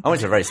game. I went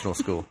to a very small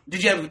school.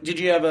 Did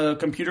you have a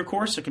computer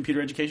course, a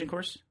computer education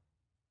course?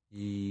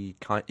 Yeah.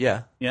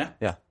 Yeah.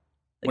 Yeah.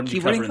 What did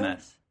you keyboarding cover in that?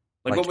 class?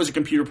 Like, what was a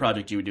computer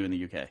project you would do in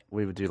the UK?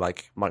 We would do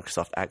like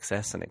Microsoft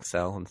Access and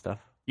Excel and stuff.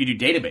 You do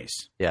database.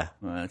 Yeah.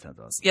 Well, that sounds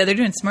awesome. Yeah, they're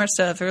doing smart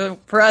stuff.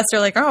 For us, they're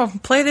like, oh,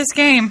 play this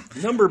game.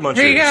 Number munchers.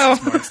 Here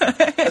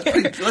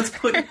you go. Let's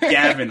put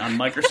Gavin on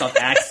Microsoft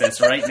Access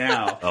right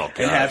now Oh, God.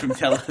 and have him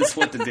tell us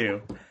what to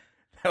do.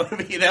 That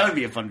would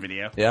be a fun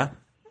video. Yeah.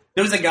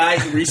 There was a guy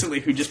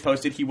recently who just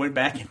posted he went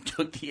back and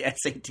took the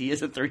SAT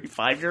as a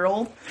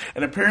 35-year-old,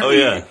 and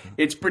apparently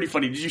it's pretty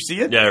funny. Did you see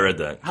it? Yeah, I read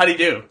that. How'd he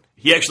do?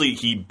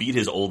 He beat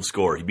his old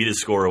score. He beat his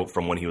score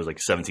from when he was like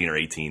 17 or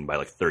 18 by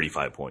like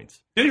 35 points.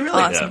 Did he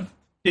really? Awesome. Yeah.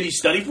 Did he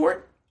study for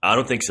it? I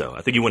don't think so.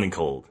 I think he went in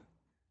cold.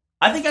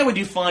 I think I would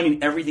do fine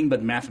in everything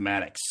but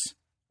mathematics.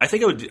 I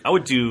think I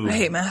would do. I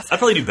hate math. I'd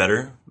probably do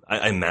better.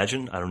 I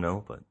imagine. I don't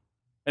know, but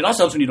It also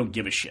helps when you don't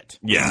give a shit.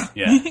 yeah,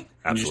 Yeah. I'm just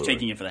Absolutely.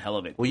 taking it for the hell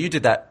of it. Well, you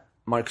did that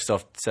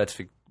Microsoft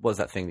certificate. What was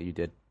that thing that you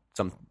did?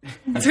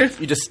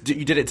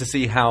 You did it to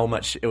see how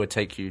much it would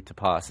take you to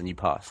pass, and you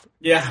passed.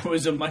 Yeah, I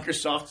was a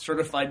Microsoft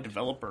certified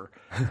developer.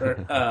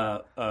 I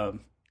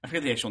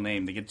forget the actual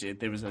name.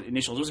 There was an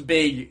initial. It was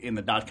big in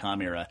the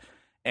 .com era,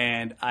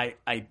 and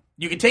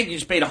you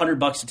just paid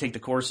 $100 to take the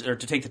course or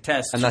to take the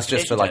test, And that's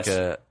just for like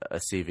certification a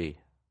CV.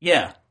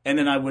 Yeah, and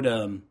then I would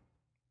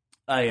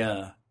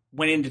I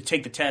went in to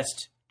take the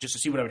test just to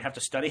see what I would have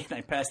to study, and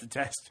I passed the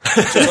test.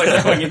 So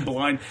like going in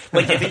blind.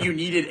 Like I think you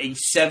needed a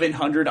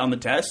 700 on the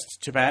test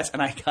to pass,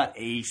 and I got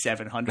a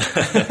 700. Like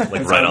So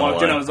right I on walked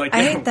the in, line. I was like,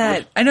 I hate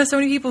that. I know so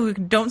many people who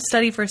don't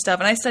study for stuff,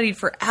 and I studied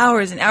for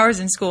hours and hours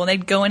in school, and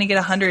they'd go in and get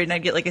 100, and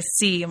I'd get like a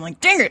C. I'm like,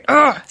 dang it!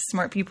 Ugh,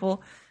 smart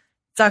people.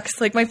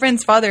 Sucks. Like my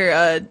friend's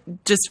father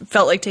just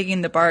felt like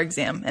taking the bar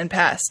exam and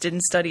passed,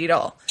 didn't study at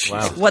all.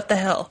 Wow. What the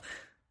hell?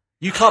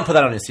 You can't put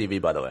that on your CV,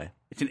 by the way.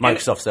 It's an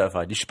Microsoft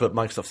certified. You should put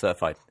Microsoft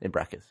certified in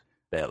brackets.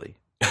 Barely.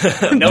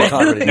 no, can't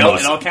really no, know.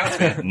 it all counts,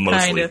 man. Mostly.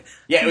 Kind of.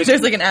 Yeah, it was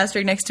There's like an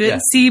asterisk next to it. Yeah.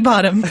 C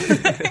bottom. an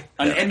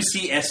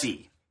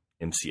MCSE.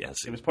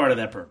 MCS. It was part of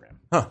that program.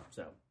 Huh.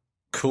 So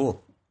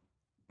Cool.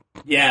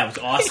 yeah, it was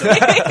awesome.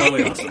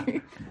 Totally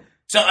awesome.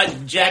 So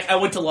Jack, I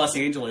went to Los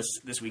Angeles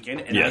this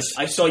weekend, and Yes.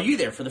 I saw you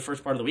there for the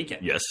first part of the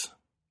weekend. Yes.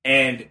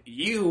 And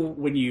you,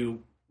 when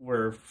you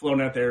were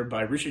flown out there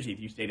by Rooster Teeth,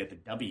 you stayed at the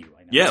W.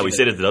 I know. Yeah, we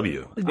stayed at the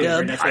W. It was a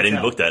very nice I didn't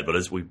hotel. book that, but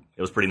it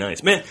was pretty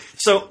nice, man.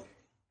 So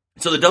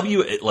the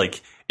W,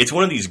 it's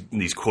one of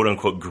these quote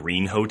unquote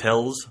green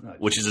hotels,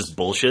 which is just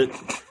bullshit.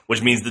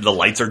 Which means that the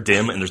lights are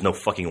dim and there's no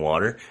fucking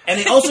water. And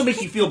it also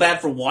makes you feel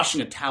bad for washing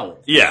a towel.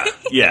 Yeah,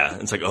 yeah.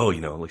 It's like, oh,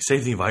 like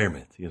save the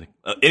environment. You're like,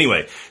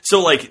 anyway,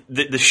 so like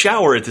the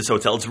shower at this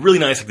hotel, it's really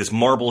nice, like this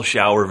marble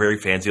shower, very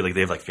fancy. Like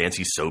they have like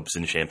fancy soaps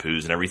and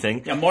shampoos and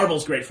everything. Yeah,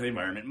 marble's great for the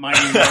environment.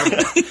 Mining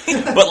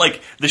marble. But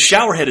like the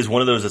shower head is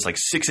one of those that's like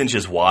 6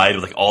 inches wide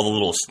with like all the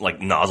little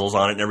like nozzles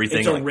on it and everything.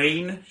 It's a Like,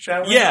 rain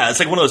shower? yeah, it's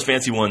like one of those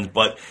fancy ones.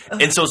 But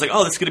and so it's like,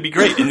 oh, that's gonna be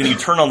great. And then you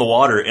turn on the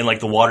water and like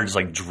the water just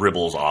like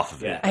dribbles off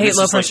of it. Yeah. I hate It's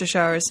low just, like, pressure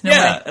showers. No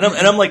yeah, way. and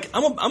I'm like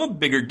I'm a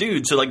bigger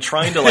dude, so like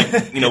trying to like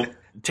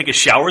take a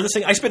shower with this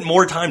thing. I spent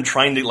more time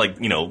trying to like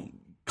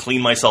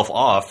clean myself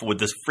off with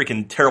this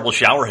freaking terrible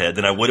shower head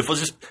than I would if it was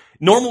just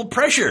normal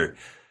pressure.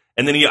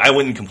 And then I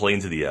went and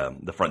complained to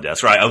the front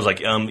desk. Right, I was like,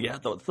 yeah,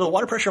 the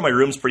water pressure in my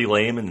room's pretty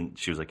lame, and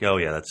she was like, oh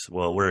yeah,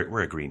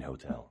 we're a green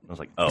hotel. I was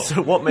like, oh,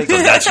 So what makes so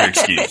that's your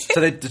excuse?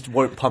 So they just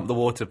won't pump the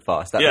water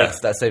fast. Yeah.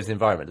 That saves the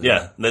environment. doesn't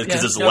Yeah, it?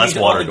 because there's No, less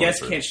because water all the going guests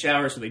through. can't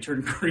shower, so they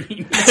turn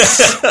green.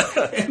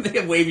 And they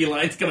have wavy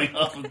lines coming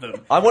off of them.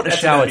 I want a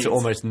That's shower what that to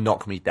means. almost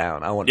knock me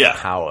down. I want Yeah.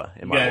 power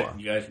in my water.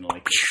 You guys know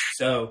like it.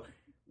 So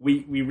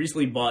we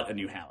recently bought a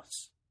new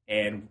house,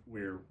 and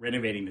we're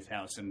renovating this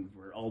house, and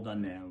we're all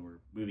done now. We're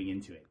moving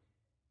into it.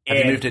 Have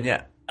you moved in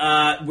yet?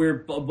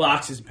 We're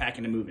boxes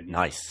packing to move in.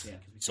 Nice. Yeah, 'cause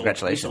we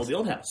Congratulations. sold the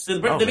old house. So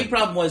the Oh, big man.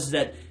 problem was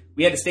that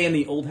we had to stay in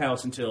the old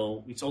house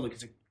until we sold it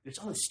because there's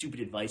all this stupid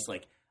advice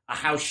like a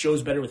house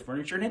shows better with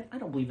furniture in it. I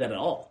don't believe that at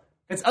all.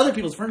 Because other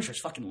people's furniture is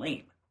fucking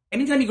lame.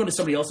 Anytime you go to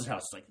somebody else's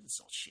house, it's like, this is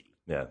all shitty.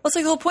 Yeah, Well, it's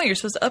like the whole point. You're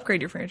supposed to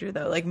upgrade your furniture,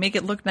 though. Like, make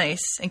it look nice,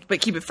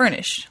 but keep it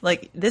furnished.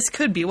 Like, this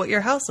could be what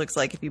your house looks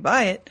like if you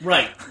buy it.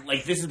 Right.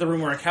 Like, this is the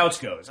room where a couch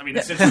goes. I mean,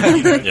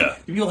 essentially, Yeah.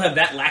 people have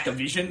that lack of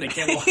vision. They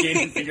can't walk in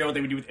and figure out what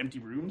they would do with empty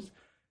rooms.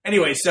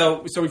 Anyway,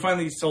 so we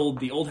finally sold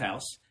the old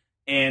house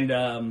and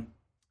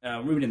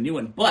moving to the new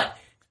one. But,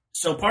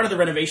 so part of the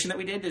renovation that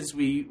we did is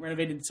we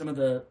renovated some of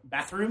the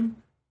bathroom.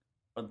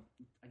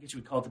 I guess you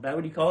would call it the bath.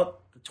 What do you call it?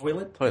 The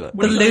toilet? Toilet.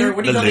 What do you The call loo. it?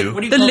 What do you The call it? loo. What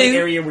do you The call the loo.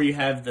 area where you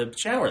have the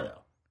shower, though?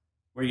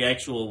 Where you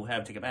actually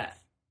have to take a bath?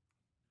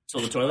 So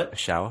the toilet? A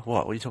shower?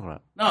 What? What are you talking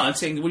about? No, I'm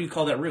saying, what do you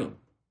call that room?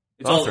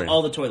 It's Bathroom.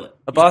 all the toilet.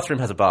 A bathroom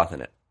has a bath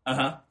in it.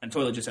 Uh-huh. And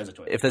toilet just has a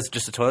toilet. If there's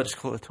just a toilet, just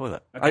call it a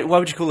toilet. Okay. Why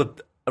would you call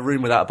a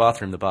room without a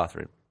bathroom the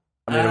bathroom?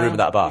 I mean, a room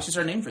without a It's bath. just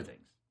our name for things.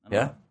 I don't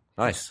Yeah?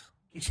 know. Nice.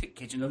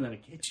 Kitchen doesn't have a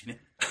kitchen.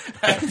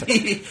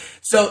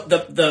 So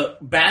the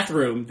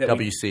bathroom that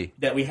WC.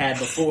 that we had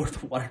before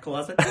the water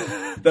closet,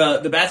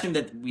 the bathroom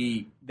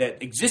that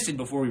existed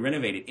before we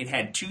renovated, it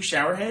had 2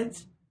 shower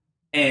heads,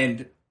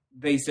 and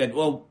they said,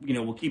 well,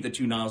 we'll keep the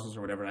 2 nozzles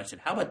or whatever. And I said,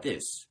 how about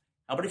this?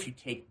 How about if you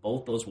take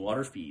both those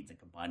water feeds and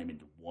combine them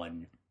into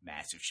one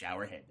massive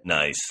shower head?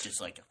 nice.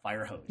 Just like a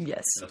fire hose.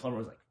 Yes. And the plumber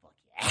was like, fuck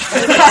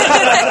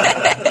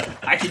yeah.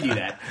 I can do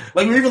that.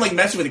 Like, we were even like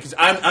messing with it because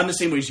I'm the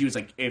same way as you. It's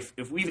like, if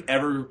we've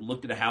ever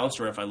looked at a house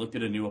or if I looked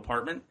at a new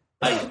apartment,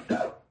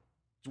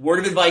 word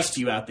of advice to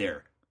you out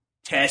there,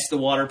 test the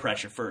water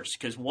pressure first.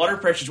 Because water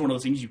pressure is one of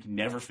those things you can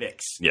never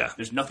fix. Yeah.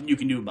 There's nothing you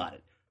can do about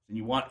it. and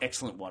you want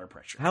excellent water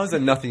pressure. How is there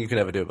nothing you can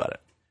ever do about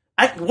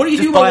it? What do you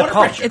Just do buy about a water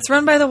pump. pressure? It's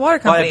run by the water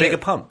Buy company. a bigger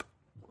pump.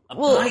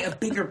 Buy a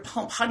bigger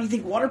pump. How do you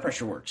think water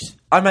pressure works?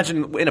 I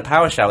imagine in a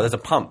power shower, there's a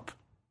pump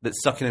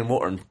that's sucking in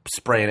water and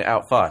spraying it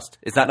out fast.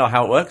 Is that not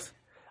how it works?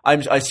 I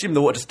assume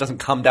the water just doesn't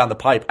come down the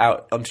pipe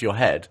out onto your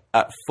head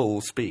at full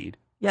speed.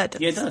 Yeah, it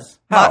does. Yeah, it does.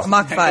 How?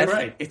 Mach Exactly 5.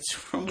 right. It's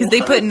from Because they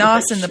put water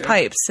NOS in the pressure.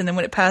 pipes, and then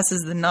when it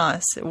passes the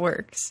NOS, it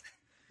works.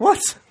 What?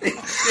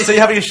 So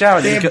you're having a shower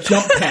and They you have get...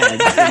 jump pads in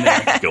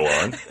there. Go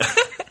on.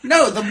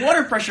 No, the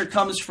water pressure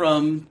comes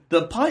from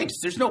the pipes.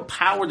 There's no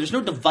power. There's no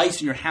device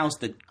in your house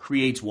that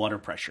creates water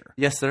pressure.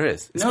 Yes, there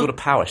is. It's No. called a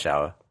power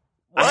shower.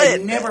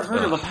 I've never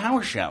heard of a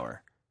power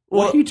shower.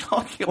 Well- What are you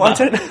talking Well, I about?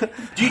 don't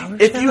know.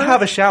 If you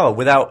have a shower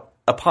without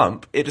a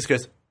pump, it just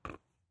goes...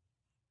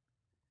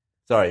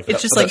 Sorry.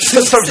 It's just for like the-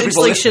 sorry for it's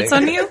people like listening. shits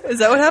on you. Is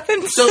that what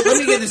happens? So let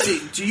me get this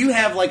straight. Do you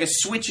have like a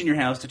switch in your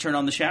house to turn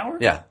on the shower?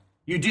 Yeah,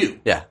 You do.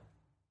 yeah.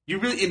 You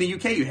really in the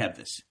UK you have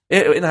this.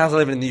 In the house I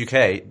live in the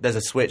UK, there's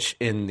a switch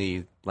in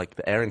the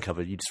airing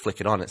cupboard. You just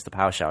flick it on. It's the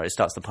power shower. It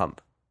starts the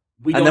pump.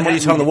 We And don't then when you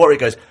have- turn on the water, it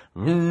goes...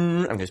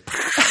 and goes...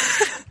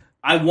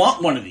 I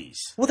want one of these.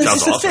 Well, this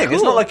Sounds is a awesome. thing.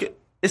 It's not like...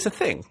 It's a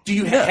thing. Do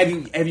you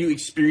have you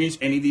experienced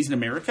any of these in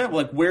America?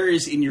 Like, where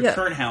is in your Yeah.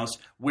 current house?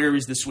 Where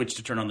is the switch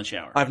to turn on the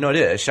shower? I have no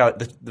idea.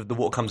 The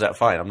water comes out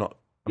fine. I'm not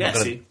Yeah,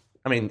 gonna, see.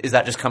 I mean, is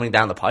that just coming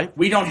down the pipe?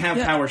 We don't have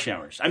Yeah. power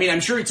showers. I mean, I'm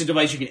sure it's a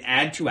device you can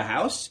add to a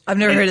house. I've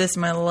never and heard of this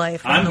in my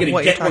life. I I'm don't know going to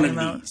what you're get one talking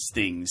of about. these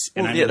things.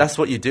 And Well, I'm yeah, gonna- that's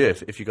what you do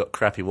if you got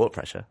crappy water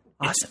pressure.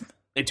 Awesome.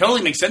 it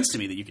totally makes sense to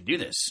me that you could do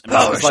this. I mean,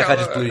 Oh, it's like I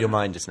shower. just blew your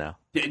mind just now.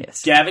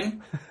 Yes.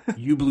 Gavin,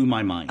 you blew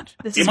my mind.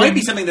 This It is might when-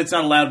 be something that's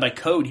not allowed by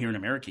code here in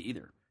America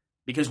either.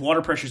 Because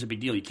water pressure is a big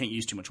deal. You can't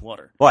use too much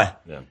water. Why?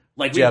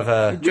 Like Do you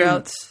have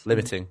Droughts.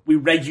 limiting? we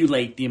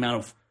regulate the amount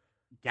of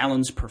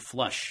gallons per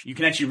flush. You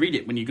can actually read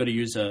it when you go to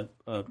use a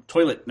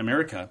toilet in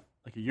America,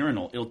 like a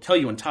urinal. It'll tell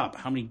you on top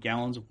how many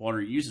gallons of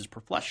water it uses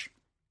per flush.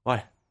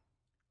 Why?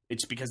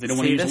 It's because they don't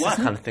want See, to use this a is lot.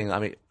 the kind of thing. I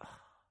mean,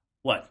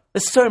 What?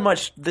 there's so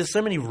much. There's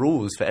so many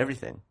rules for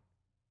everything.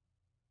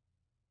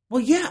 Well,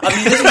 yeah. I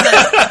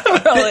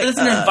mean, this is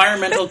an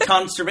environmental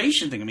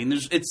conservation thing. I mean,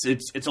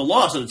 it's a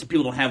law so that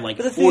people don't have like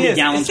But the thing 40 is,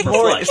 gallons it's per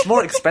more, flush. It's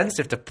more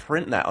expensive to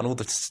print that on all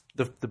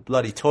the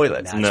bloody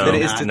toilets No, than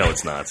it is to no,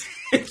 it's not.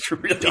 It's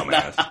really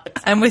Dumbass.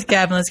 not. I'm with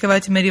Gavin. Let's go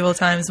back to medieval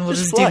times and we'll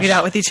Just just duke flush. it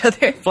out with each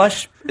other.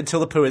 flush until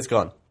the poo is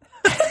gone.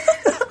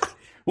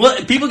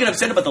 Well, people get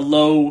upset about the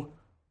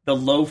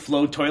low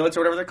flow toilets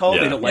or whatever they're called.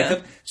 Yeah. They don't like Yeah.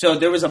 them. So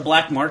there was a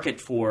black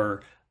market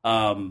for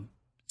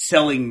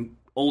selling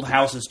old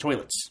houses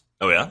toilets.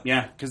 Oh yeah.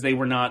 Yeah, because they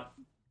were not.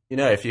 You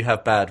know, if you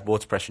have bad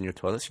water pressure in your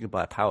toilets, you can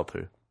buy a power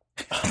poo.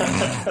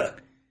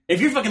 If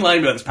you're fucking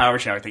lying about this power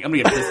shower thing, I'm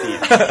gonna get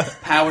pissed at you.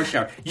 Power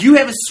shower. You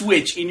have a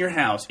switch in your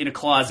house in a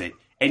closet,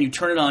 and you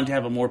turn it on to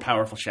have a more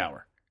powerful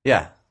shower.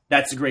 Yeah.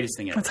 That's the greatest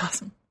thing ever. That's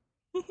awesome.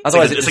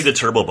 Otherwise, It's like the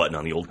turbo button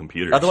on the old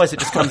computers. otherwise it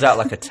just comes out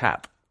like a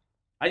tap.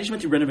 I just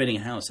went through renovating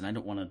a house, and I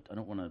don't want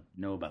to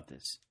know about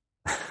this.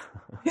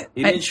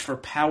 Image for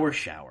power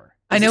shower.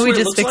 I Is know this we what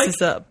it just looks fixed like?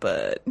 this up,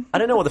 but I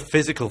don't know what the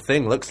physical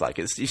thing looks like.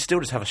 You still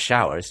just have a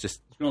shower. It's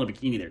just There's a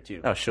bikini there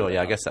too. oh sure,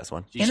 yeah, I guess that's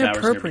one. She showers in her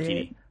Inappropriate.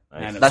 bikini.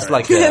 I know, That's sorry.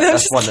 like No,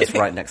 that's just one that's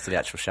kidding. right next to the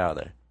actual shower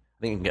though. I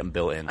think you can get them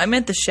built in. I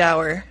meant the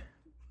shower.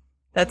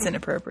 That's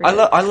inappropriate.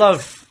 I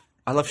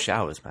love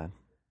showers, man.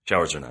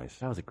 Showers are nice.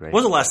 Showers are great.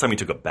 When was the last time you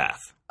took a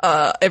bath?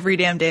 Every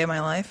damn day of my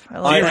life. I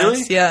love you baths.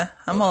 really? Yeah,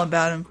 I'm all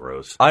about them.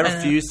 Gross. I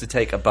refuse to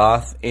take a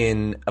bath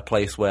in a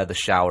place where the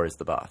shower is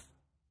the bath.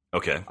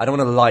 Okay. I don't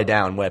want to lie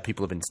down where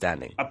people have been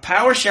standing. A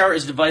power shower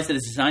is a device that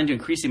is designed to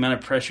increase the amount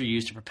of pressure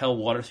used to propel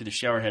water through the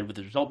shower head, with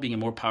the result being a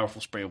more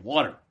powerful spray of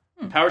water.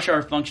 A power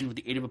shower functions with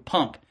the aid of a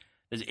pump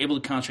that is able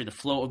to concentrate the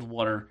flow of the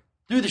water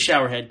through the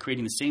shower head,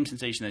 creating the same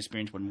sensation I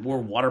experienced when more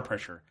water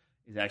pressure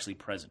is actually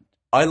present.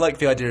 I like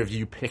the idea of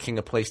you picking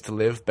a place to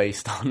live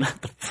based on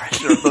the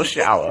pressure of the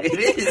shower. It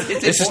is. It's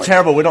This is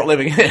terrible. We're not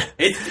living here.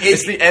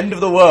 It's the end of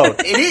the world.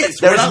 It is.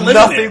 There We're is not living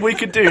nothing there. we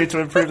could do to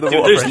improve the Dude,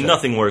 water there's pressure.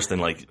 nothing worse than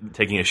like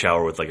taking a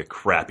shower with like a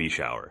crappy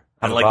shower.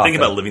 Have And a like bath, think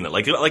about yeah. living that.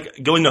 Like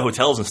going to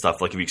hotels and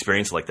stuff. Like if you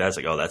experience it like that, it's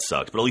like, oh, that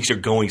sucks. But at least you're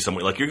going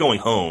somewhere. Like you're going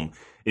home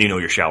and you know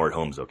your shower at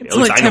home's okay. It's At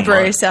least like I know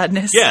temporary mine.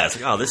 sadness. Yeah, it's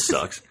like, oh, this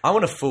sucks. I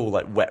want a full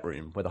like wet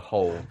room with a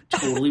hole.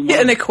 Totally.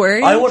 Yeah, an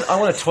aquarium. I want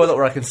a toilet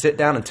where I can sit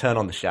down and turn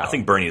on the shower. I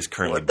think Bernie is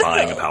currently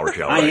buying a power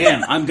shower. I right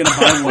am. I'm going to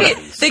buy one of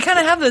these. They kind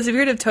of have those. Have you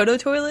heard of Toto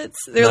toilets?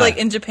 They're like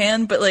in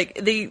Japan, but like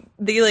they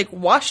like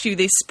wash you.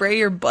 They spray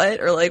your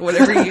butt or like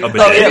whatever you. A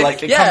bidet. Oh yeah,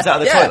 like it comes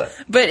out of the toilet.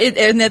 But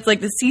and it's like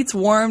the seat's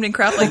warmed and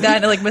crap like that,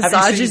 and it like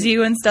massages seen-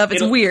 you and stuff.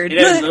 It's weird.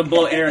 It'll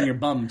blow air on your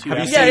bum too. Have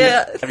you after. seen?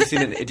 Yeah. Have you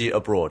seen an Idiot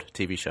Abroad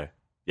TV show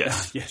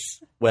Yes. Yes.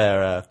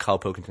 where Carl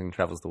Pilkington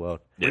travels the world?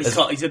 Yes.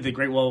 He said the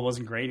Great Wall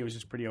wasn't great. It was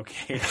just pretty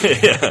okay.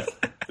 Yeah.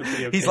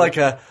 Pretty okay. He's like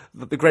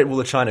the Great Wall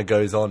of China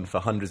goes on for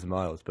hundreds of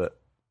miles, but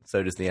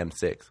so does the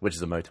M6, which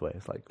is a motorway.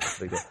 It's like a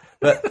big deal.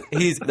 But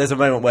there's a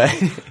moment where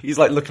he's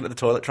like looking at the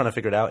toilet trying to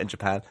figure it out in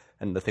Japan,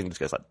 and the thing just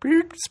goes like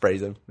beep,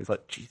 sprays him. He's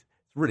like, "Geez, it's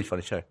a really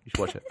funny show. You should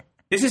watch it."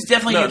 This is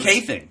definitely a No,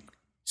 UK thing.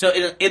 So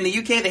in the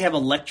UK, they have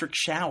electric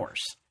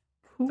showers.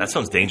 That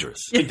sounds dangerous.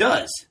 It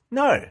does.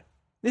 No,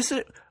 it's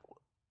a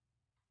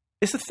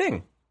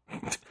thing.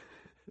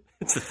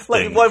 It's a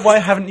Like, thing. why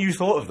haven't you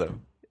thought of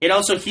them? It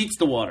also heats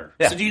the water.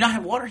 Yeah. So do you not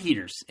have water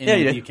heaters in Yeah,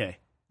 you the do. UK?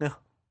 No,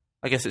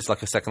 I guess it's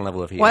like a second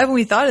level of heat. Why haven't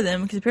we thought of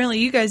them? Because apparently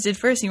you guys did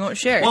first and you won't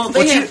share. Well,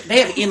 they have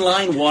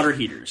inline water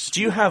heaters.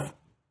 Do you have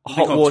They're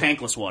hot called water?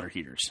 tankless water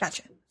heaters.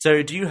 Gotcha.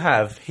 So do you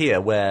have here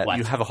where What?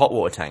 you have a hot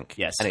water tank?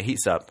 Yes. And it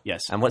heats up.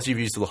 Yes. And once you've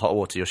used all the hot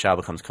water, your shower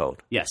becomes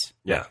cold. Yes.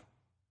 Yeah.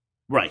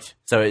 Right.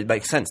 So it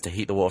makes sense to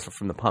heat the water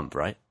from the pump,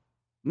 right?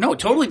 No, it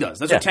totally does.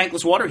 That's what Yeah.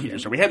 tankless water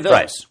heaters are. We have those.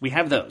 Right. We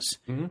have those.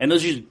 And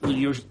those are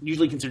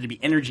usually considered to be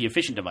energy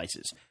efficient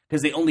devices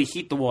because they only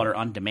heat the water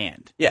on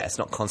demand. Yeah, it's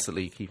not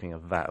constantly keeping a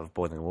vat of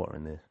boiling water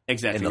in the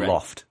Exactly right.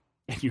 loft.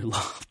 In your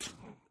loft.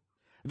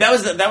 That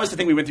was the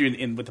thing we went through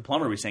in with the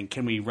plumber. We were saying,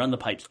 can we run the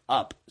pipes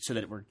up so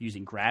that we're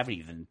using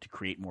gravity then to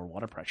create more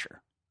water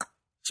pressure?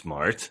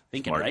 Smart.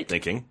 Thinking, Smart right?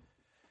 thinking.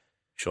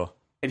 Sure.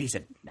 And he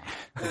said, nah,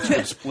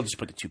 we'll just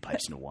put the two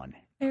pipes into one.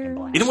 You know,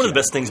 one of the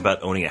best things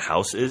about owning a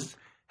house is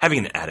having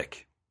an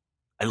attic.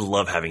 I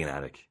love having an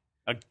attic.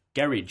 A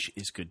garage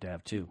is good to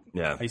have too.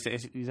 Yeah. How you say,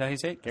 is that how you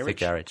say it? It's a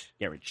garage.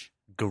 Garage.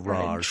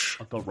 Garage.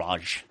 A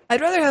garage.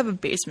 I'd rather have a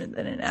basement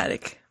than an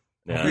attic.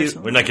 Yeah.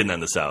 Personally. We're not getting that in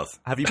the South.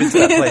 Have you been to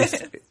that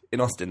place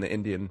in Austin, the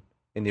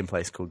Indian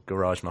place called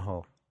Garage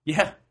Mahal?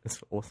 Yeah.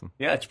 It's awesome.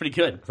 Yeah, it's pretty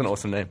good. It's an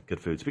awesome name. Good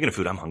food. Speaking of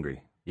food, I'm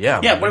hungry. Yeah.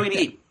 Yeah, what are we going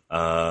to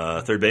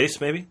eat? Third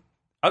base, maybe?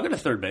 I'll go to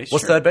third base.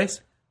 What's sure. third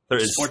base?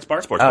 Third is Sports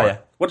bar? Sports Oh, bar. yeah.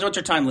 What's your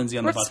time, Lindsay,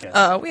 on the What's,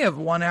 podcast? we have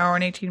 1 hour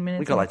and 18 minutes.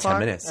 We got on like the 10 clock.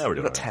 minutes. Yeah, we're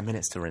doing We've got it. 10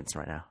 minutes to rinse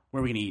right now.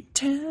 Where are we going to eat?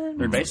 10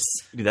 Third base?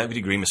 We do that. We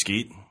do green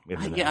mesquite. We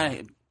have Yeah,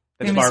 that's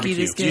Green barbecue. mesquite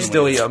is Do you good.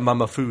 still eat at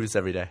Mama Foo's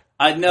every day?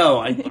 I know.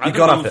 I gone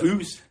go up on it.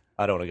 Foos.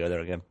 I don't want to go there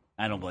again.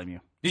 I don't blame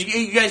you.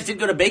 You guys did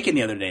go to Bacon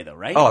the other day, though,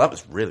 right? Oh, that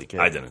was really good.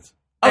 I didn't.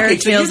 okay.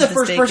 Eric So you're Tales the of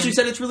first Bacon. person who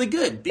said it's really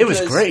good. It was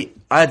because- great.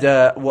 I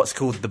had what's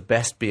called the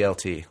best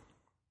BLT,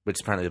 which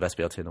is apparently the best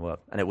BLT in the world,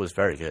 and it was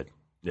very good.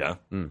 Yeah.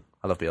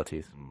 I love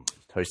BLTs.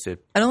 Toasted.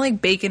 I don't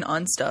like bacon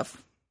on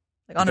stuff.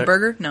 Like on a Okay.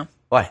 burger? No.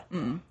 Why?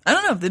 I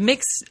don't know. The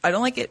mix, I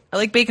don't like it. I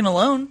like bacon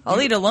alone.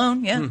 I'll eat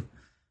alone, yeah.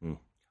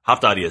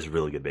 Hop Dottie has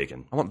really good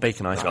bacon. I want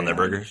bacon ice Like cream. on their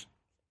burgers.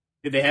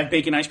 Did they have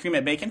bacon ice cream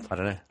at Bacon? I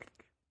don't know.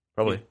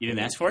 Probably. You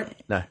didn't ask for it?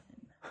 No.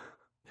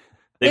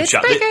 They have, It's they,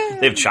 bacon!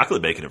 they have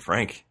chocolate bacon at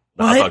Frank,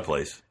 the What? hot dog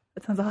place.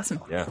 That sounds awesome.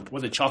 Yeah.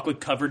 Was it chocolate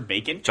covered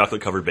bacon?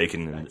 Chocolate covered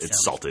bacon and it's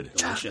Sounds salted.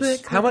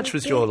 Delicious. How much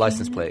was your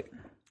license plate?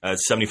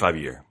 It's $75 a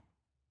year.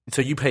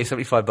 So you pay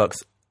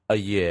 $75 a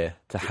year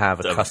to have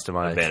a A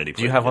customized. vanity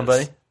Do you plate, have one,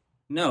 yes. buddy?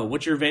 No,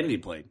 what's your vanity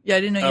plate? Yeah, I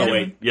didn't know you Oh, had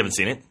wait. one. You haven't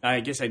seen it? I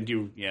guess I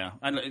do. Yeah,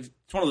 it's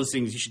one of those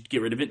things you should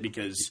get rid of it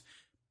because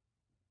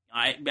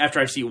after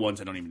I see it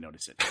once, I don't even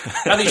notice it.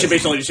 I think you should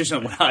base all your decision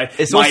on what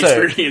It's my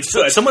also- experience.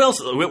 So, but- someone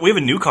else, we have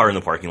a new car in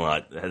the parking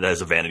lot that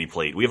has a vanity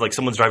plate. We have like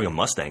someone's driving a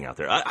Mustang out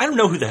there. I don't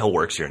know who the hell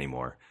works here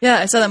anymore. Yeah,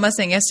 I saw that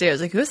Mustang yesterday. I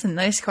was like, "Who's a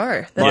nice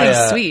car? That My,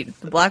 thing's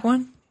sweet. The black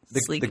one?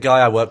 Sleek. The guy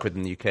I work with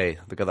in the UK,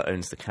 the guy that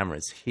owns the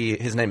cameras,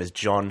 his name is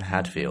John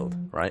Hadfield,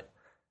 right?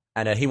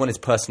 And he wanted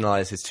to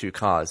personalize his two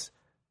cars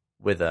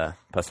with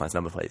personalized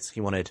number plates.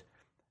 He wanted,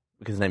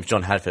 because his name's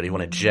John Hadfield, he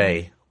wanted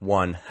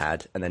J1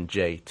 had and then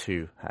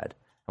J2 had.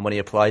 And when he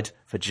applied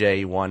for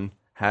J1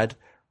 had,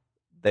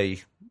 they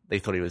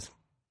thought he was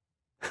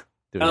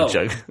doing a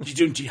joke. You're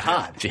doing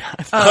jihad.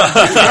 Jihad.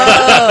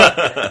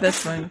 Oh, that's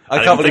fine. I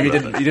I can't didn't believe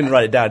think about he didn't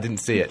write it down, didn't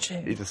see it.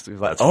 J. He just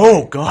was like,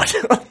 oh god.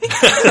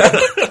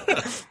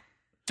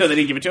 So they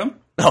didn't give it to him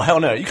No, hell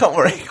no. You can't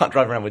worry. You can't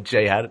drive around with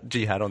jihad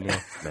on your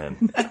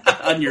Man.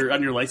 on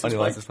your license plate.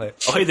 license plate.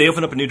 Oh, hey, they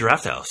opened up a new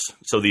draft house.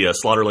 So the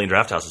Slaughter Lane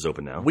Draft House is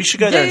open now. We should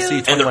go there and Yeah. see.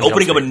 And 21 and they're Jump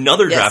opening up Street.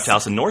 another Yes. draft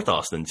house in North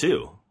Austin,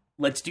 too.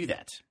 Let's do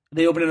that.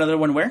 They open another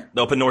one where?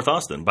 They open North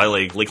Austin by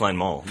like Lakeline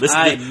Mall.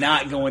 I'm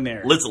not going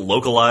there. Let's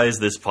localize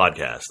this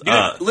podcast.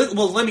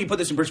 Let me put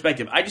this in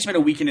perspective. I just spent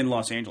a weekend in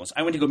Los Angeles.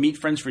 I went to go meet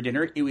friends for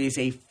dinner. It was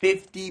a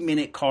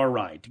 50-minute car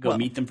ride to go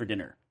meet them for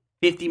dinner.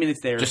 50 minutes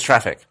there, Just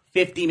traffic.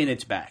 50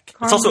 minutes back.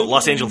 It's also,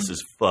 Los Angeles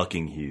is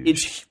fucking huge.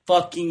 It's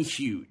fucking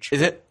huge.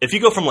 Is it? If you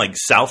go from like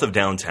south of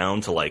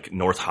downtown to like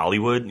North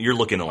Hollywood, you're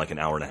looking at like an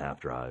hour and a half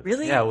drive.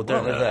 Really? Yeah, well,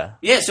 don't live there.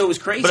 Yeah, so it was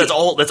crazy. But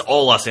that's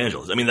all Los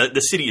Angeles. I mean, the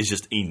city is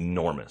just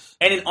enormous.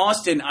 And in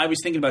Austin, I was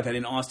thinking about that.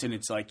 In Austin,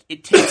 it's like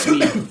it takes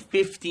me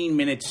 15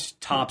 minutes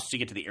tops to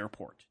get to the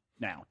airport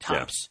now.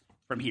 Tops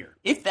from here,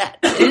 if that.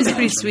 It is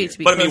pretty sweet to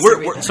be But I mean, close to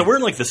we're everything. we're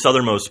in like the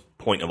southernmost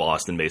point of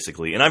Austin,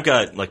 basically. And I've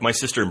got like my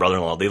sister and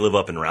brother-in-law. They live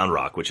up in Round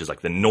Rock, which is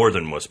like the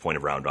northernmost point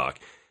of Round Rock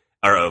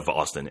or of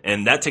Austin,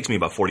 and that takes me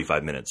about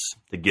 45 minutes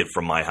to get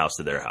from my house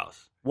to their house.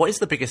 What is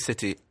the biggest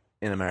city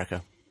in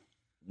America?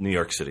 New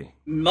York City.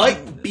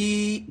 Might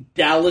be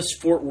Dallas,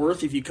 Fort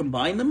Worth if you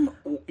combine them.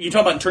 You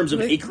talk about in terms of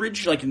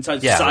acreage, like in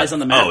size, Yeah. size on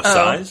the map. Oh,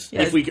 size?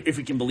 Yeah. If we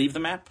can believe the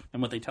map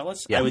and what they tell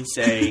us, Yeah. I would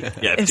say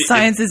Yeah. If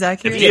science is If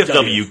accurate.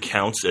 DFW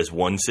counts as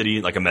one city,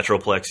 like a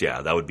metroplex,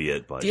 yeah, that would be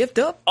it. But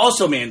DFW?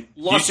 Also, man,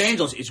 Los You-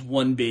 Angeles is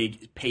one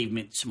big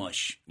pavement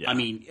smush. Yeah. I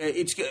mean,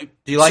 it's Do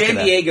you like San it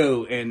there?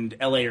 Diego and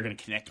LA are going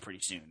to connect pretty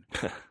soon.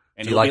 And Do you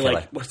it'll like be LA?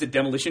 like, what's the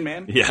Demolition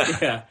Man? Yeah.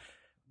 yeah.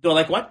 Do I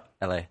like what?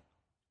 LA.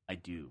 I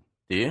do.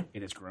 Do you?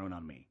 It has grown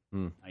on me.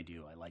 I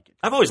do. I like it.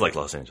 I've always liked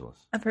Los Angeles.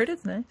 I've heard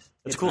it's nice.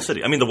 It's a cool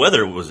city. I mean, the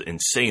weather was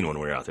insane when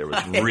we were out there. It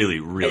was really,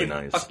 really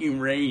nice. Fucking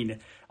rain.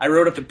 I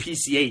rode up to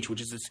PCH,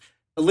 which is this.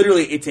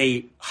 Literally, it's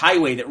a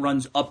highway that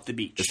runs up the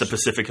beach. It's the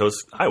Pacific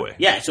Coast Highway.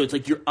 Yeah, so it's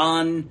like you're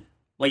on.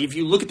 Like if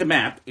you look at the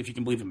map, if you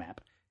can believe a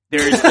map,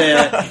 there's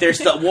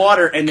the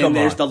water, and then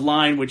there's the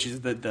line, which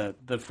is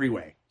the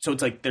freeway. So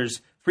it's like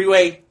there's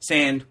freeway,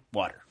 sand,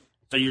 water.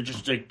 So you're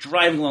just like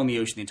driving along the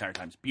ocean the entire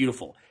time. It's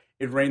beautiful.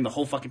 It rained the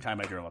whole fucking time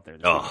I drove up there.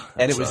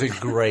 And it was a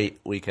great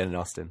weekend in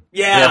Austin.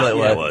 Yeah, it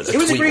was. It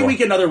was a great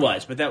weekend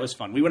otherwise, but that was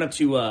fun. We went up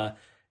to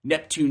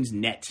Neptune's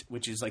Net,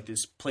 which is like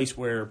this place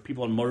where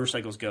people on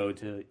motorcycles go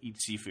to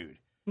eat seafood.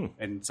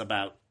 And it's up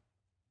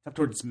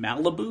towards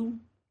Malibu.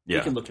 Yeah.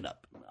 You can look it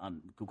up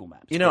on Google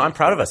Maps. You know, I'm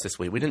proud of us this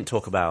week. We didn't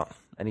talk about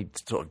any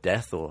sort of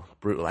death or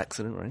brutal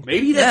accident, right?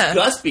 Maybe that's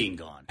Gus being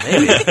gone.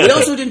 Maybe. We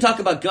also didn't talk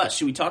about Gus.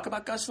 Should we talk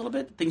about Gus a little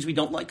bit? Things we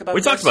don't like about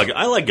We Gus? talked about.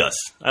 I like Gus.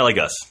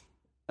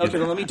 Okay,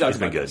 well, let me talk He's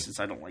been about good. Gus since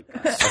I don't like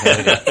Gus.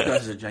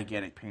 Gus is a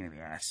gigantic pain in the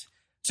ass.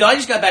 So I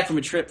just got back from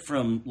a trip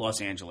from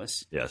Los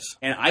Angeles. Yes.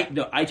 And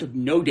I took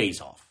no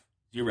days off.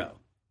 0.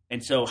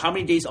 And so how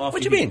many days off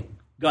What do do you mean?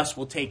 Gus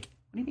will take?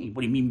 What do you mean?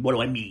 What do you mean? What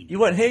do I mean? You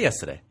weren't here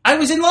yesterday. I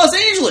was in Los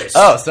Angeles.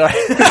 Oh, sorry.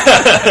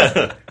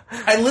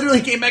 I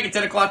literally came back at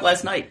 10 o'clock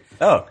last night.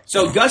 Oh.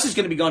 So Gus is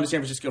going to be gone to San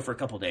Francisco for a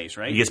couple days,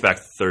 right? He gets back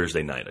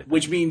Thursday night. I think.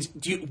 Which means,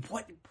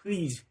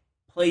 please,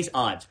 place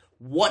odds.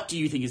 What do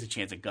you think is the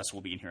chance that Gus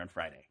will be in here on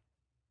Friday?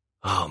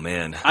 Oh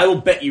man, I will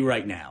bet you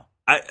right now.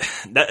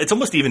 It's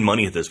almost even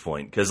money at this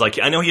point because, like,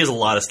 I know he has a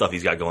lot of stuff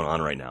he's got going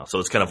on right now. So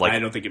it's kind of like I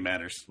don't think it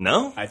matters.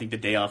 No, I think the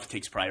day off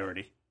takes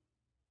priority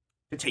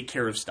to take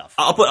care of stuff.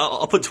 I'll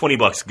put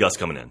 $20 Gus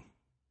coming in.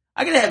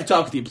 I gotta have a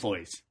talk with the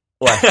employees.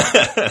 Why?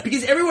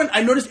 Because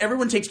I noticed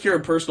everyone takes care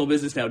of personal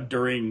business now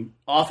during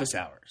office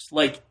hours.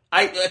 Like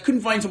I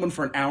couldn't find someone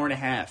for an hour and a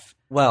half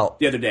Well,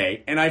 the other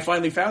day, and I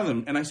finally found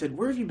them, and I said,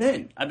 "Where have you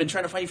been? I've been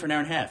trying to find you for an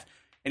hour and a half."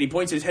 And he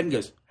points at his head and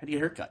goes, "How do you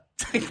get a haircut?"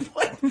 Like,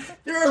 what?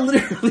 There are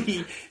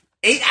literally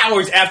 8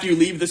 hours after you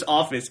leave this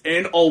office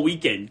and all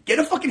weekend. Get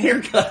a fucking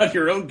haircut on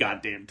your own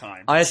goddamn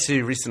time. I had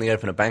to recently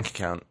open a bank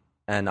account,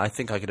 and I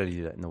think I could only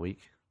do that in a week.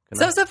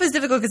 Some stuff is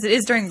difficult because it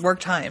is during work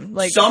time.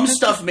 Like Some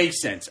stuff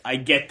makes sense. I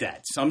get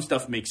that. Some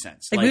stuff makes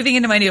sense. Like moving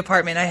into my new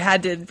apartment, I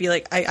had to be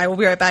like, I will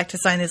be right back to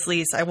sign this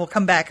lease. I will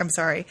come back. I'm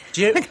sorry.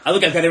 Do you, I've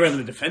got everyone on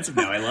the defensive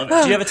now. I love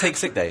it. do you ever take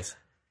sick days?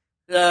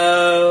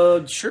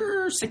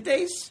 Sure. Sick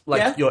days. Like,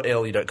 yeah. you're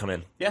ill, you don't come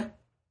in. Yeah.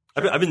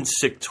 I've been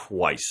sick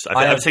twice.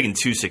 I have- I've taken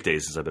 2 sick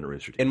days since I've been at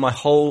Rooster Teeth. In my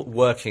whole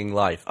working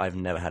life, I've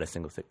never had a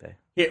single sick day.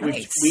 Yeah,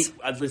 Nice.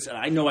 listen,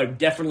 I know I've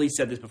definitely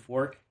said this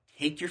before.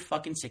 Take your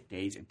fucking sick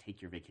days and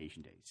take your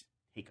vacation days.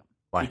 Take them.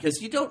 Why?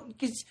 Because you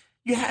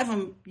have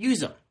them. Use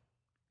them.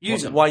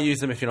 Use them. Why use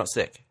them if you're not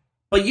sick?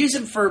 But use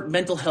them for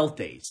mental health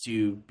days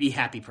to be a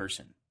happy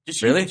person.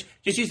 Just Really?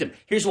 Just use them.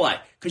 Here's why.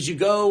 Because you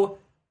go.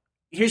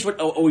 Here's what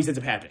always ends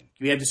up happening.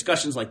 We have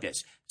discussions like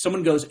this.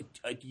 Someone goes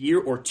a year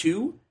or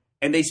two,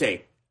 and they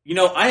say,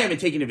 I haven't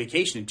taken a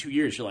vacation in 2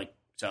 years. You're like,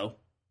 so?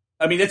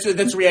 I mean, that's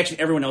the reaction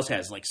everyone else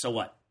has. Like, so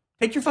what?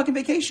 Take your fucking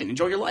vacation.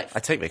 Enjoy your life. I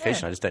take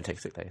vacation, I just don't take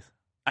sick days.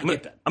 I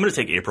get that. I'm going to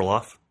take April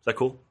off. Is that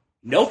cool?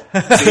 Nope. See,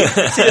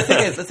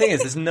 the thing is,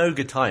 there's no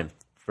good time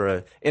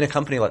in a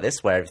company like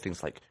this where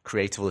everything's like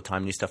creative all the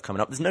time, new stuff coming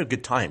up. There's no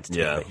good time to take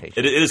a vacation.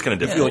 It is kind of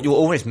difficult. You'll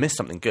always miss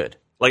something good.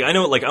 Like, I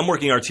know, like, I'm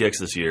working RTX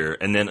this year,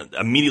 and then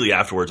immediately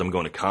afterwards, I'm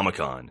going to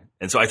Comic-Con.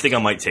 And so I think I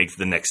might take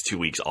the next 2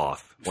 weeks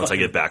off once I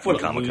get back from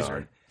What a Comic-Con.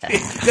 loser.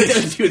 That's what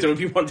I do. So when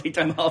people want to take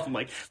time off, I'm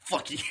like,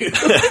 fuck you.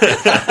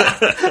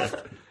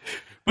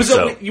 But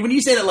so when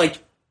you say that, like,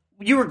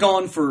 you were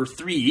gone for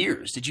 3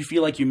 years, did you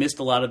feel like you missed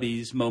a lot of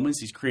these moments,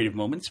 these creative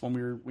moments when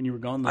you were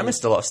gone? I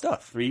missed a lot of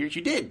stuff. 3 years.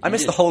 You did. I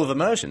missed the whole of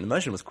Immersion.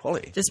 Immersion was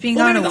quality. Just being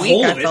gone maybe a the week,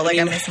 whole I of it. felt like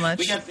I mean, missed much.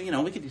 We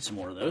got, we could do some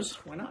more of those.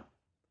 Why not?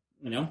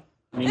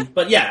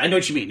 But yeah, I know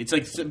what you mean. It's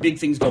like big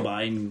things go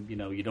by, and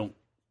you don't,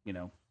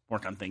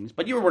 work on things.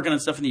 But you were working on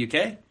stuff in the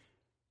UK.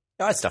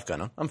 I had stuff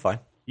going on. I'm fine.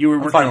 You were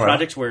working fine on where I am.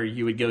 projects where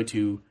you would go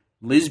to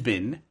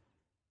Lisbon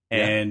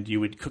and you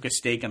would cook a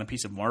steak on a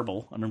piece of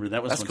marble. I remember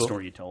that was That's one cool.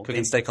 story you told.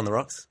 Cooking steak on the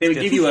rocks. They would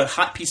Good. give you a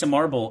hot piece of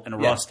marble and a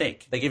raw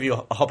steak. They give you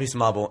a hot piece of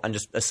marble and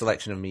just a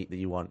selection of meat that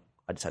you want.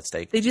 I just had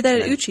steak. They do that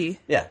at And then- Uchi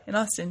Yeah. in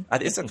Austin.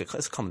 It's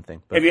a common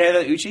thing. But Have you had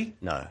that Uchi?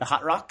 No. The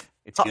Hot Rock?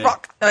 It's Hot good.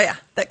 rock. Oh yeah,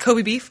 that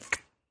Kobe beef.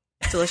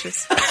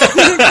 Delicious.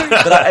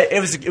 but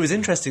it was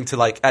interesting to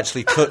like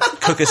actually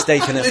cook a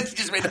steak in It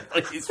just made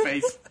that his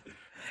face.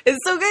 It's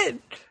so good.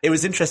 It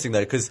was interesting though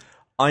because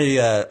I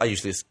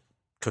usually just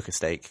cook a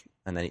steak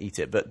and then eat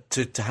it, but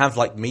to have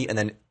like meat and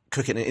then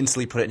cook it and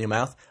instantly put it in your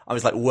mouth, I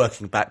was like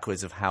working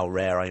backwards of how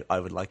rare I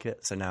would like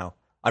it. So now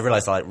I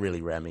realized I like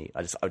really rare meat.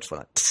 I just went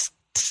like.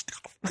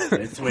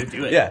 That's the way to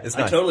do it. Yeah, it's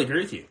I nice. totally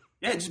agree with you.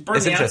 Yeah, just burn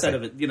It's the outside interesting.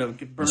 of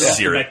it. Burn Yeah. off the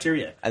Sear it.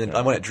 bacteria. And then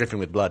I want it dripping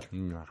with blood.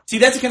 See,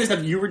 that's the kind of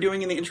stuff you were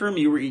doing in the interim.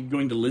 You were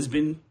going to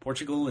Lisbon,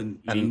 Portugal, and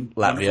eating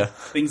Latvia.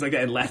 things like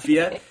that, and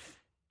Latvia.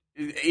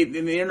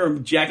 in the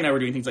interim, Jack and I were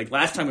doing things like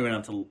last time we went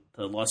out to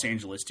Los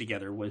Angeles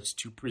together was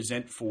to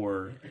present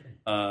for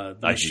the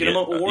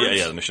Machinima Awards.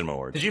 Yeah, the Machinima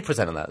Awards. Did you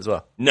present on that as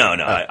well? No,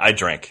 I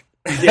drank.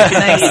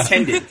 Yeah, he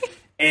attended.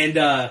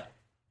 And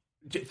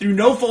through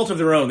no fault of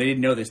their own, they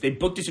didn't know this. They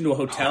booked us into a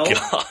hotel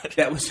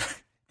that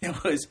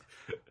was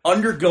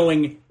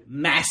undergoing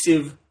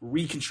massive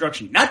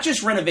reconstruction, not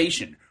just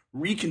renovation,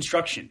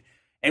 reconstruction.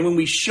 And when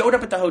we showed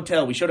up at the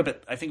hotel, we showed up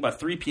at, I think, about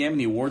 3 p.m. and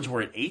the awards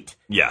were at 8.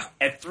 Yeah.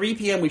 At 3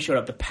 p.m. we showed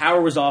up. The power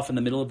was off in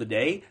the middle of the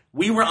day.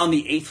 We were on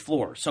the 8th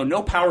floor. So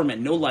no power meant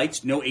no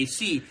lights, no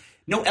AC,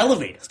 no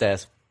elevator.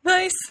 Stairs.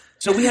 Nice.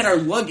 So we had our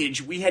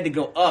luggage. We had to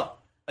go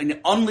up an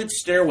unlit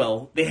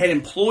stairwell. They had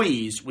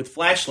employees with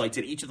flashlights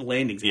at each of the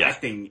landings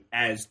acting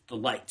as the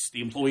lights.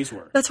 The employees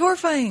were. That's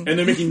horrifying. And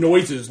they're making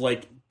noises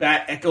like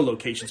bat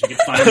echolocation so you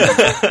could find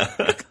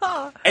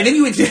them. And then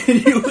you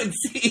would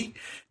see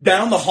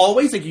down the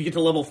hallways, like you get to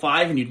level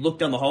 5 and you'd look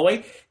down the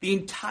hallway, the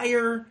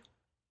entire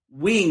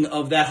wing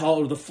of that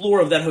hall, or the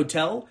floor of that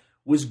hotel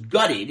was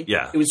gutted.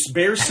 Yeah. It was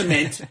bare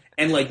cement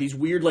and like these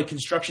weird like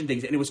construction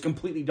things, and it was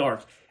completely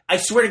dark. I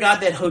swear to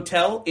God, that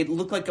hotel, it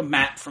looked like a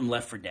map from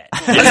Left 4 Dead. I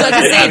was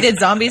about to say, did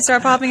zombies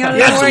start popping out of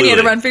the door and you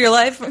had to run for your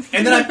life?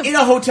 And then I'm in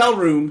a hotel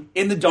room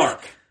in the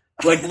dark.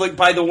 Like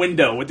by the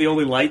window with the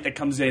only light that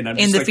comes in. I'm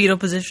In just the like, fetal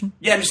position.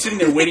 Yeah, I'm just sitting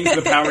there waiting for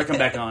the power to come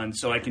back on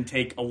so I can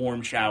take a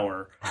warm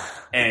shower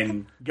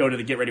and go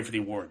to get ready for the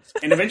awards.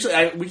 And eventually,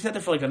 we sat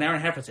there for like an hour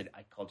and a half. I said,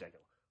 I called Jack.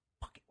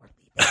 Fuck it,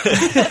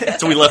 we're leaving.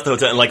 So we left the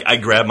hotel, and like I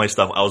grabbed my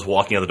stuff. I was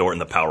walking out the door, and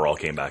the power all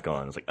came back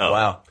on. I was like, oh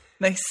Wow.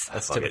 Nice.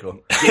 That's Fuck it.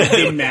 typical. It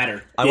didn't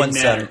matter. I once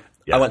matter.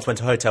 went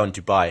to a hotel in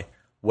Dubai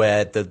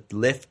where the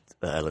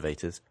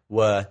elevators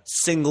were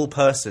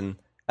single-person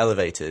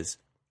elevators,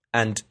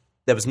 and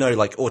there was no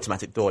like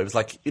automatic door. It was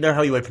like, you know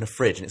how you open a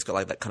fridge and it's got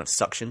like that kind of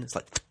suction. It's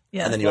like,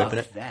 Yeah. and then you open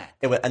it, that.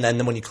 and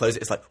then when you close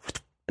it, it's like,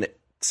 and it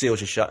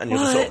seals you shut, and you're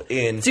just What? sort of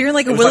in. So you're in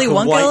like a it was Willy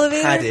like Wonka white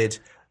elevator? padded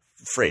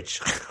fridge.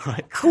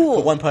 Right? Cool.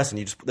 For one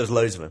person, there's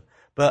loads of them.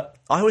 But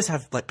I always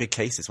have like big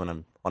cases when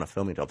I'm on a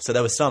filming job. So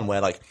there was some where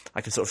like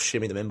I could sort of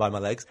shimmy them in by my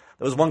legs.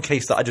 There was one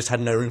case that I just had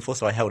no room for,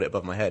 so I held it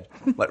above my head,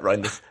 like right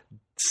in this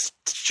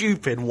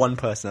stupid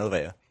one-person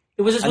elevator.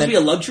 It was supposed to be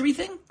a luxury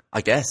thing?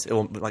 I guess it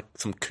was like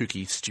some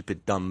kooky,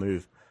 stupid, dumb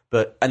move.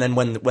 And then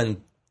when the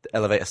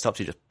elevator stops,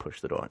 you just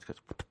push the door. And it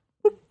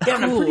goes, Yeah,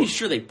 and I'm pretty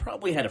sure they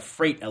probably had a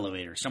freight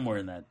elevator somewhere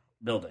in that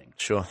building.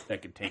 Sure.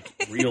 That could take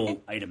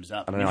real items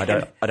up. I don't know. I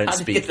don't How'd they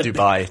speak get the-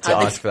 Dubai to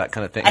how'd they- ask for that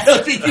kind of thing. I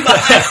don't think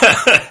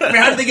I mean,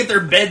 how did they get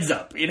their beds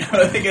up? You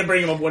know, they can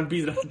bring them up one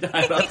piece at a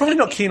time. Probably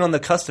not keen on the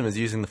customers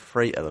using the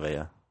freight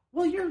elevator.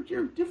 Well,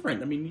 you're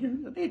different. I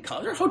mean,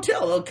 they're a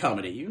hotel. They'll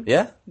accommodate you.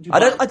 Yeah,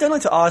 Dubai. I don't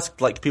like to ask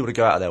like people to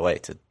go out of their way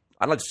to.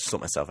 I'd like to just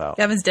sort myself out.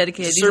 Gavin's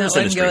dedicated. He's Service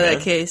not letting go of industry,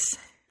 that case.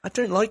 I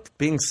don't like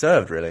being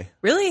served really.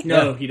 Really?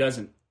 No, he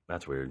doesn't.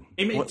 that's weird.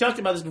 He talked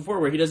about this before,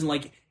 where he doesn't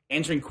like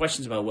answering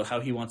questions about how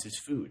he wants his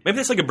food. Maybe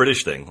that's like a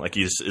British thing. Like,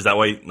 is that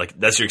why? Like,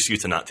 that's your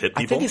excuse to not tip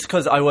I people? think it's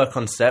because I work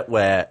on set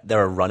where there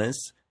are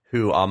runners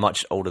who are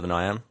much older than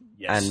I am,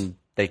 Yes. and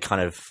they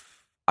kind of.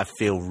 I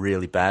feel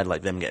really bad,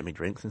 like them getting me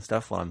drinks and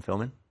stuff while I'm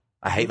filming.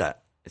 I hate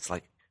that. It's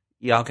like,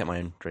 yeah, I'll get my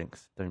own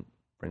drinks. Don't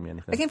bring me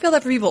anything. I can feel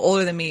that for people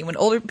older than me. When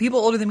people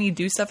older than me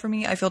do stuff for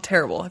me, I feel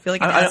terrible. I feel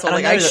like an I- asshole. I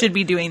Like, know I that- should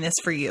be doing this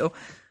for you.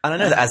 And I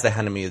know that as they're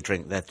handing me a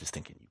drink, they're just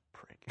thinking, you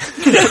prick.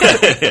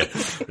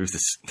 Who's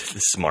this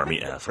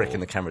smarmy asshole? Prick in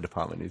the camera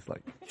department who's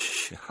like,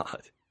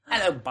 God.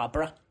 Hello,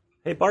 Barbara.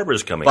 Hey,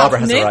 Barbara's coming. Barbara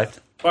has Nick? arrived.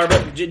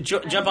 Barbara,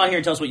 jump on here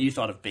and tell us what you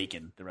thought of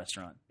Bacon, the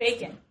restaurant.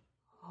 Bacon.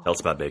 Tell us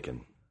about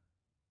bacon.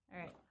 All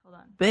right, hold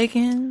on.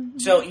 Bacon.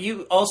 So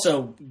you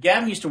also,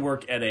 Gavin used to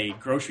work at a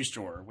grocery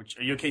store. Which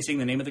are you okay saying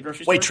the name of the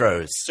grocery store?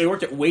 Waitrose. So he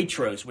worked at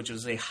Waitrose, which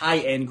was a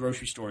high-end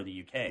grocery store in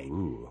the UK.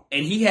 Ooh.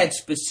 And he had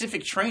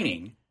specific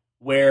training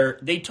where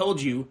they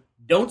told you,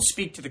 don't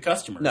speak to the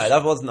customers. No,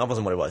 that wasn't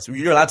what it was.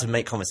 You're allowed to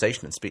make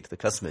conversation and speak to the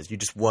customers. You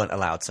just weren't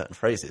allowed certain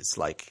phrases.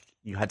 Like,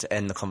 you had to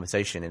end the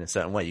conversation in a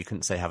certain way. You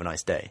couldn't say, have a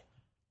nice day.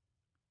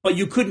 But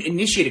you couldn't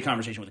initiate a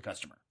conversation with a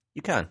customer.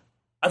 You can.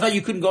 I thought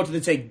you couldn't go up to them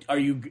and say,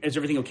 is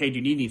everything okay? Do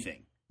you need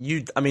anything?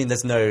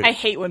 There's no... I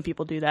hate when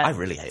people do that. I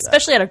really hate that.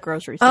 Especially at a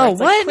grocery store. Oh, It's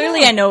like, what? clearly,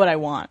 No. I know what I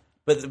want.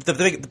 But the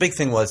big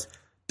thing was,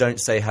 don't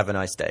say have a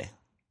nice day.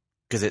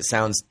 Because it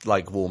sounds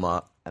like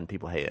Walmart and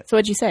people hate it. So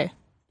what'd you say?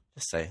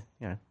 Just say,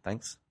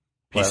 thanks.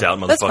 Peace Well, out,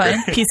 motherfucker. That's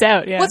fine. Peace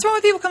out. Yeah. What's wrong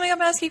with people coming up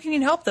and asking if you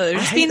need help, though? They're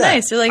just hate being that.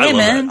 nice. They're like, I hey, love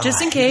man, that.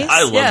 just in case.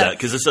 I love Yeah. that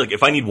because it's like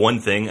if I need one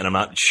thing and I'm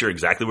not sure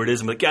exactly where it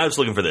is, I'm like, yeah, I was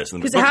looking for this.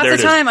 Because half the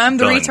time, I'm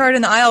the retard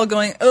in the aisle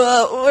going,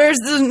 where's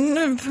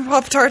the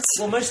Pop-Tarts?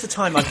 Well, most of the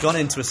time I've gone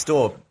into a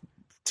store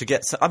to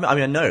get...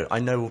 I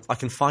know I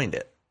can find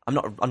it. I'm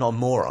not a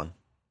moron.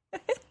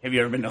 Have you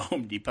ever been to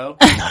Home Depot?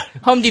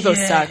 Home Depot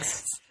Yeah.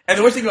 sucks. And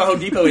the worst thing about Home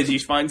Depot is you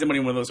find somebody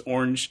in one of those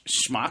orange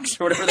schmucks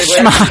or whatever they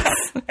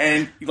wear.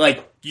 And,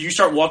 like, you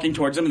start walking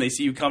towards them and they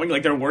see you coming,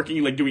 like they're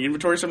working, like doing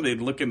inventory or something.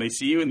 They look and they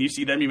see you, and you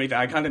see them. You make the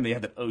eye contact, and they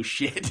have that oh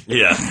shit.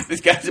 Yeah.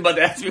 This guy's about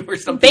to ask me where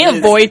something. They is.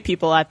 avoid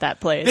people at that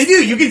place. They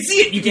do. You can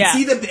see it. You can Yeah.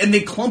 see them, and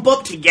they clump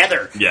up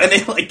together. Yeah. And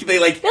they They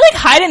like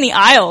hide in the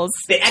aisles.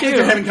 They act too. like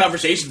they're having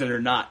conversations that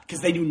are not,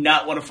 because they do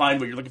not want to find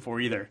what you're looking for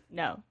either.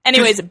 No.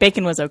 Anyways,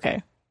 bacon was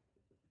okay.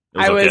 It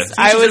was I okay. was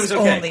I It was was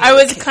okay. I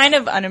was kind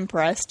of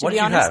unimpressed, to What be did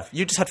you honest. have?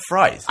 You just had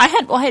fries. I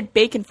had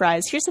bacon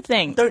fries. Here's the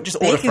thing. Don't just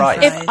order Bacon fries.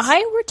 fries. If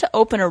I were to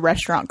open a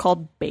restaurant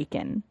called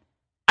Bacon,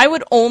 I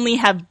would only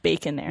have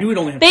bacon there. You would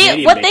only have they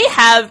Canadian what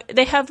bacon.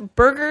 they have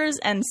burgers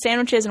and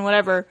sandwiches and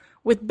whatever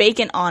with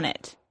bacon on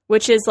it,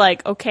 which is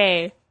like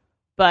okay,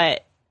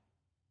 but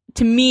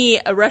to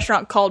me, a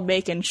restaurant called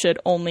Bacon should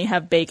only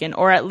have bacon,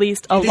 or at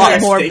least a You think lot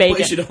that more steak bacon.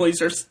 place should only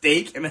serve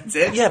steak, and that's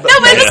it. Yeah, but No,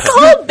 but it's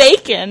called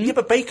bacon. yeah,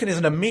 but bacon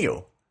isn't a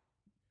meal.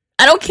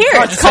 I don't care.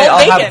 can't It's just say,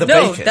 called "I'll have bacon. the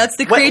No, bacon." that's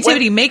the When-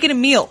 creativity. Make it a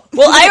meal.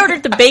 Well, I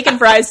ordered the bacon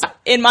fries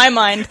in my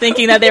mind,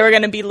 thinking that they were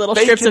going to be little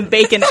strips of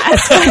bacon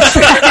as french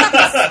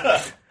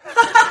fries.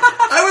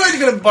 I would like to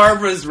go to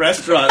Barbara's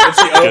restaurant when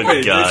she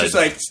opens. God. It's just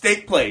like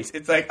steak place.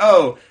 It's like,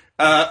 oh,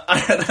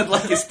 I'd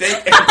like a steak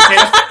and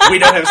potatoes. We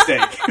don't have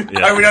steak.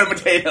 Yeah. Or we don't have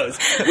potatoes.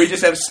 We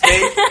just have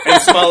steak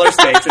and smaller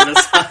steaks in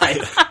the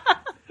side.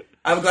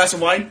 I have a glass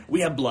of wine.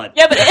 We have blood.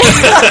 Yeah, but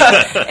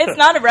it's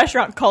not a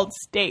restaurant called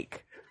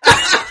Steak.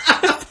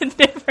 That's the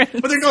difference.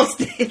 But they're called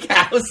steak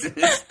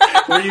houses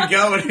where you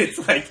go and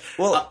it's like,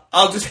 Well-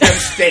 I'll just have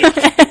steak.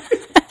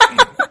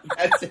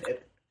 That's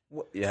it.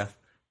 Yeah,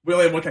 We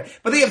only have one kind.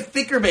 But they have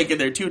thicker bacon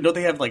there too. Don't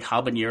they have like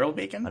habanero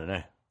bacon? I don't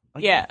know.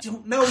 Yeah.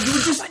 Don't know. You were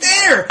just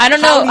there. I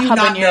don't How know do you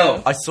not habanero.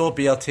 know? I saw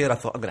BLT and I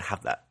thought I'm going to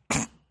have that.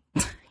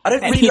 I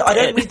don't And read. he I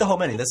don't did. read the whole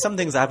menu. There's some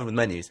things that happen with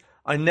menus.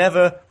 I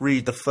never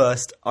read the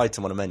first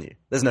item on a menu.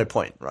 There's no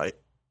point, right?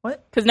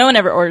 Because no one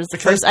ever orders the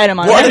first item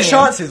on What the are menu. the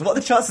chances? What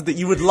are the chances that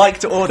you would like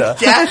to order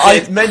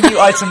Gavin. menu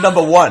item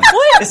number one?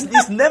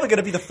 It's never going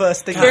to be the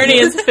first thing. Bernie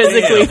is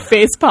physically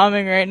face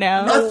palming right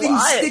now. Nothing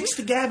What? sticks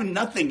to Gavin.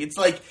 Nothing. It's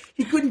like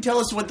he couldn't tell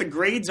us what the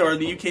grades are in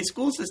the UK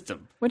school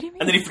system. What do you mean?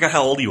 And then he forgot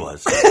how old he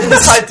was.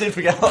 I did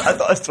forget. I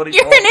thought I was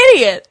 24. You're an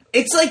idiot.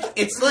 It's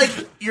like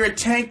you're a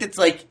tank that's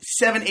like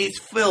 7/8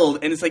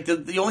 filled, and it's like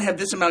you only have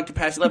this amount of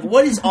capacity left.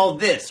 What is all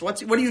this? What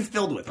are you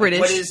filled with? British.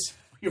 What is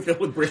you're filled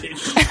with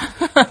British?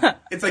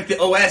 It's like the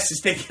OS is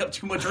taking up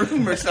too much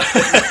room or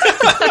something.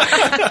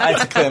 I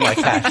had to clear my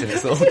cache, and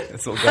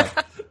it's all gone.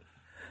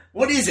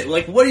 What is it?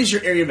 Like, what is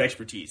your area of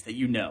expertise that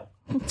you know?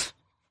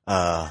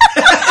 Yes.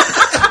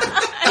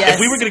 If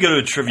we were going to go to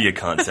a trivia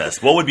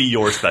contest, what would be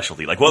your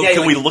specialty? Like, what Yeah, can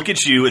like- we look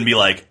at you and be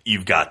like,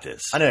 you've got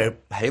this? I know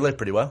Halo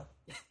pretty well,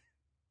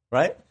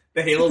 right?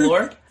 The Halo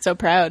lore? So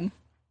proud.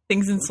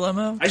 Things in slow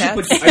mo. I should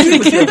put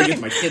Halo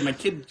against my kid. My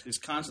kid is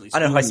constantly I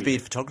know schooling high me.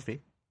 speed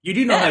photography. You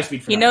do know high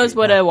speed He knows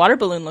what a water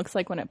balloon looks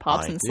like when it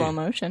pops I in do. slow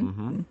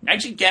motion.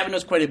 Actually, Gavin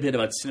knows quite a bit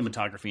about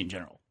cinematography in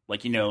general.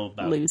 Like, you know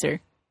about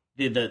Loser.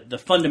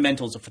 the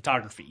fundamentals of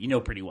photography. You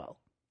know pretty well.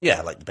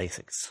 Yeah, like the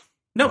basics.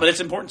 No, but it's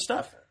important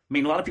stuff. I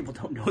mean, a lot of people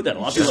don't know that. A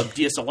lot of people have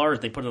DSLRs.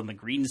 They put it on the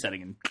green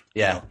setting. And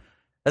Yeah,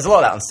 there's a lot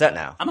of that on set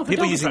now. I'm a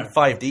People using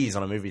photographer. 5Ds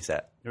on a movie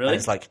set. Really? And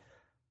it's like,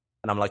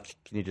 and I'm like,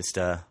 can you just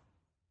go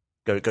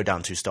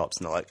down 2 stops?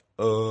 And they're like,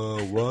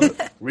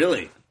 what?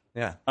 really,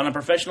 Yeah, on a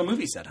professional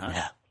movie set, huh?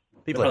 yeah.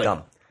 People are Really?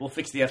 dumb. We'll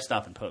fix the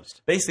f-stop in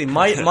post. Basically,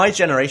 my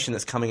generation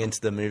that's coming into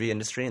the movie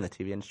industry and the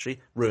TV industry,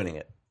 ruining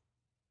it.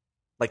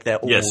 Like they're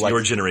all Yes, like,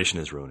 your generation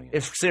is ruining it.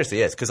 it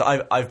seriously is because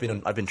I've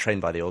been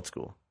trained by the old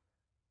school,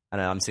 and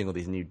I'm seeing all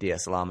these new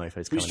DSLR mofos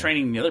Who's coming.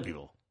 training the other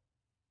people?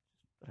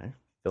 In.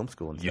 Film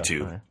school and stuff,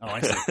 YouTube. I don't know. Oh,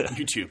 I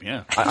see. YouTube,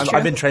 yeah.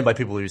 I've been trained by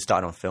people who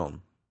started on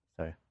film,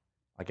 so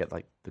I get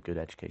like the good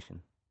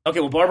education. Okay,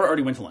 well, Barbara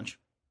already went to lunch.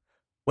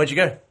 Where'd you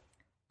go?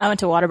 I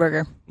went to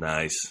Whataburger.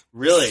 Nice.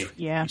 Really?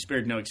 Yeah. You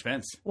spared no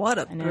expense. What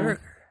a know.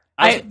 burger.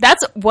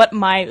 That's what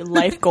my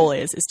life goal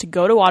is to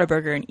go to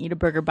Whataburger and eat a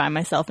burger by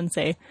myself and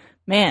say,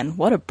 man,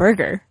 what a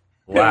burger.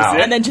 Wow.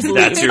 And then just leave.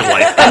 That's your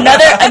life.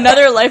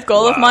 Another life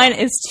goal of mine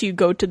is to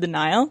go to the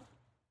Nile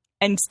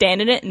and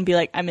stand in it and be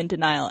like, I'm in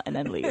denial, and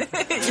then leave.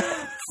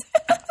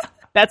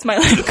 That's my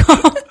life goal.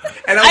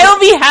 And I will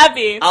be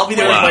happy. I'll be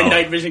there Wow. with my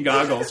night vision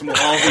goggles, and we'll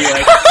all be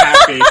like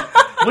happy.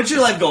 What's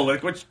your life goal?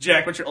 Like,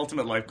 Jack? What's your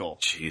ultimate life goal?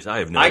 Jeez, I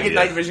have no I idea. get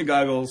night vision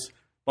goggles.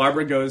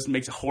 Barbara goes and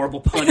makes a horrible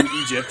pun in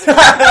Egypt.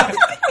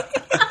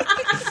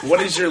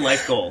 What is your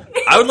life goal?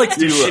 I would like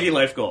to Your do. shitty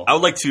life goal. I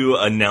would like to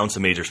announce a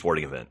major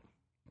sporting event.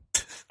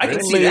 I can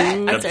see that. I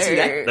can Loser. see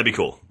that. That'd be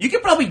cool. You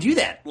could probably do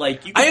that.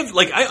 Like, you could, I have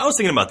I was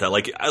thinking about that.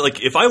 Like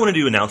if I want to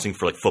do announcing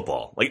for like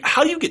football, like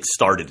how do you get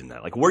started in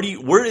that? Like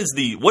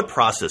what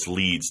process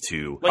leads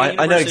to? Like, I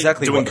know university-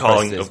 exactly doing what the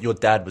calling process is. of- Your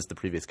dad was the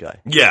previous guy.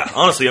 Yeah,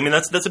 honestly, I mean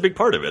that's a big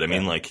part of it. I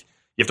mean, like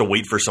you have to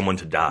wait for someone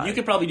to die. You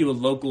could probably do a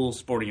local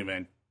sporting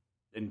event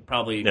and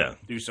probably Yeah.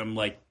 do some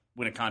like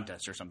win a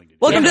contest or something.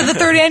 Welcome to the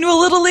 3rd annual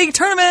Little League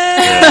tournament.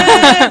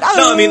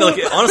 No, I mean, like,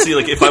 honestly,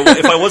 like, if I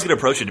was going to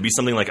approach it, it'd be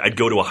something like I'd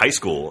go to a high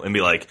school and be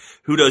like,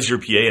 who does your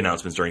PA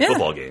announcements during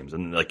football games?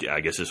 And, like,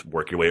 I guess just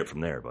work your way up from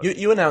there. But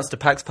You announced a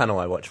PAX panel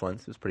I watched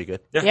once. It was pretty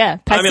good. Yeah,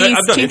 PAX I mean,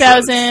 East I've done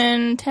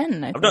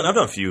 2010. I think. I've done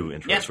a few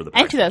intros for the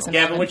And PAX panel. 2000.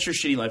 Yeah, but what's your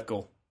shitty life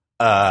goal?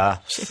 I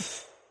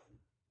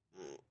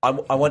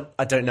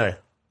don't know.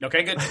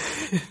 Okay, good.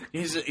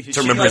 His remember his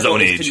shitty life goal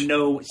own is age. To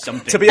know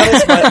something. To be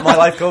honest, my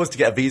life goal is to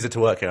get a visa to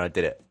work here, and I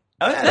did it.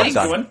 Oh, yeah, that's a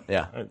good one.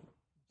 Yeah.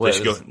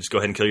 Just go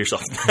ahead and kill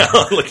yourself now.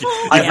 Like,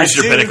 you've reached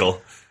your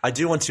pinnacle. I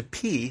do want to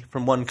pee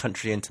from one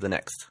country into the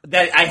next.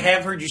 That I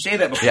have heard you say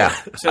that before. Yeah,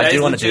 so I that do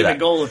is want to do legitimate that.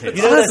 goal of his.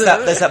 You know,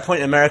 there's that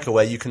point in America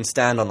where you can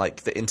stand on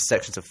like the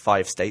intersections of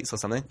 5 states or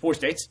something. 4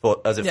 states.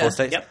 Is it Yeah. 4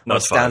 states? Yep. No,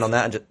 it's stand 5. on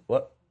that and just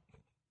what?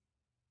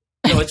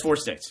 No, it's 4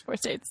 states. 4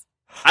 states.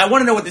 I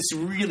want to know what this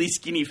really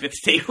skinny 5th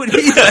state would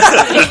be. You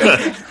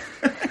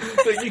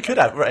could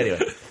have. Right,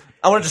 anyway,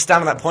 I want to just stand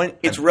on that point.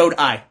 It's Rhode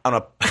I. I'm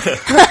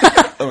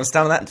gonna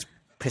stand on that and just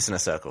piss in a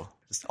circle,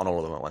 just on all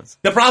of them at once.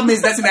 The problem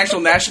is that's an actual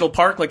national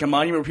park, like a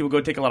monument where people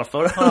go take a lot of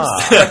photos.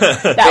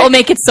 That will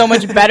make it so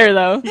much better,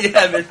 though.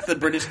 Yeah, there's the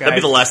British guy. That'd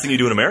be the last thing you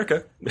do in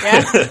America.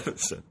 Yeah.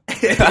 So,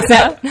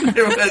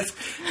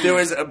 there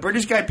was a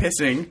British guy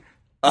pissing,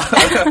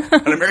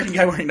 an American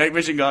guy wearing night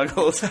vision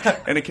goggles,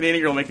 and a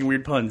Canadian girl making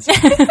weird puns.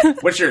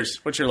 What's yours?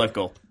 What's your life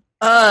goal?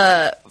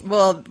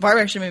 Well, Barb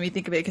actually made me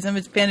think of it because I'm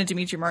a fan of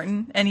Dimitri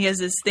Martin, and he has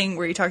this thing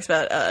where he talks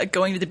about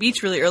going to the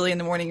beach really early in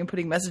the morning and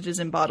putting messages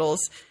in bottles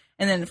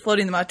and then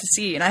floating them out to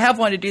sea. And I have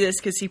wanted to do this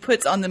because he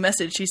puts on the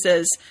message, he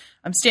says,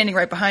 "I'm standing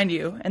right behind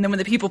you," and then when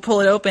the people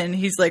pull it open,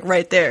 he's like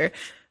right there.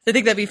 So I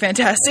think that'd be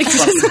fantastic.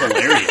 Fucking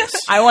hilarious.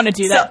 I want to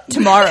do that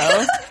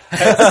tomorrow.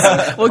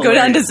 We'll go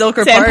down to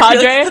Zilker San Park.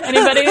 Padre,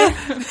 anybody?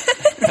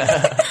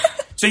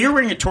 So you're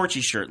wearing a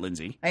Torchy's shirt,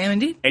 Lindsay, I am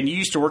indeed. and you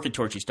used to work at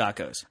Torchy's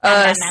Tacos.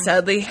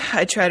 Sadly,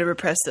 I try to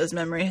repress those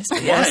memories.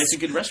 But Yeah, yes. it's a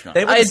good restaurant.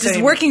 They were the Just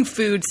same- working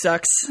food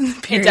sucks.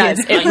 It Period. does.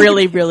 It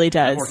really, really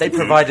does. They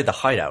provided the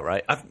hideout,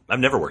 right? I've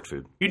never worked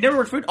food. You never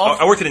worked food?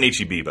 I worked at an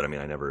HEB, but I mean,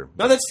 I never.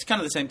 No, that's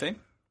kind of the same thing.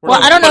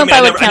 Well, I don't know I if mean, I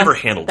I would never- I count never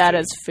handled that food.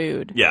 as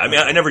food. Yeah, I mean,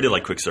 I never did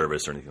like quick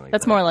service or anything like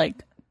That's that. more like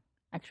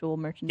actual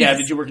merchandise. Yeah,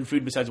 did you work in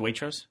food besides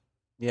Waitrose?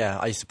 Yeah,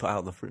 I used to put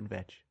out the fruit and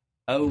veg.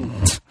 Oh.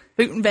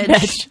 Fruit and veg.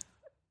 Veg.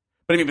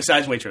 But I mean,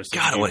 besides Waitrose.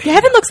 God, what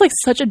Gavin looks like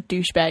such a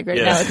douchebag right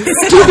Yeah. now with his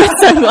stupid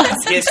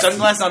sunglasses. He has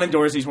sunglasses on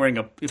indoors. He's wearing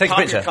a... Take a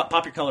picture.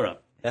 Pop your color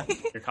up. Yeah.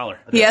 Your collar.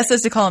 He asked us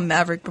to call him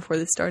Maverick before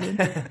this started.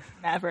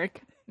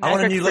 Maverick. I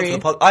want a Maverick new look free. for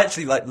the podcast. I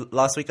actually, like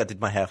last week, I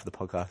did my hair for the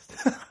podcast.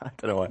 I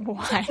don't know why.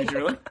 Why? Did you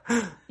really?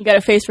 You got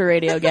a face for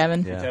radio,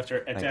 Gavin. Yeah. It's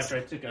after I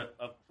took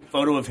a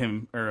photo of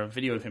him, or a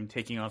video of him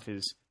taking off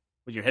his...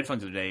 with your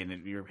headphones today, and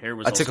then your hair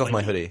was I all took off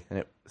my spiky. hoodie and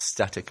it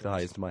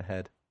staticized my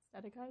head.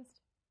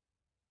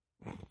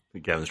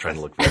 Gavin's trying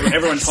to look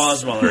Everyone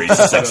paused while Very I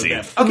photoed sexy.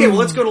 them. Okay, well,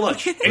 let's go to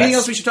lunch. Anything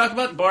else we should talk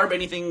about? Barb,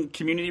 anything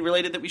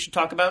community-related that we should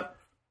talk about?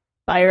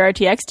 Buy your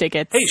RTX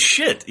tickets. Hey,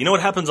 shit! You know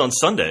what happens on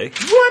Sunday?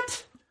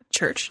 What?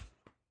 Church.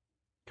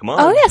 Come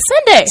on. Oh, yeah,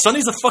 Sunday.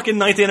 Sunday's the fucking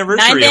 9th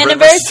anniversary. 9th of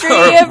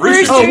anniversary of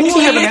Rooster Oh, Teeth. we'll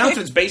have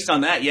announcements based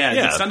on that. Yeah,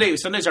 Yeah.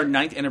 Sunday's our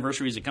 9th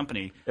anniversary as a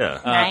company.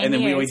 Yeah. And then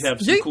we years. always have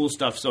some cool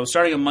stuff. So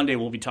starting on Monday,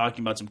 we'll be talking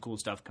about some cool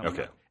stuff coming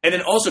Okay. up. And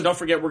then also, don't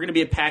forget, we're going to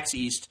be at PAX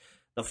East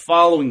the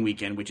following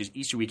weekend, which is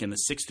Easter weekend, the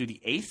 6th through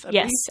the 8th, I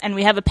Yes, believe. and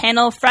we have a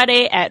panel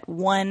Friday at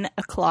 1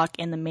 o'clock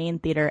in the main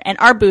theater, and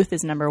our booth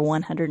is number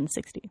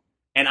 160.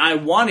 And I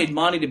wanted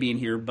Monty to be in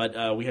here,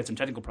 but we had some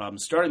technical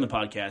problems starting the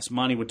podcast.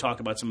 Monty would talk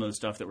about some of the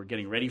stuff that we're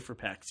getting ready for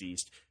PAX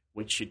East,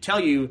 which should tell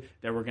you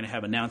that we're going to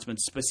have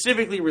announcements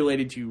specifically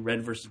related to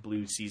Red vs.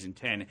 Blue Season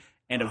 10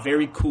 and a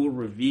very cool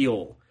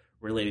reveal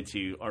related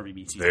to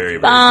RVB Season 10. Very, very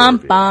Bum,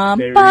 cool. bum,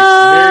 Very,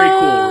 bum. very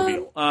cool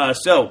reveal.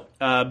 So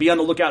be on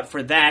the lookout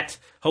for that.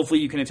 Hopefully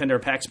you can attend our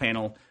PAX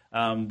panel.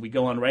 We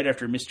go on right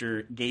after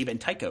Mr. Gabe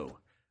and Tycho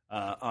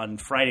on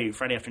Friday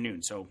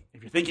afternoon. So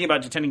if you're thinking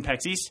about attending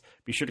PAX East,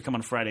 be sure to come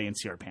on Friday and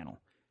see our panel.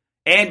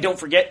 And don't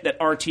forget that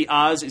RT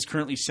Oz is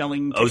currently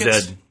selling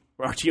tickets. OZ.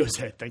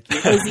 RTOZ, thank you.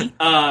 You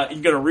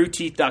can go to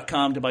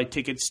rooteeth.com to buy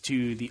tickets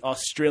to the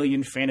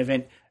Australian fan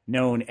event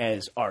known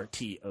as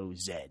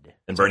RTOZ.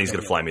 And Bernie's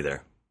going to fly me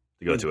there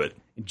to go to it.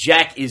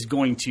 Jack is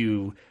going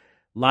to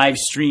live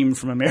stream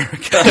from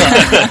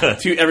America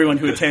to everyone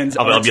who attends.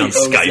 I'll be on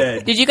RTOZ.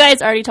 Skype. Did you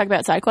guys already talk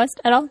about SideQuest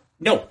at all?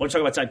 No, let's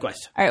talk about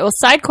SideQuest. All right, well,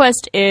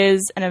 SideQuest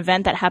is an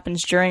event that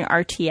happens during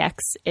RTX.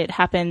 It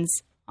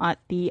happens at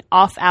the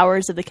off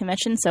hours of the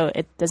convention, so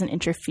it doesn't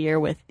interfere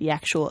with the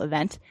actual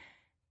event.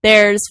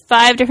 There's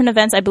 5 different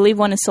events. I believe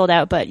one is sold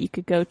out, but you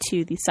could go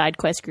to the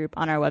SideQuest group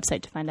on our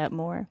website to find out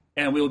more.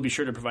 And we will be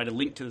sure to provide a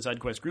link to the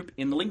SideQuest group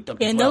in the link dump.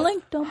 In as well. the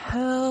link dump.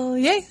 Hell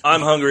yay.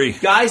 I'm hungry.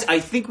 Guys, I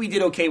think we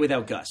did okay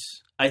without Gus.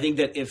 I think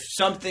that if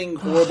something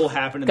horrible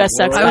happened in Gus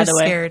the world, sucks, I by was the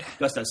way. scared.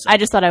 Gus does suck. I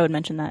just thought I would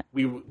mention that.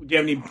 Do you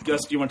have any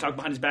Gus? Do you want to talk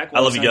behind his back? I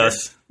love you, While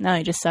Gus. No,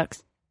 he just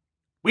sucks.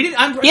 We did.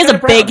 He has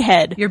a big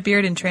head. Your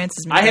beard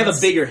entrances me. I have a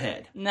guys. bigger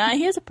head. No,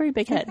 he has a pretty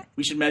big head.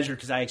 We should measure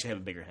because I actually have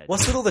a bigger head.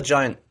 What's with all the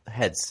giant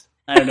heads?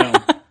 I don't know.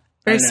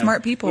 Very I don't know.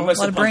 smart people. We A must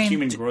lot have of pumped brain.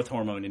 human growth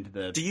hormone into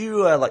the. Do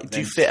you do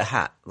you fit a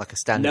hat, like a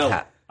standard No,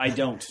 hat? I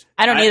don't.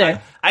 I don't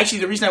either. Actually,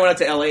 the reason I went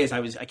out to LA is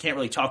I can't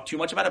really talk too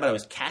much about it, but I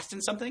was cast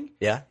in something.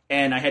 Yeah.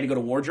 And I had to go to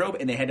wardrobe,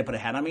 and they had to put a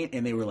hat on me,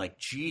 and they were like,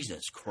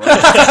 "Jesus Christ!"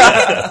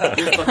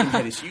 Your fucking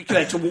head is huge. 'Cause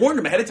I to warn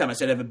them ahead of time. I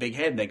said I have a big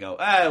head, and they go,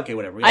 "Okay,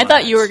 whatever." We I all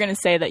thought have you were hats." going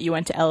to say that you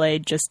went to LA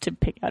just to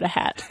pick out a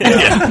hat.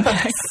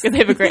 Because they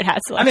have a great hat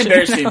I'm selection.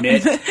 embarrassed to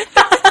admit.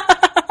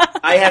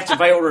 I have to.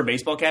 If I order a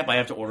baseball cap, I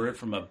have to order it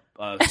from a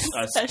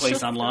place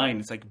store. online.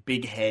 It's like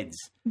big heads.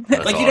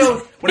 That's Like awesome. you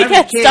know, when I was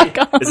a kid,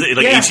 Bigheads.com. Is it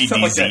like Yeah, HEDZ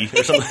something like that.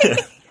 or something?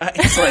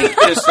 it's like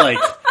just like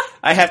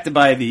I have to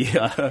buy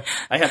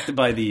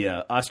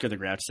the Oscar the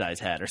Grouch size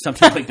hat or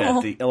something like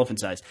that, the elephant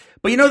size.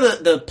 But you know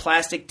the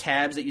plastic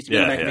tabs that used to be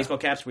on the back of baseball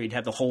caps where you'd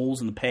have the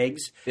holes and the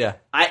pegs. Yeah.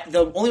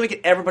 The only way I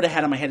could ever put a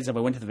hat on my head is if I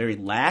went to the very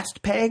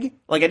last peg.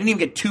 Like I didn't even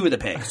get two of the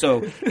pegs,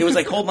 so it was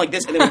like holding like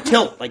this and it would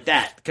tilt like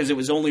that because it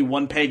was only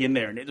one peg in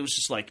there, and it was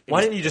just like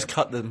Why didn't you just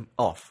cut them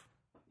off?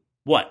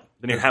 what?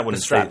 Then your hat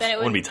wouldn't strap. stay. Then it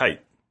Wouldn't be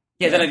tight.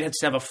 Yeah, then I'd have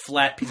to have a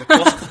flat piece of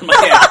cloth on my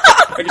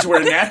head. I just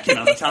wear a napkin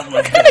on the top of my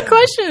What kind head. of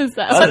question is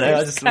that? I don't know.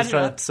 I just Cut was it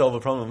trying off. to solve a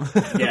problem.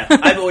 Yeah,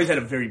 I've always had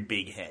a very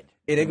big head.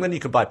 In England,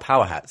 you could buy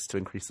power hats to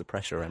increase the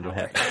pressure around your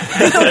head.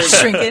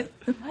 Shrink it.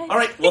 All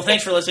right. Well,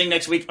 thanks for listening.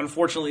 Next week,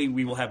 unfortunately,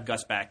 we will have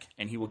Gus back,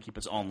 and he will keep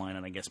us online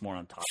and I guess more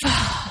on top.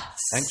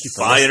 Thank you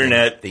for Bye, listening.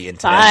 Internet. The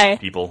internet. Bye.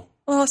 People.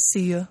 Well, I'll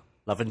see you.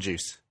 Love and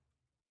juice.